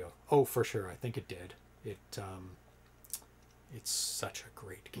stereo audio. Oh, for sure. I think it did. It's such a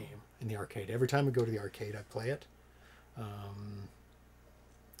great game in the arcade. Every time we go to the arcade, I play it.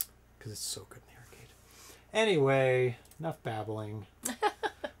 Because it's so good in the arcade. Anyway, enough babbling.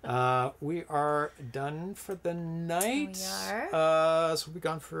 We are done for the night. We are. So we'll be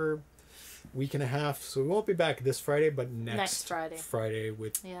gone for a week and a half. So we won't be back this Friday, but next Friday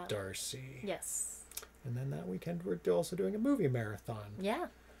with Darcy. Yes. And then that weekend we're also doing a movie marathon. Yeah.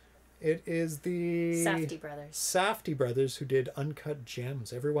 It is the Safdie brothers who did Uncut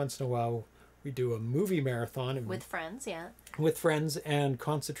Gems. Every once in a while we do a movie marathon. With friends, yeah. With friends, and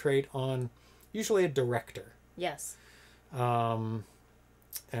concentrate on usually a director. Yes. And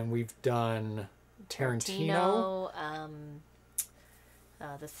we've done Tarantino.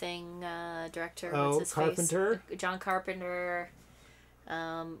 The Thing director. Oh, what's his Carpenter. Face? John Carpenter.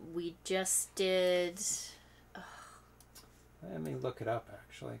 We just did... Let me look it up,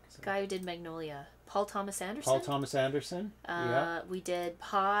 actually. The guy who did Magnolia. Paul Thomas Anderson? Paul Thomas Anderson, yeah. We did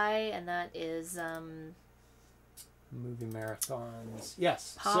Pi, and that is... Movie marathons.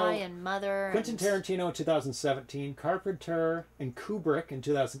 Yes. Pie and Mother. Quentin Tarantino in 2017. Carpenter and Kubrick in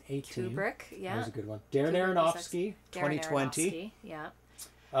 2018. Kubrick, yeah. That was a good one. Darren Aronofsky, 2020. Yeah.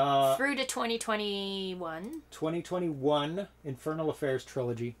 Uh, Through to 2021. 2021, Infernal Affairs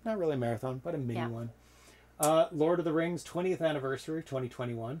trilogy. Not really a marathon, but a mini one. Lord of the Rings, 20th anniversary,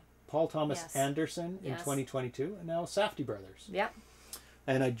 2021. Paul Thomas Anderson in 2022. And now Safdie Brothers. Yeah.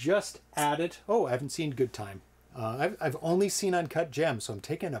 And I just added... Oh, I haven't seen Good Time. I've only seen Uncut Gems, so I'm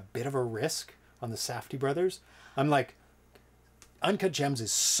taking a bit of a risk on the Safdie Brothers. I'm like, Uncut Gems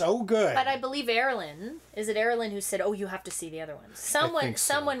is so good. But I believe Erlen, is it Erlen who said, "Oh, you have to see the other ones"?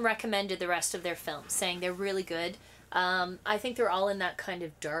 Someone recommended the rest of their films, saying they're really good. I think they're all in that kind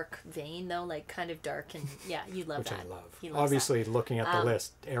of dark vein, though, like kind of dark, and yeah, you love Which that. I love. He loves Obviously, looking at the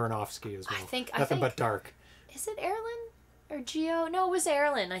list, Aronofsky as well. I think Nothing but dark. Is it Erlen or Gio? No, it was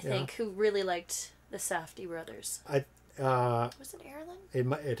Erlen, I think, who really liked the Safdie Brothers. Was it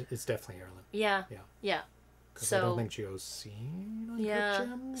Erlen? It's definitely Erlen. Yeah. Yeah. So I don't think Gio's seen Uncut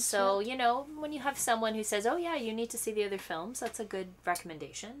Gems. So, you know, when you have someone who says, "Oh yeah, you need to see the other films," that's a good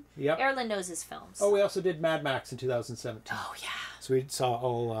recommendation. Yep. Erlen knows his films. Oh, we also did Mad Max in 2017. Oh yeah. So we saw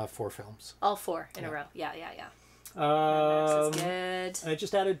all 4 films. All 4 in a row. Yeah. Mad Max is good. And I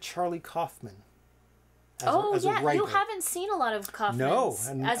just added Charlie Kaufman. As a writer. You haven't seen a lot of Kaufman's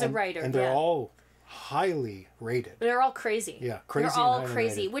as a writer. And they're all highly rated. They're all crazy. Yeah, crazy. They're all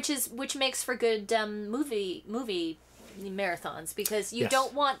crazy, which makes for good movie marathons, because you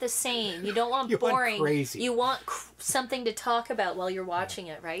don't want the same. You don't want boring. Want crazy. You want something to talk about while you're watching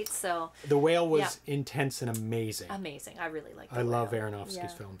it, right? So The Whale was intense and amazing. Amazing. I really like. I love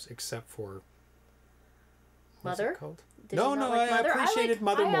Aronofsky's films, except for Mother. What's it called? Did No, you not no, like I Mother? appreciated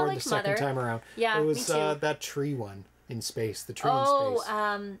Mother more liked the second Mother. time around. Yeah, it was me too. That tree one in space. The tree in space.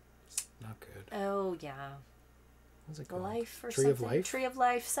 Not good. Oh yeah. What's it called? Life or Tree something. of Life? Tree of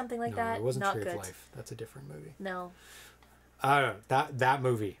Life, something like that. No, it wasn't Not Tree good. of Life. That's a different movie. No. That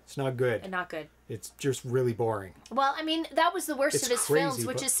movie. It's not good. Not good. It's just really boring. Well, I mean, that was the worst It's of his crazy, films,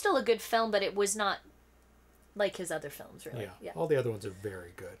 which but- is still a good film, but it was not like his other films, really. Yeah. All the other ones are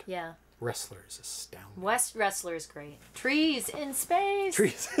very good. Yeah. Wrestler is astounding. West Wrestler is great. Trees in space.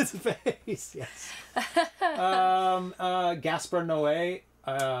 Trees in space. Yes. Gaspar Noé.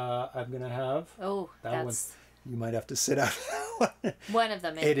 I'm gonna have. Oh, that that's one. You might have to sit out. one of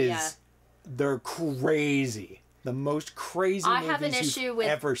them. It is. Yeah. They're crazy. The most crazy. I have an movies issue you've with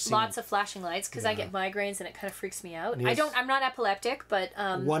ever seen. lots of flashing lights because I get migraines and it kind of freaks me out. Yes. I'm not epileptic, but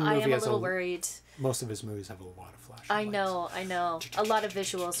One I movie am a has little worried. Most of his movies have a lot of flashing I lights. know. A lot of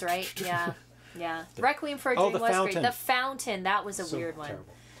visuals, right? Yeah. Yeah. Requiem for a Dream The was Fountain. great. The Fountain, that was a So weird one.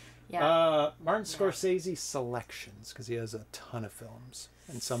 terrible. Yeah. Martin Scorsese selections, because he has a ton of films,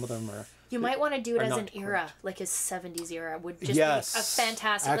 and some of them are. You might want to do it are as not an great. era, like his 70s era would just Yes. be a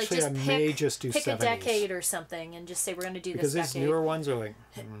fantastic. Actually, like I just may pick, just do pick 70s. a decade or something and just say we're going to do Because this his decade. newer ones are like.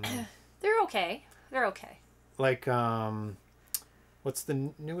 They're okay. They're okay. Like, what's the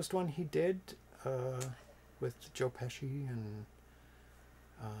newest one he did with Joe Pesci and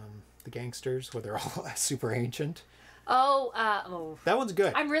the gangsters, where they're all super ancient? That one's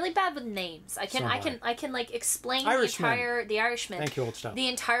good. I'm really bad with names. I can like explain the Irishman. Thank you, old stuff. The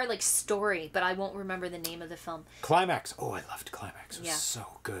entire like story, but I won't remember the name of the film. Climax. Oh, I loved Climax. It was so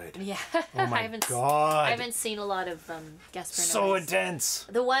good. Yeah. Oh my God. I haven't seen a lot of Gaspar Noé. So intense.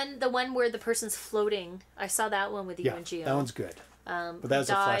 The one where the person's floating. I saw that one with you and Gio. That one's good. But that was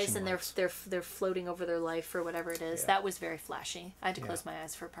a dies flashing and lights. they're floating over their life or whatever it is. Yeah. That was very flashy. I had to close my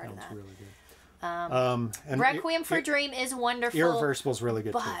eyes for a part of that. That was really good. And Requiem for a Dream is wonderful. Irreversible's really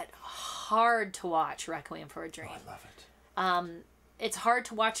good but too. hard to watch. Requiem for a Dream. Oh, I love it. It's hard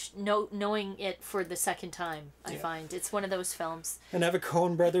to watch knowing it for the second time. I find it's one of those films. And I have a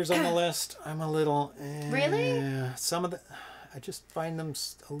Coen Brothers on the list. I'm a little. Really? Some of I just find them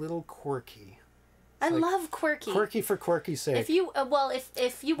a little quirky. I love quirky. Quirky for quirky's sake. If you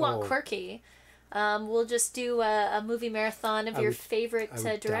if you want quirky, we'll just do a movie marathon of your favorite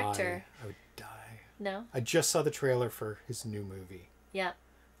director. I would die. No. I just saw the trailer for his new movie. Yeah.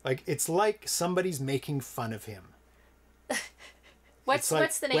 Like it's like somebody's making fun of him. What's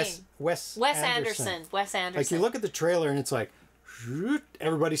the name? Wes Anderson. Wes Anderson. Like you look at the trailer and it's like,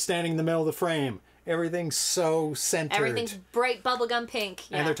 everybody's standing in the middle of the frame. Everything's so centered. Everything's bright bubblegum pink.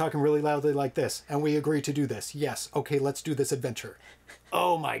 Yeah. And they're talking really loudly like this. And we agree to do this. Yes. Okay, let's do this adventure.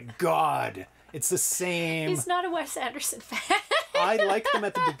 Oh my God. It's the same. He's not a Wes Anderson fan. I liked them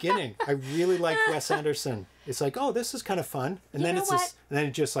at the beginning. I really liked Wes Anderson. It's like, oh, this is kind of fun. And then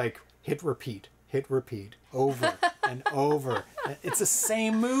it just like hit repeat, over and over. It's the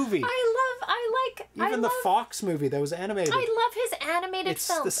same movie. I Even the Fox movie that was animated. I love his animated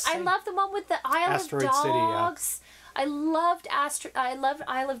films. I love the one with the Isle Asteroid of Dogs. City, yeah. I loved I love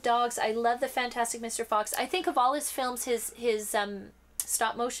Isle of Dogs. I love the Fantastic Mr. Fox. I think of all his films, his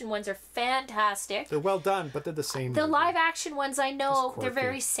stop motion ones are fantastic. They're well done, but they're the same. The live action ones, I know they're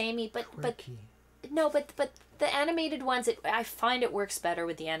very samey, but the animated ones, I find it works better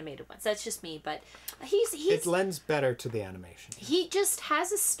with the animated ones. That's just me, but it lends better to the animation. He just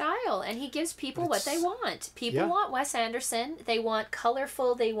has a style, and he gives people what they want. People want Wes Anderson. They want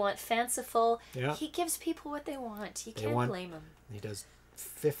colorful. They want fanciful. Yeah. He gives people what they want. You can't blame him. He does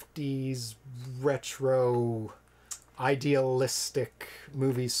 50s retro, idealistic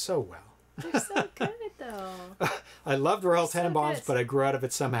movies so well. They're so good, though. I loved Royal Tenenbaums, but I grew out of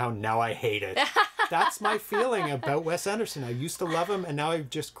it somehow. Now I hate it. That's my feeling about Wes Anderson. I used to love him, and now I've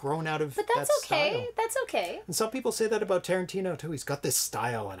just grown out of that style. But that's okay. Style. That's okay. And some people say that about Tarantino, too. He's got this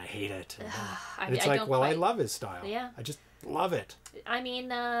style, and I hate it. And it's like, well, I love his style. Yeah. I just love it. I mean,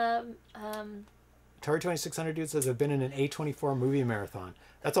 Atari 2600 dude says, I've been in an A24 movie marathon.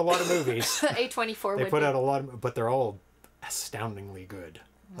 That's a lot of movies. A24 They put out a lot of, but they're all astoundingly good.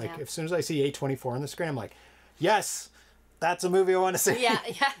 Like, as soon as I see A24 on the screen, I'm like, yes, that's a movie I want to see. Yeah.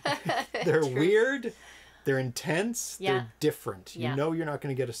 They're weird. They're intense. They're different. You know you're not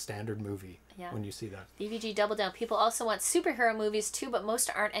going to get a standard movie when you see that. VVG Double Down. People also want superhero movies, too, but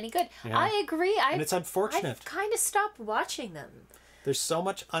most aren't any good. Yeah. I agree. And it's unfortunate. I've kind of stopped watching them. There's so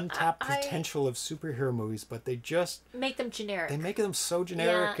much untapped potential of superhero movies, but they just... make them generic. They make them so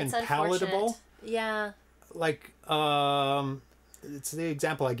generic and palatable. Yeah. Like, it's the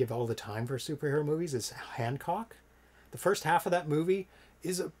example I give all the time for superhero movies is Hancock. The first half of that movie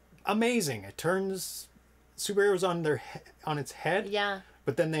is amazing. It turns superheroes on its head. Yeah.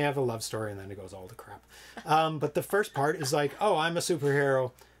 But then they have a love story, and then it goes all to crap. But the first part is like, oh, I'm a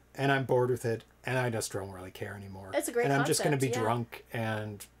superhero, and I'm bored with it, and I just don't really care anymore. It's a great concept. And I'm just going to be yeah. drunk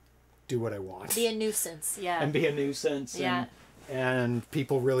and do what I want. Be a nuisance, yeah. And be a nuisance. Yeah. And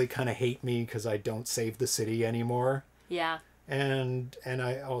people really kind of hate me because I don't save the city anymore. Yeah. And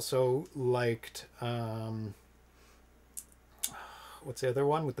I also liked... what's the other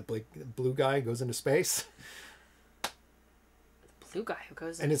one with the blue guy who goes into space? The blue guy who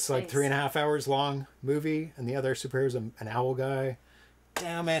goes into space. And it's like 3.5 hours long movie, and the other superhero is an owl guy.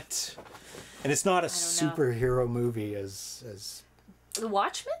 Damn it! And it's not a superhero movie as The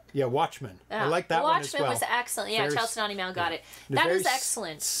Watchmen? Yeah, Watchmen. I like that one as well. Watchmen was excellent. Yeah, Chelsea Nottingham got it. It's that is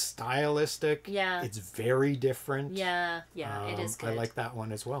excellent. Stylistic. Yeah. It's very different. Yeah, it is good. I like that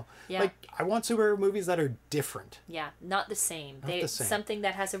one as well. Yeah. Like, I want superhero movies that are different. Yeah, not the same. The same. Something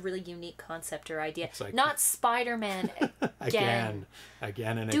that has a really unique concept or idea. Like, not Spider-Man again.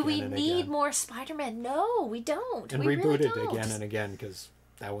 Again and again. Do we need more Spider-Man? No, we don't. And we reboot really it don't. again and again because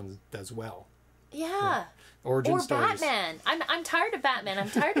that one does well. Yeah. Origin stories. Batman. I'm tired of Batman. I'm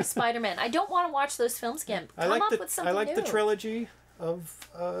tired of Spider-Man. I don't want to watch those films again. I like the trilogy of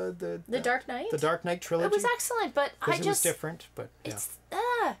the Dark Knight. The Dark Knight trilogy. It was excellent, but it was different. But it's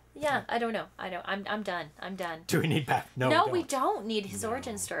I don't know. I'm done. I'm done. Do we need Batman? No, we don't need his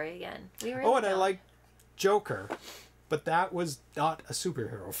origin story again. We really don't. I like Joker, but that was not a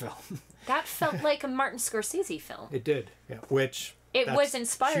superhero film. That felt like a Martin Scorsese film. It did, yeah. Which. It was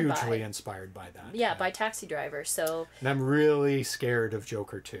inspired hugely inspired by that. Yeah, by Taxi Driver. So. And I'm really scared of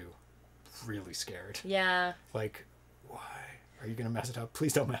Joker 2. Really scared. Yeah. Like, why are you gonna mess it up?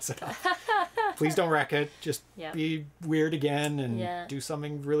 Please don't mess it up. Please don't wreck it. Just be weird again and do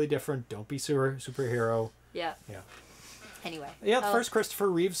something really different. Don't be superhero. Yeah. Yeah. Anyway. Yeah, the first Christopher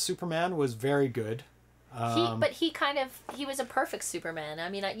Reeves Superman was very good. He was a perfect Superman. I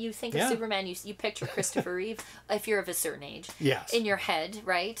mean, you think of Superman, you picture Christopher Reeve if you're of a certain age. Yes. In your head,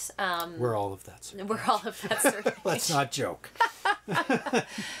 right? We're all of that certain We're all of that certain age. Let's not joke.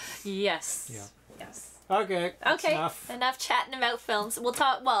 Yes. Yeah. Yes. Okay. Enough chatting about films. We'll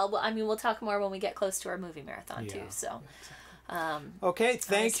talk. Well, I mean, we'll talk more when we get close to our movie marathon too. So. Okay,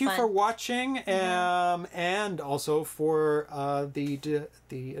 thank you for watching, and also for the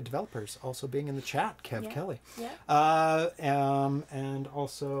developers also being in the chat, Kelley. Yeah. And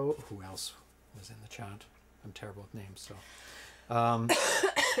also, who else was in the chat? I'm terrible with names, so.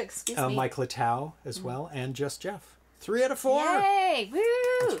 Excuse me. Mike Littau as well, and Just Jeff. 3 out of 4. Yay! Woo!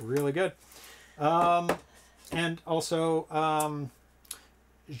 That's really good. And also,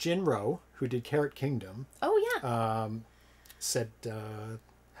 Jinro, who did Carrot Kingdom. Oh yeah. Said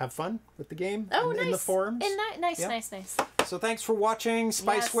have fun with the game nice. In the forums. Nice. So thanks for watching.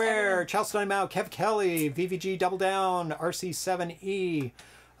 Spiceware, Chelsea Nottingham, Kev Kelley, VVG Double Down, RC7E,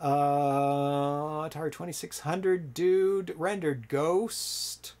 Atari 2600 Dude, Rendered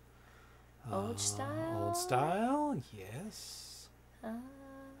Ghost, Old style. Old style, yes.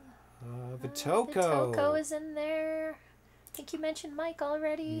 Vitoko. Vitoko is in there. I think you mentioned Mike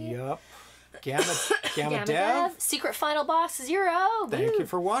already. Yep. Gamma Dev. Secret Final Boss 0. Thank you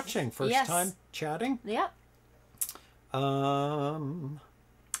for watching. First time chatting. Yep. I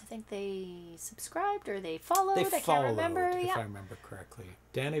think they subscribed or they followed. They followed, can't remember. If I remember correctly.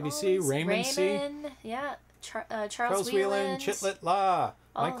 Dan ABC, Raymond C. Yeah. Charles Whelan, Chitlet La,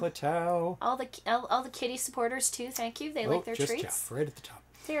 Mike Littau. All the kitty supporters too. Thank you. They like their treats. Jeff, right at the top.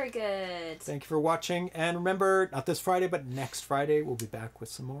 Very good. Thank you for watching. And remember, not this Friday, but next Friday, we'll be back with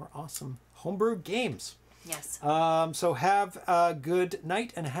some more awesome homebrew games. Yes. So have a good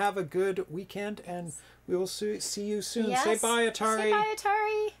night and have a good weekend, and we will see you soon. Yes. Say bye, Atari. Say bye,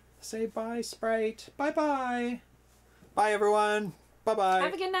 Atari. Say bye, Sprite. Bye-bye. Bye, everyone. Bye-bye.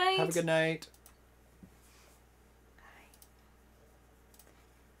 Have a good night. Have a good night.